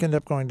Zach end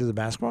up going to the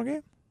basketball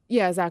game?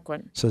 Yeah, Zach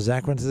went. So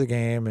Zach went to the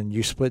game, and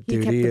you split He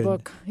duty, kept the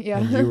book. Yeah.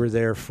 and you were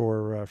there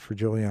for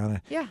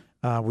Juliana. Yeah.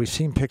 We've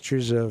seen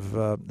pictures of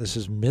this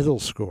is middle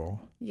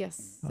school.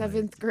 Yes.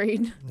 7th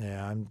grade.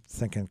 Yeah, I'm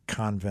thinking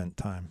convent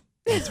time.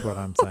 That's what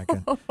I'm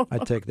thinking. I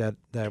take that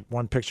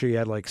one picture you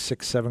had like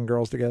 6, 7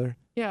 girls together.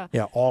 Yeah.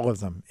 Yeah, all of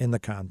them in the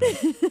convent.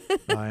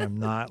 I am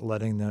not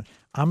letting them.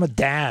 I'm a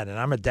dad, and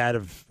I'm a dad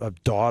of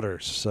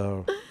daughters.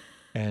 So,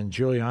 and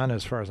Juliana,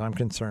 as far as I'm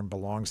concerned,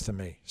 belongs to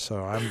me.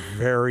 So I'm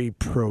very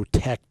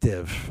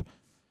protective.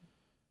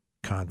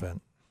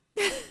 Convent.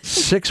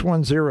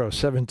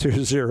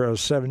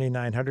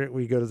 610-720-7900.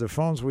 We go to the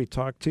phones. We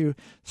talk to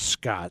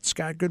Scott.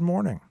 Scott, good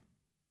morning.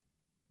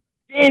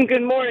 Dean,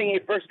 good morning.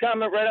 Your first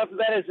comment right off the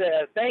bat is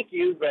thank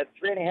you. But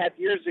 3.5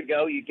 years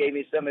ago, you gave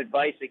me some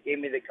advice that gave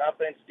me the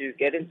confidence to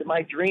get into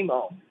my dream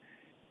home.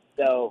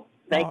 So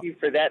thank you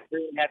for that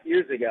 3.5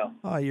 years ago.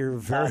 Oh, you're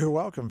very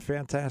welcome.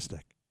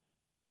 Fantastic.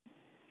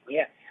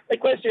 Yeah. My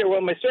question here,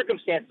 well, my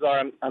circumstances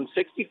are I'm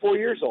 64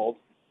 years old.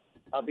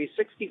 I'll be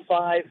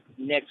 65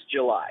 next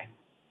July.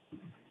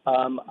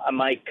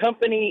 My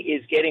company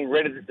is getting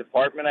rid of the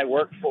department I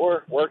work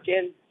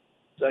in,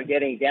 so I'm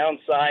getting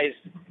downsized.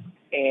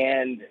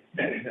 And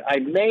I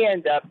may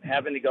end up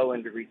having to go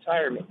into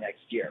retirement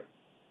next year.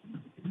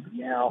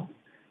 Now,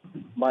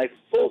 my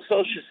full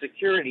Social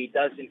Security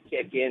doesn't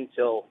kick in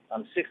till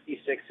I'm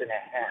 66 and a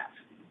half.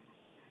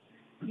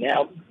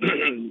 Now,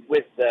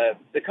 with the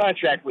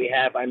contract we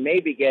have, I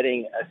may be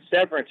getting a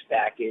severance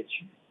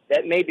package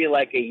that may be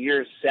like a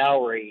year's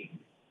salary,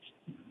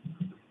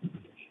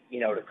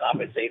 to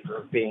compensate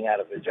for being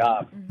out of a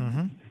job.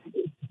 Mm-hmm.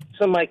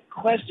 So my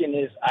question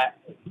is,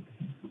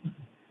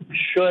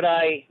 should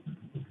I,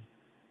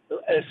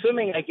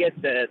 assuming I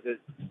get the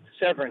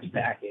severance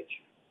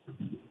package,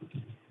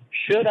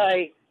 should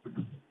I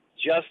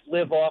just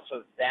live off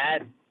of that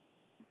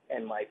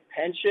and my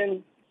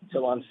pension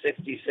till I'm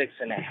 66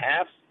 and a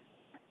half?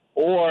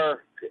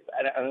 Or,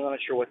 I'm not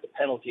sure what the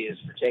penalty is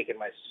for taking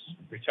my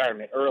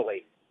retirement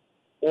early.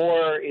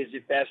 Or is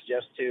it best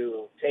just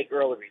to take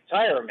early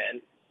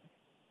retirement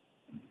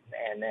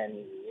and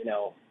then,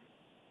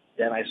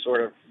 then I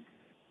sort of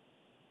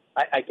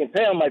I can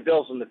pay all my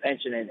bills from the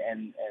pension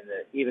and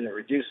even the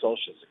reduced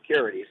Social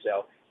Security.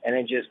 So, and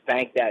then just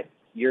bank that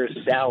year's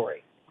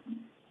salary.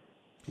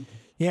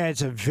 Yeah,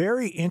 it's a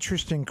very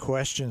interesting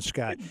question,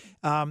 Scott.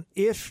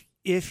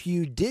 If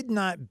you did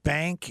not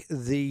bank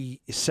the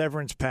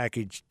severance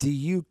package, do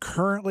you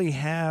currently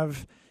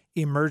have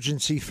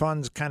emergency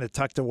funds kind of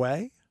tucked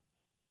away?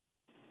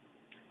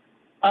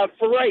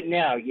 For right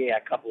now, yeah,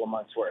 a couple of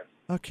months worth.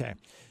 Okay.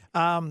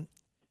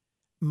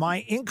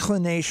 My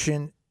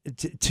inclination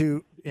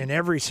to in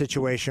every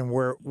situation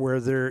where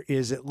there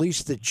is at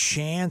least the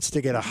chance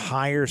to get a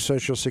higher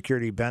Social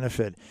Security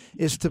benefit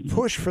is to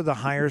push for the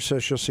higher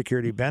Social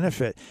Security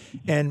benefit.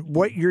 And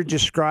what you're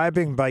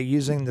describing by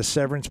using the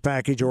severance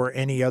package or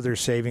any other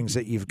savings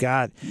that you've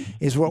got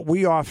is what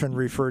we often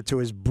refer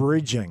to as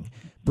bridging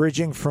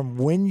from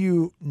when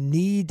you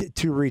need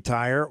to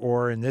retire,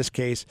 or in this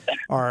case,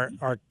 are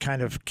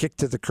kind of kicked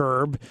to the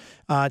curb,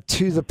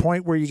 to the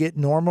point where you get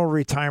normal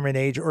retirement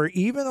age or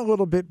even a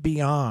little bit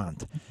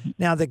beyond.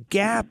 Now, the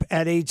gap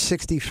at age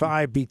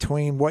 65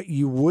 between what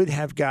you would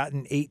have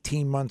gotten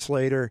 18 months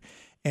later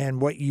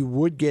and what you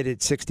would get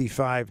at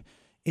 65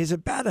 is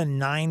about a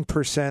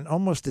 9%,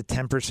 almost a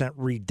 10%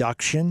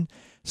 reduction.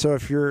 So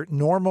if your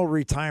normal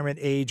retirement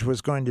age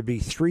was going to be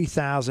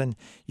 3,000,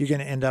 you're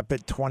going to end up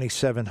at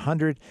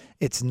 2,700.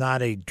 It's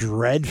not a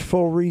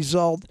dreadful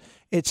result.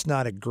 It's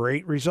not a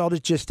great result.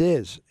 It just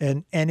is.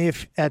 And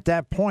if at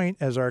that point,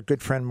 as our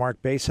good friend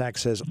Mark Basak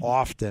says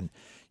often,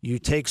 you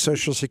take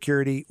Social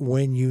Security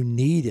when you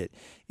need it.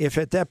 If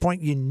at that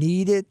point you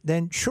need it,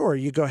 then sure,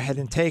 you go ahead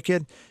and take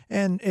it,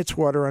 and it's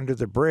water under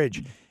the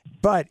bridge.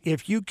 But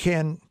if you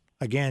can,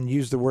 again,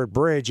 use the word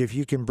bridge, if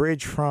you can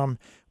bridge from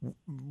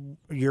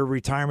your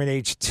retirement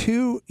age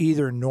to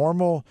either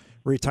normal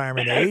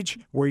retirement age,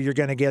 where you're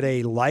going to get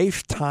a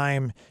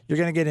lifetime, you're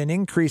going to get an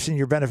increase in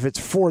your benefits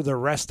for the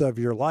rest of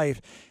your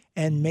life,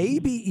 and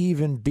maybe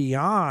even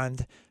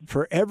beyond.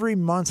 For every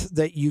month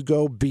that you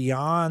go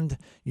beyond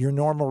your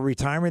normal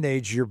retirement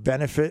age, your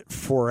benefit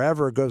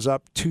forever goes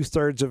up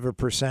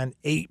 0.2%,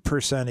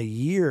 8% a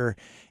year.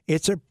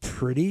 It's a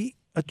pretty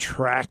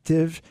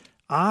attractive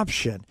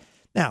option.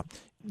 Now,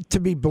 to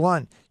be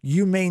blunt,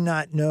 you may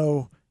not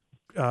know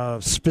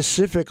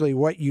specifically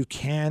what you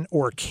can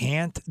or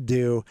can't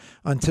do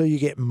until you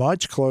get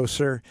much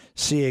closer,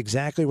 see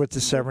exactly what the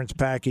severance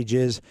package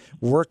is,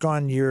 work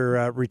on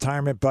your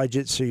retirement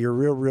budget so you're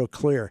real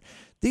clear.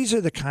 These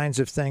are the kinds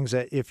of things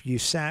that if you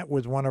sat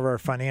with one of our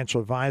financial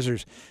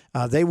advisors,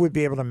 they would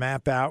be able to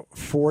map out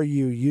for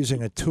you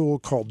using a tool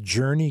called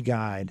Journey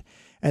Guide.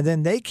 And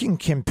then they can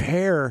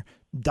compare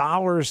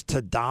dollars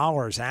to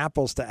dollars,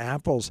 apples to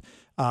apples,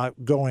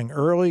 going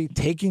early,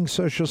 taking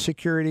Social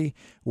Security,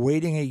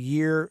 waiting a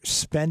year,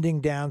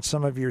 spending down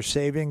some of your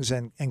savings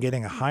and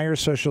getting a higher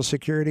Social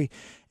Security.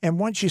 And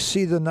once you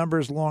see the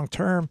numbers long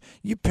term,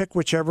 you pick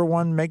whichever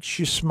one makes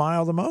you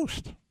smile the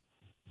most.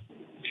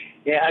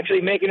 Yeah, actually,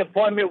 make an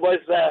appointment was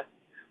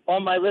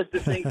on my list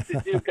of things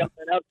to do coming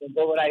up.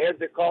 But when I heard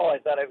the call, I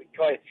thought I would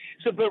call you.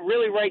 So, but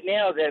really, right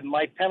now, that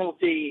my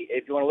penalty,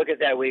 if you want to look at it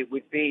that way,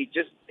 would be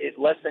just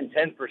less than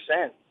 10%.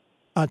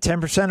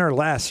 10% or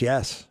less,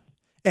 yes.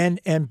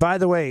 And by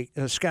the way,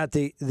 Scott,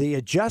 the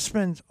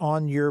adjustments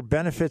on your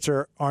benefits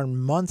are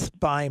month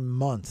by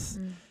month.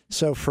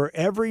 So for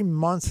every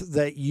month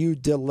that you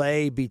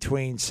delay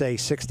between, say,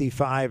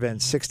 65 and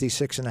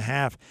 66 and a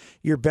half,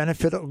 your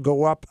benefit will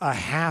go up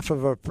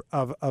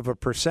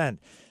 0.5%.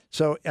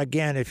 So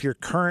again, if your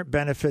current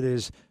benefit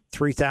is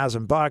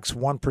 $3,000,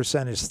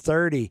 1% is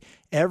 30.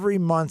 Every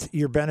month,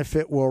 your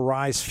benefit will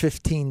rise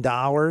 $15,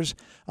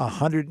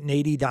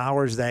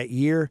 $180 that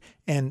year,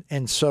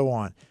 and so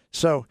on.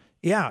 So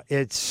yeah,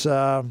 it's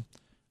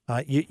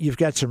you've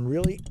got some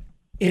really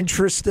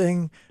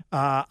interesting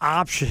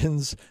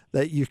options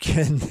that you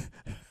can.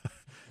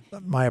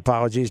 My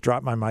apologies,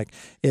 drop my mic.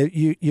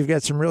 You've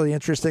got some really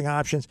interesting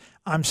options.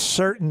 I'm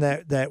certain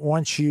that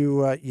once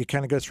you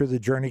kind of go through the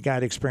Journey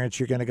Guide experience,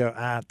 you're going to go,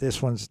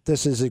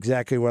 this is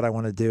exactly what I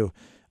want to do.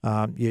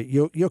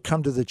 You'll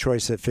come to the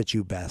choice that fits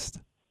you best.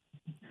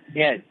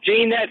 Yeah,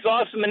 Gene, that's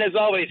awesome. And as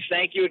always,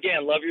 thank you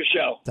again. Love your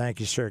show. Thank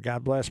you, sir.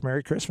 God bless.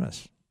 Merry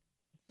Christmas.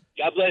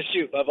 God bless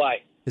you. Bye-bye.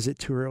 Is it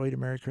too early to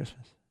Merry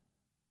Christmas?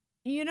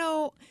 You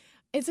know,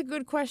 it's a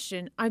good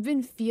question. I've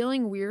been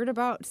feeling weird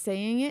about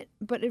saying it,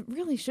 but it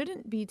really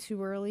shouldn't be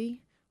too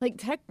early. Like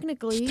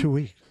technically, It's 2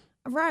 weeks.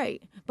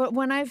 right? But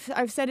when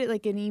I've said it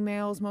like in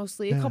emails,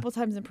 mostly a couple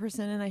times in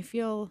person, and I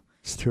feel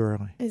It's too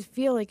early. and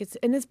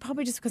it's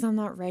probably just because I'm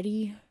not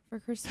ready for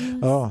Christmas.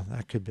 Oh,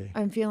 that could be.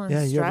 I'm feeling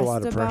Yeah, you stressed have a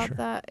lot of about pressure.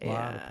 that. A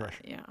lot of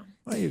pressure. Yeah.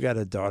 Well, you got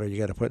a daughter you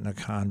got to put in a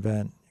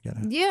convent. You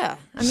got Yeah.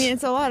 I mean,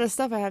 it's a lot of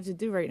stuff I have to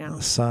do right now.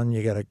 a son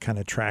you got to kind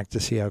of track to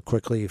see how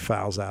quickly he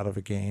fouls out of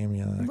a game.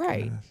 You know, that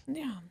Right. kind of-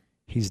 Yeah.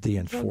 he's the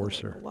Struggling a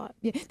enforcer. lot.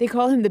 Yeah. They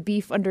call him the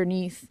beef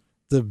underneath,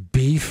 The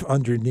beef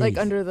underneath. like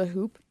under the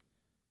hoop.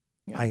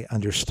 Yeah. I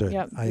understood.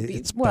 Yep, the beef.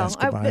 It's Well,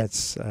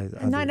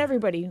 basketball. Not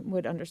everybody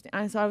would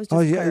understand. So I was just Oh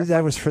yeah, clarifying.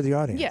 that was for the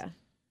audience. Yeah,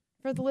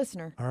 for the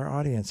listener. Our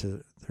audience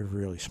they're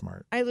really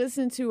smart. I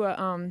listened to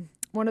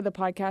one of the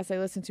podcasts I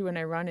listen to when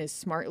I run is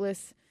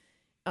Smartless,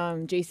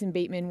 Jason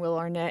Bateman, Will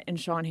Arnett, and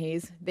Sean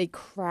Hayes. They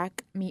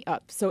crack me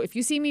up. So if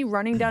you see me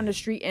running down the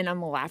street and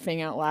I'm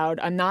laughing out loud,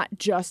 I'm not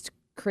just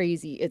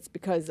crazy. It's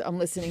because I'm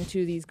listening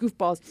to these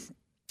goofballs.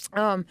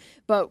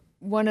 But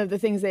one of the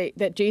things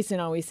that Jason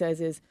always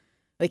says is,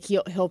 like,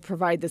 he'll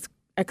provide this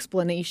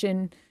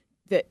explanation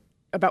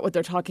about what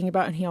they're talking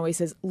about, and he always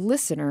says,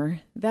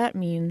 "Listener, that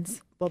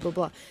means blah blah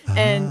blah,"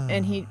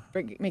 and he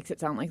makes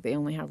it sound like they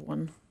only have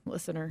one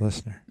listener.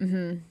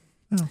 Mm-hmm.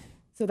 Oh.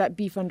 So that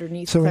beef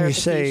underneath. So when you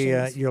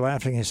say you're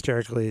laughing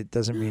hysterically, it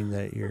doesn't mean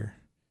that you're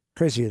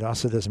crazy. It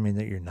also doesn't mean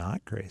that you're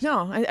not crazy.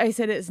 No, I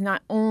said it's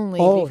not only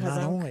because not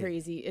I'm only.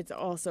 crazy. It's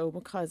also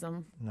because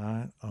I'm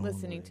not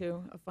listening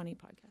to a funny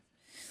podcast.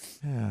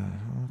 Yeah.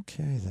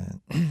 Okay then.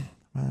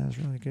 Wow, that's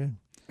really good.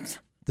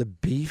 The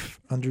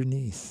beef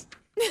underneath.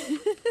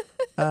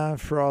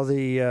 For all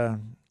the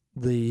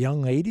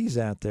young ladies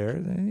out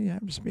there, he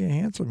happens to be a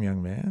handsome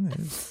young man.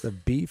 It's the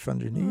beef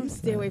underneath.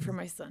 Stay away from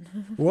my son.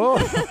 Whoa.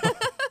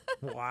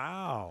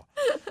 Wow.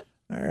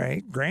 All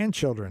right.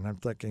 Grandchildren. I'm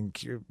thinking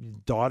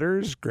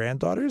daughters,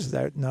 granddaughters.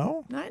 That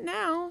no? Not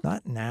now.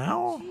 Not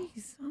now?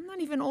 Jeez, I'm not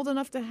even old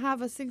enough to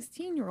have a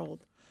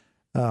 16-year-old.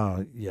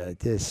 Oh, yeah.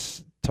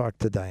 Talk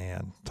to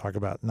Diane. Talk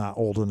about not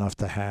old enough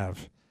to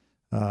have.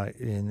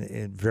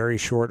 In very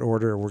short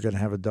order, we're going to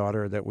have a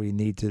daughter that we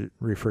need to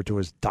refer to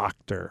as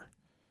Dr.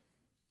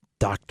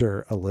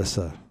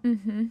 Alyssa.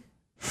 Mm-hmm.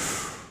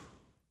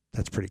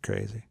 That's pretty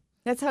crazy.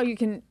 That's how you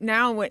can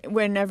now.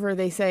 Whenever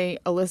they say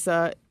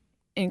Alyssa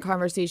in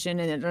conversation,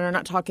 and they're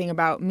not talking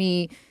about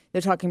me,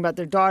 they're talking about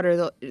their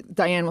daughter.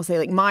 Diane will say,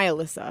 like, my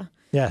Alyssa.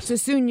 Yes. So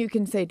soon you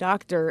can say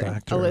Dr.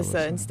 Alyssa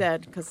Alyssa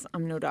instead, because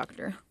I'm no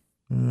doctor.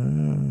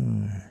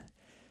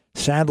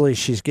 Sadly,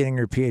 she's getting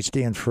her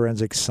PhD in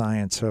forensic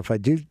science. So if I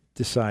do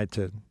decide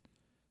to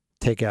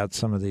take out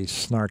some of these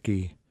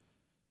snarky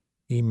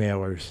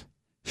emailers,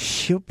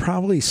 she'll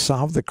probably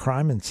solve the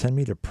crime and send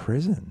me to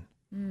prison.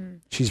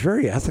 She's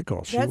very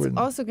ethical. That's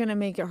also going to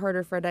make it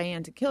harder for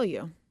Diane to kill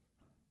you.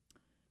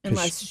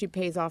 Unless she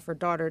pays off her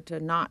daughter to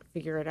not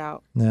figure it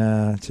out.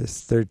 Nah,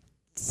 they're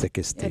thick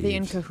as thieves. Are they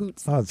in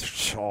cahoots? Oh,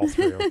 it's all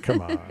through.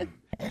 Come on.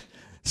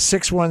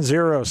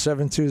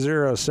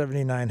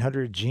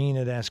 610-720-7900, Gene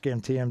at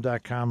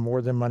AskMTM.com,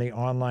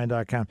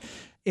 morethanmoneyonline.com.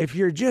 If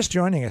you're just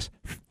joining us,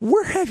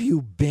 where have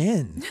you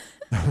been?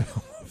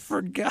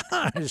 For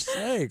gosh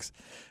sakes.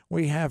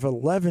 We have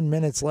 11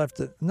 minutes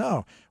left.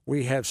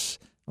 We have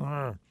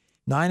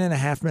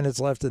 9.5 minutes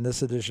left in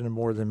this edition of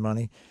More Than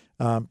Money.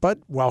 But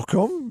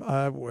welcome.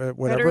 Whatever.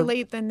 Better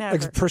late than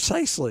never.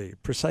 Precisely.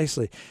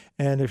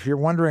 And if you're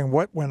wondering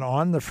what went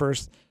on the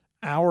first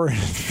hour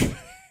and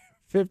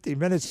 50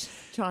 minutes,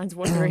 John's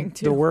wondering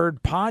too. The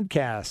word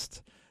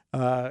podcast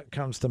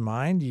comes to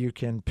mind. You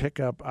can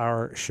pick up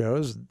our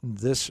shows.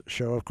 This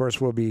show, of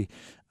course, will be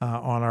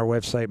on our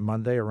website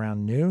Monday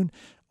around noon.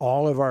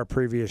 All of our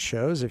previous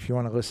shows, if you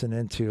want to listen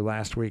into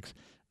last week's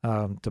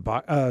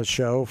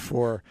show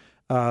for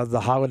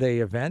the holiday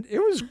event, it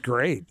was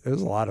great. It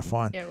was a lot of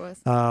fun. Yeah, it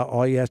was.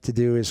 All you have to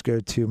do is go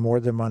to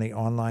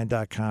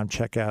morethanmoneyonline.com,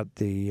 check out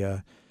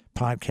the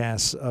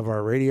podcasts of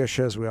our radio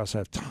shows. We also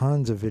have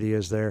tons of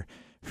videos there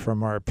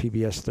from our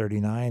PBS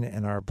 39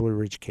 and our Blue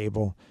Ridge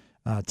Cable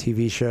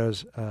TV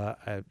shows.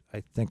 I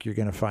think you're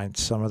going to find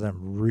some of them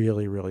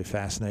really, really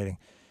fascinating.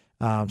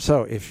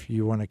 So if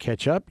you want to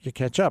catch up, you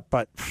catch up.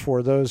 But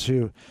for those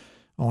who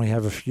only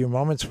have a few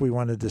moments, we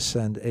wanted to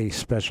send a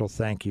special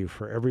thank you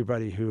for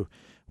everybody who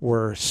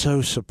were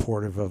so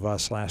supportive of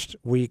us last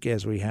week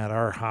as we had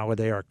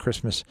our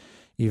Christmas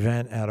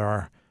event at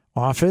our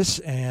office.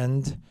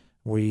 And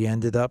we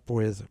ended up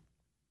with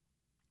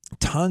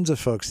tons of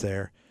folks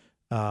there.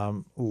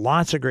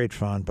 Lots of great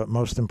fun, but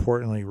most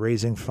importantly,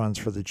 raising funds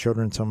for the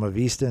Children's Home of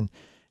Easton.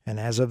 And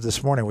as of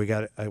this morning, we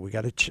got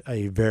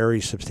a very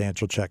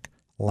substantial check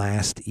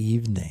last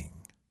evening.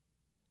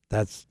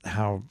 That's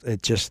how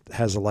it just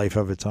has a life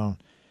of its own.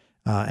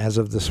 As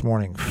of this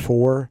morning,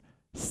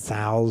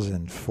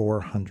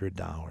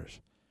 $4,400.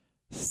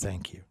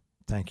 Thank you.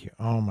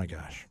 Oh my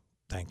gosh,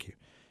 thank you.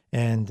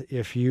 And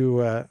if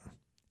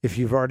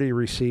you've already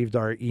received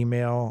our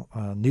email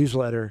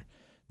newsletter,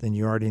 then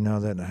you already know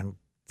that I'm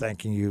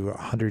thanking you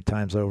 100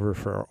 times over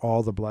for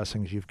all the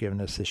blessings you've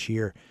given us this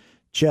year.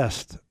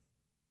 Just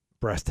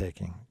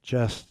breathtaking.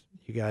 You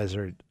guys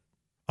are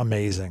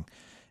amazing.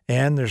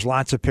 And there's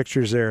lots of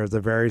pictures there of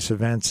the various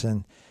events.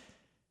 And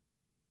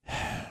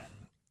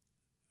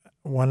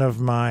one of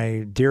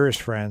my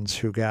dearest friends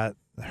who got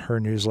her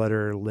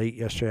newsletter late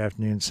yesterday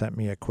afternoon sent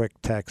me a quick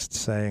text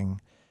saying,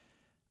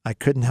 I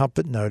couldn't help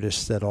but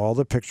notice that all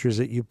the pictures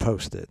that you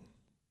posted,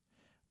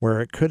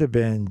 where it could have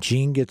been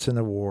Gene gets an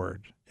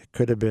award, it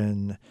could have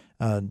been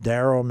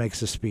Daryl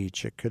makes a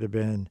speech, it could have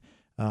been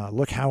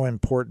look how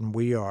important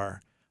we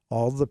are,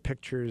 all the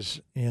pictures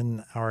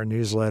in our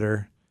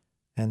newsletter,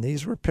 and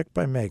these were picked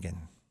by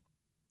Megan.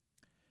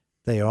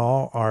 They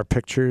all are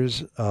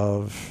pictures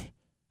of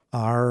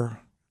our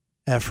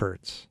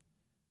efforts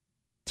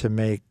to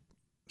make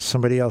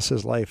somebody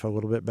else's life a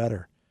little bit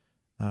better.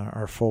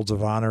 Our Folds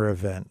of Honor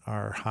event,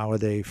 our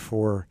Holiday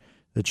for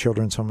the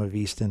Children's Home of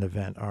Easton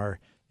event, our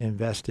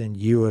Invest in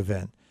You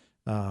event.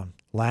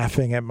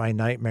 Laughing at My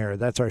Nightmare.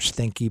 That's our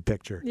stinky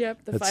picture.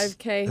 Yep, the That's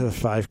 5K. The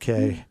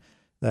 5K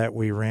that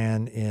we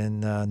ran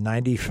in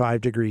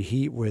 95-degree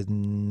heat with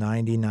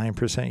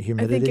 99% I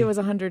humidity. think it was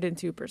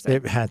 102%.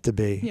 It had to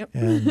be. Yep.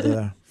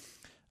 And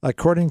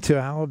according to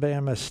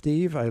Alabama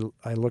Steve, I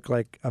look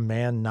like a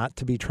man not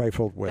to be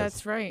trifled with.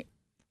 That's right.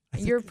 I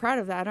think You're proud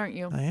of that, aren't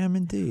you? I am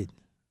indeed.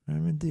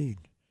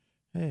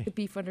 Hey. The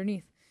beef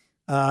underneath.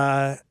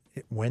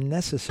 When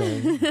necessary.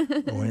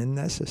 When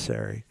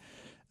necessary.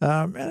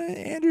 And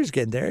Andrew's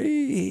getting there.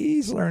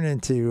 He's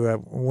learning to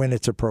when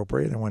it's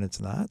appropriate and when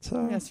it's not.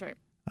 So That's right.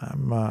 I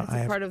That's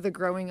have part of the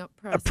growing up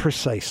process.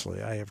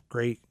 precisely. I have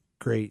great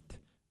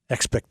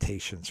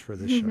expectations for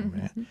this show,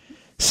 man.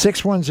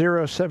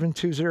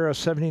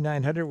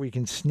 610-720-7900. We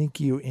can sneak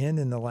you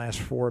in the last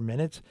 4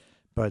 minutes,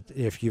 but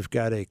if you've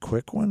got a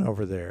quick one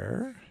over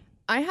there.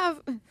 I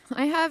have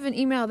an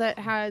email that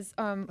has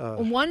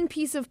one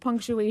piece of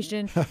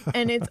punctuation,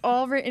 and it's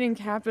all written in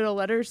capital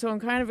letters. So I'm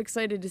kind of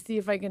excited to see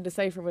if I can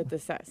decipher what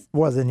this says.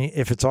 Well, then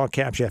if it's all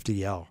caps, you have to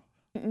yell.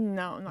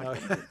 No, I'm not.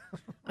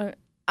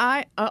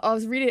 I'll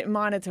read it in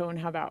monotone.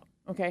 How about?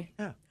 Okay.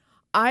 Yeah.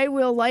 I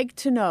will like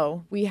to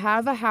know. We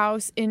have a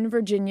house in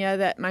Virginia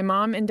that my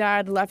mom and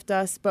dad left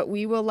us, but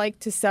we will like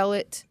to sell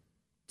it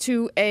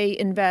to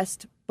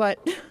invest,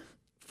 but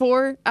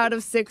 4 out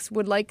of 6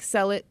 would like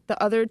sell it.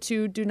 The other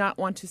 2 do not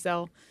want to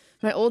sell.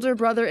 My older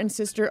brother and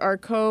sister are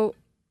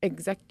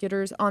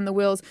co-executors on the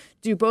wills.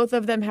 Do both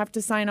of them have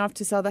to sign off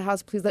to sell the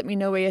house? Please let me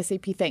know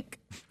ASAP. Thank.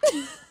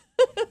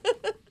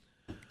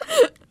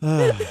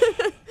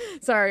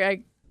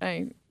 Sorry,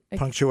 I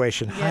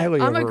Punctuation, yeah,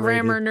 highly I'm a overrated.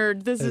 grammar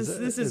nerd. This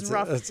is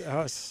rough. It's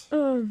us.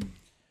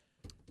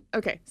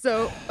 Okay,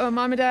 so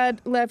mom and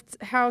dad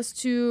left house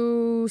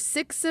to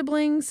 6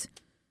 siblings.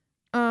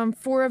 4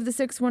 of the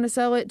 6 want to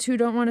sell it. 2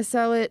 don't want to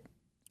sell it.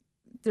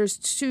 There's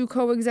 2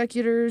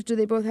 co-executors. Do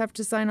they both have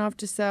to sign off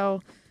to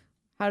sell?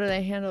 How do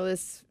they handle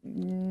this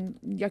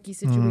yucky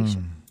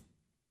situation?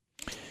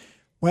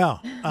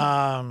 Well,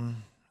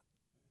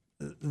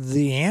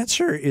 the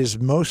answer is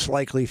most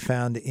likely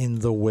found in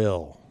the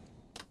will.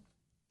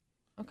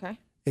 Okay.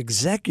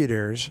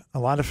 Executors, a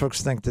lot of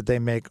folks think that they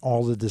make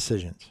all the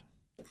decisions.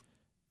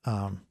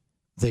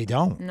 They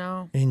don't.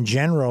 No. In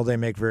general, they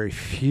make very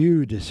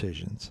few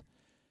decisions.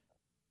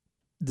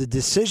 The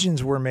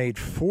decisions were made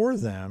for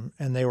them,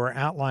 and they were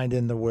outlined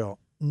in the will,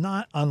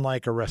 not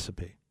unlike a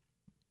recipe.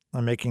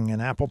 I'm making an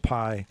apple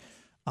pie.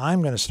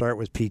 I'm going to start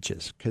with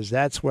peaches because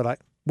that's what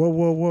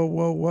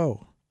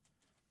whoa.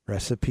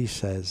 Recipe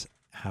says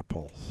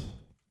apples.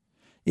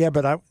 Yeah,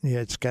 but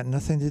it's got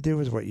nothing to do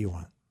with what you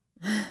want.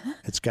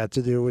 It's got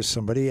to do with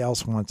somebody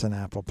else wants an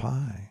apple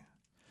pie.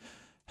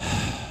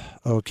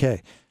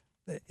 Okay.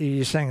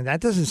 You're saying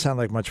that doesn't sound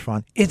like much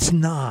fun. It's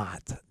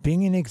not.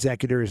 Being an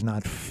executor is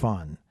not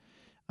fun.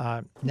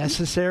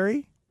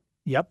 Necessary?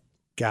 Yep,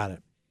 got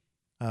it.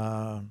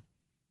 On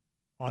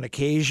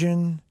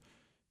occasion,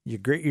 you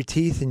grit your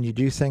teeth and you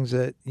do things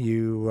that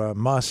you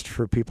must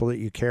for people that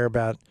you care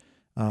about,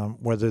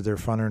 whether they're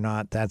fun or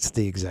not. That's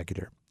the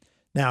executor.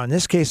 Now, in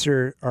this case,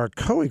 there are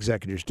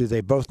co-executors. Do they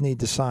both need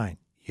to sign?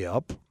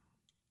 Yep.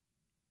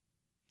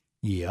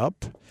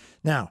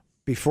 Now,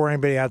 before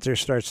anybody out there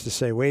starts to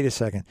say, wait a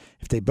second,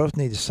 if they both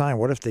need to sign,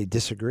 what if they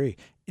disagree?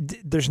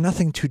 There's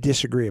nothing to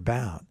disagree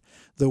about.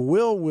 The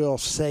will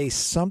say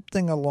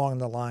something along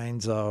the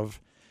lines of,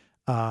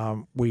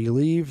 we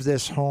leave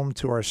this home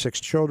to our 6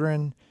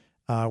 children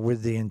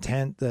with the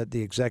intent that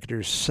the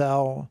executors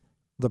sell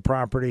the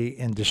property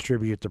and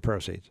distribute the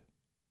proceeds.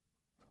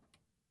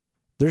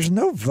 There's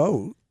no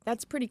vote.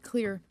 That's pretty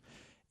clear.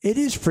 It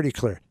is pretty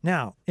clear.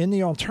 Now, in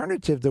the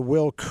alternative, the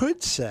will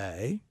could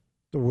say,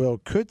 we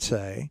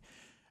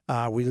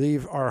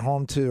leave our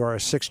home to our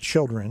 6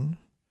 children.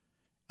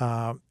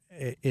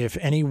 If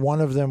any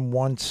one of them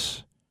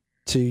wants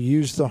to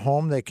use the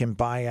home, they can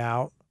buy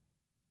out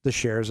the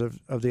shares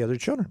of the other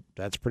children.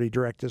 That's pretty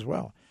direct as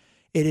well.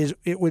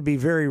 It would be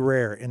very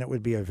rare, and it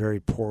would be a very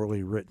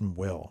poorly written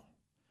will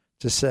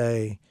to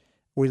say,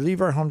 we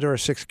leave our home to our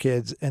 6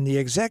 kids, and the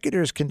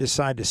executors can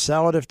decide to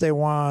sell it if they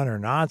want, or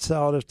not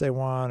sell it if they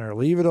want, or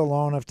leave it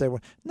alone if they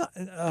want. No,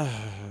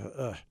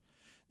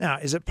 Now,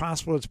 is it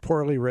possible it's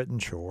poorly written?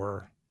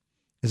 Sure.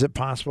 Is it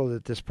possible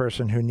that this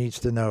person who needs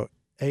to know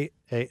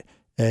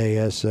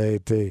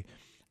ASAP?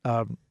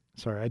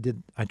 Sorry,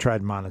 I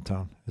tried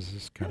monotone. This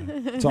is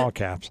it's all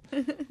caps.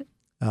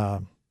 Yeah,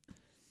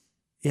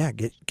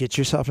 get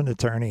yourself an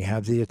attorney.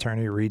 Have the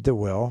attorney read the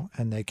will,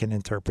 and they can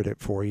interpret it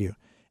for you.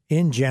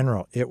 In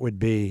general, it would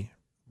be,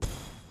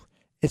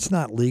 it's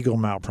not legal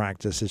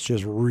malpractice. It's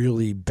just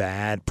really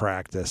bad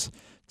practice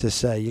to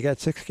say, you got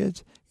 6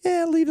 kids?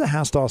 Yeah, leave the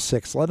house to all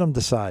 6. Let them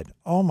decide.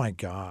 Oh, my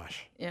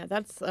gosh. Yeah,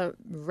 that's a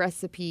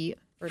recipe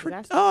for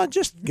disaster. Oh,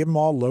 just give them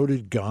all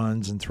loaded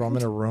guns and throw them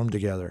in a room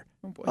together.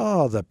 Oh, boy.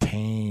 Oh, the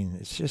pain.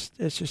 It's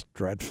just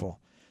dreadful.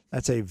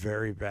 That's a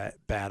very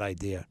bad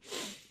idea.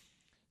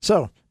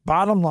 So,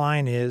 bottom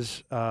line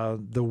is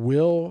the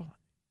will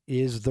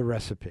is the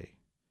recipe.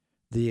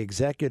 The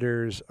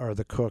executors are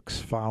the cooks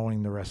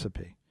following the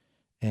recipe.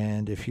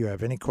 And if you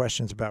have any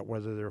questions about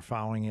whether they're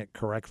following it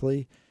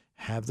correctly,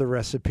 have the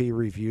recipe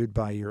reviewed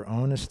by your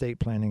own estate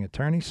planning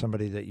attorney,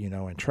 somebody that you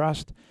know and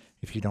trust.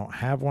 If you don't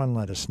have one,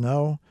 let us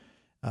know,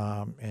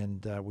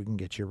 and we can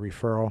get you a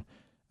referral.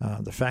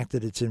 The fact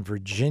that it's in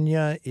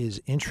Virginia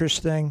is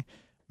interesting.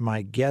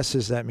 My guess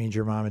is that means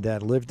your mom and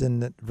dad lived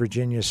in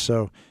Virginia,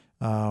 so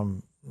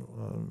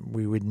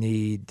we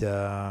need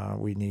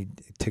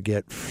to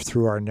get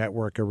through our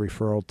network a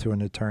referral to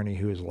an attorney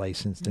who is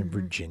licensed in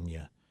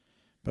Virginia.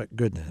 But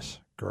goodness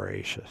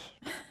gracious.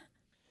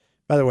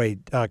 By the way,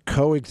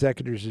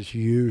 co-executors is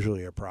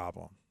usually a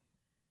problem.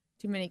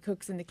 Too many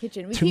cooks in the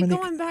kitchen. We Too keep many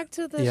going back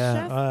to the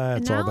chef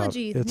it's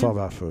analogy. all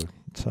about food.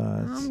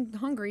 I'm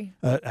hungry.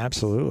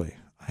 Absolutely.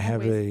 I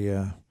have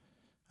Always.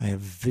 I have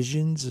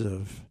visions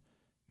of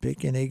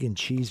bacon, egg, and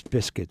cheese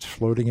biscuits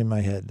floating in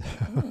my head,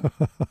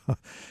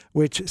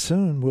 which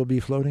soon will be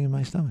floating in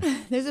my stomach.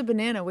 There's a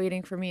banana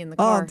waiting for me in the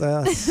Oh,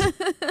 car.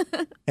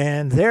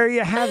 and there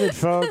you have it,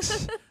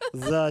 folks.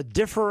 The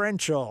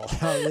differential.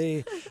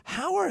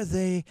 How are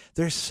they?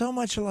 They're so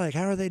much alike.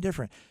 How are they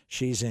different?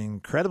 She's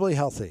incredibly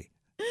healthy,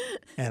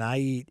 and I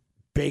eat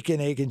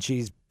bacon, egg, and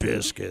cheese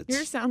biscuits.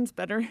 Yours sounds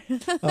better.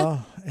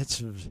 Oh,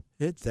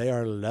 they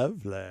are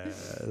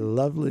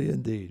lovely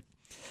indeed.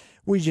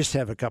 We just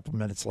have a couple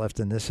minutes left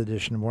in this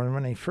edition of Morning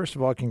Money. First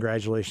of all,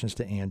 congratulations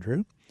to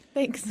Andrew.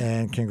 Thanks.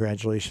 And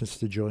congratulations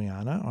to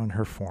Juliana on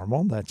her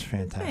formal. That's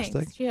fantastic.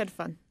 Thanks. She had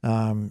fun.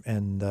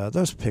 And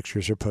those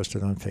pictures are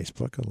posted on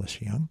Facebook,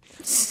 Alyssa Young.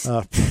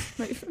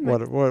 My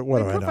What do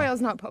I know?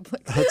 profile's not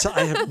public.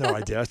 I have no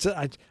idea.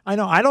 I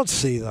know I don't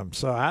see them,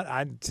 so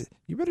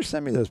you better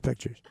send me those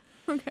pictures.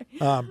 Okay.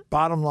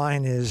 Bottom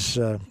line is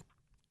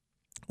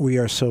we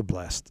are so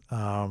blessed,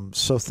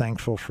 so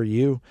thankful for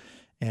you,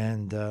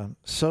 and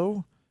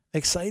so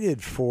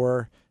excited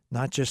for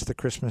not just the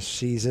Christmas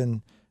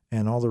season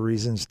and all the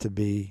reasons to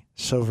be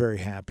so very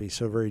happy,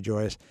 so very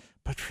joyous,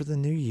 but for the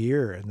new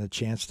year and the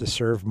chance to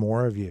serve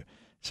more of you.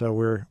 So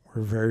we're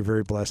very,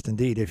 very blessed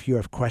indeed. If you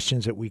have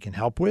questions that we can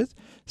help with,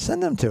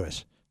 send them to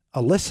us.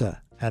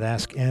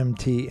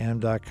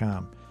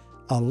 Alyssa@askmtm.com.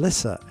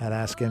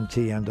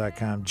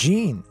 Alyssa@askmtm.com.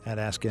 Gene at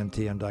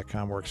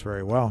askmtm.com works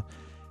very well.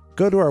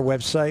 Go to our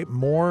website,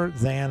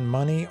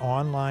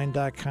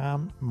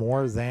 morethanmoneyonline.com,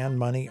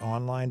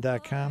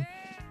 morethanmoneyonline.com,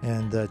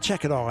 and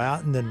check it all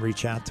out and then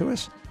reach out to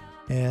us.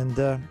 And,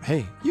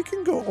 hey, you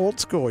can go old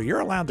school. You're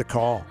allowed to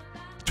call.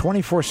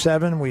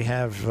 24/7, we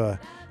have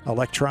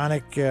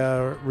electronic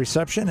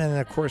reception, and,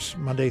 of course,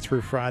 Monday through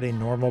Friday,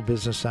 normal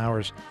business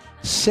hours,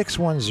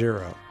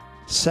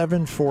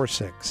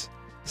 610-746-7007,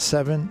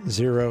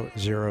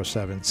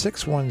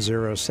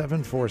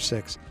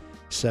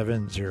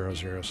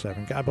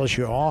 610-746-7007. God bless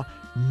you all.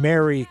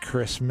 Merry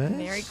Christmas.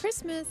 Merry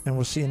Christmas. And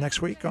we'll see you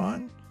next week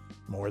on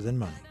More Than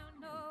Money.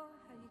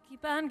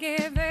 Keep on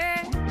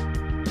giving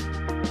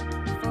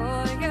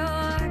for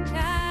your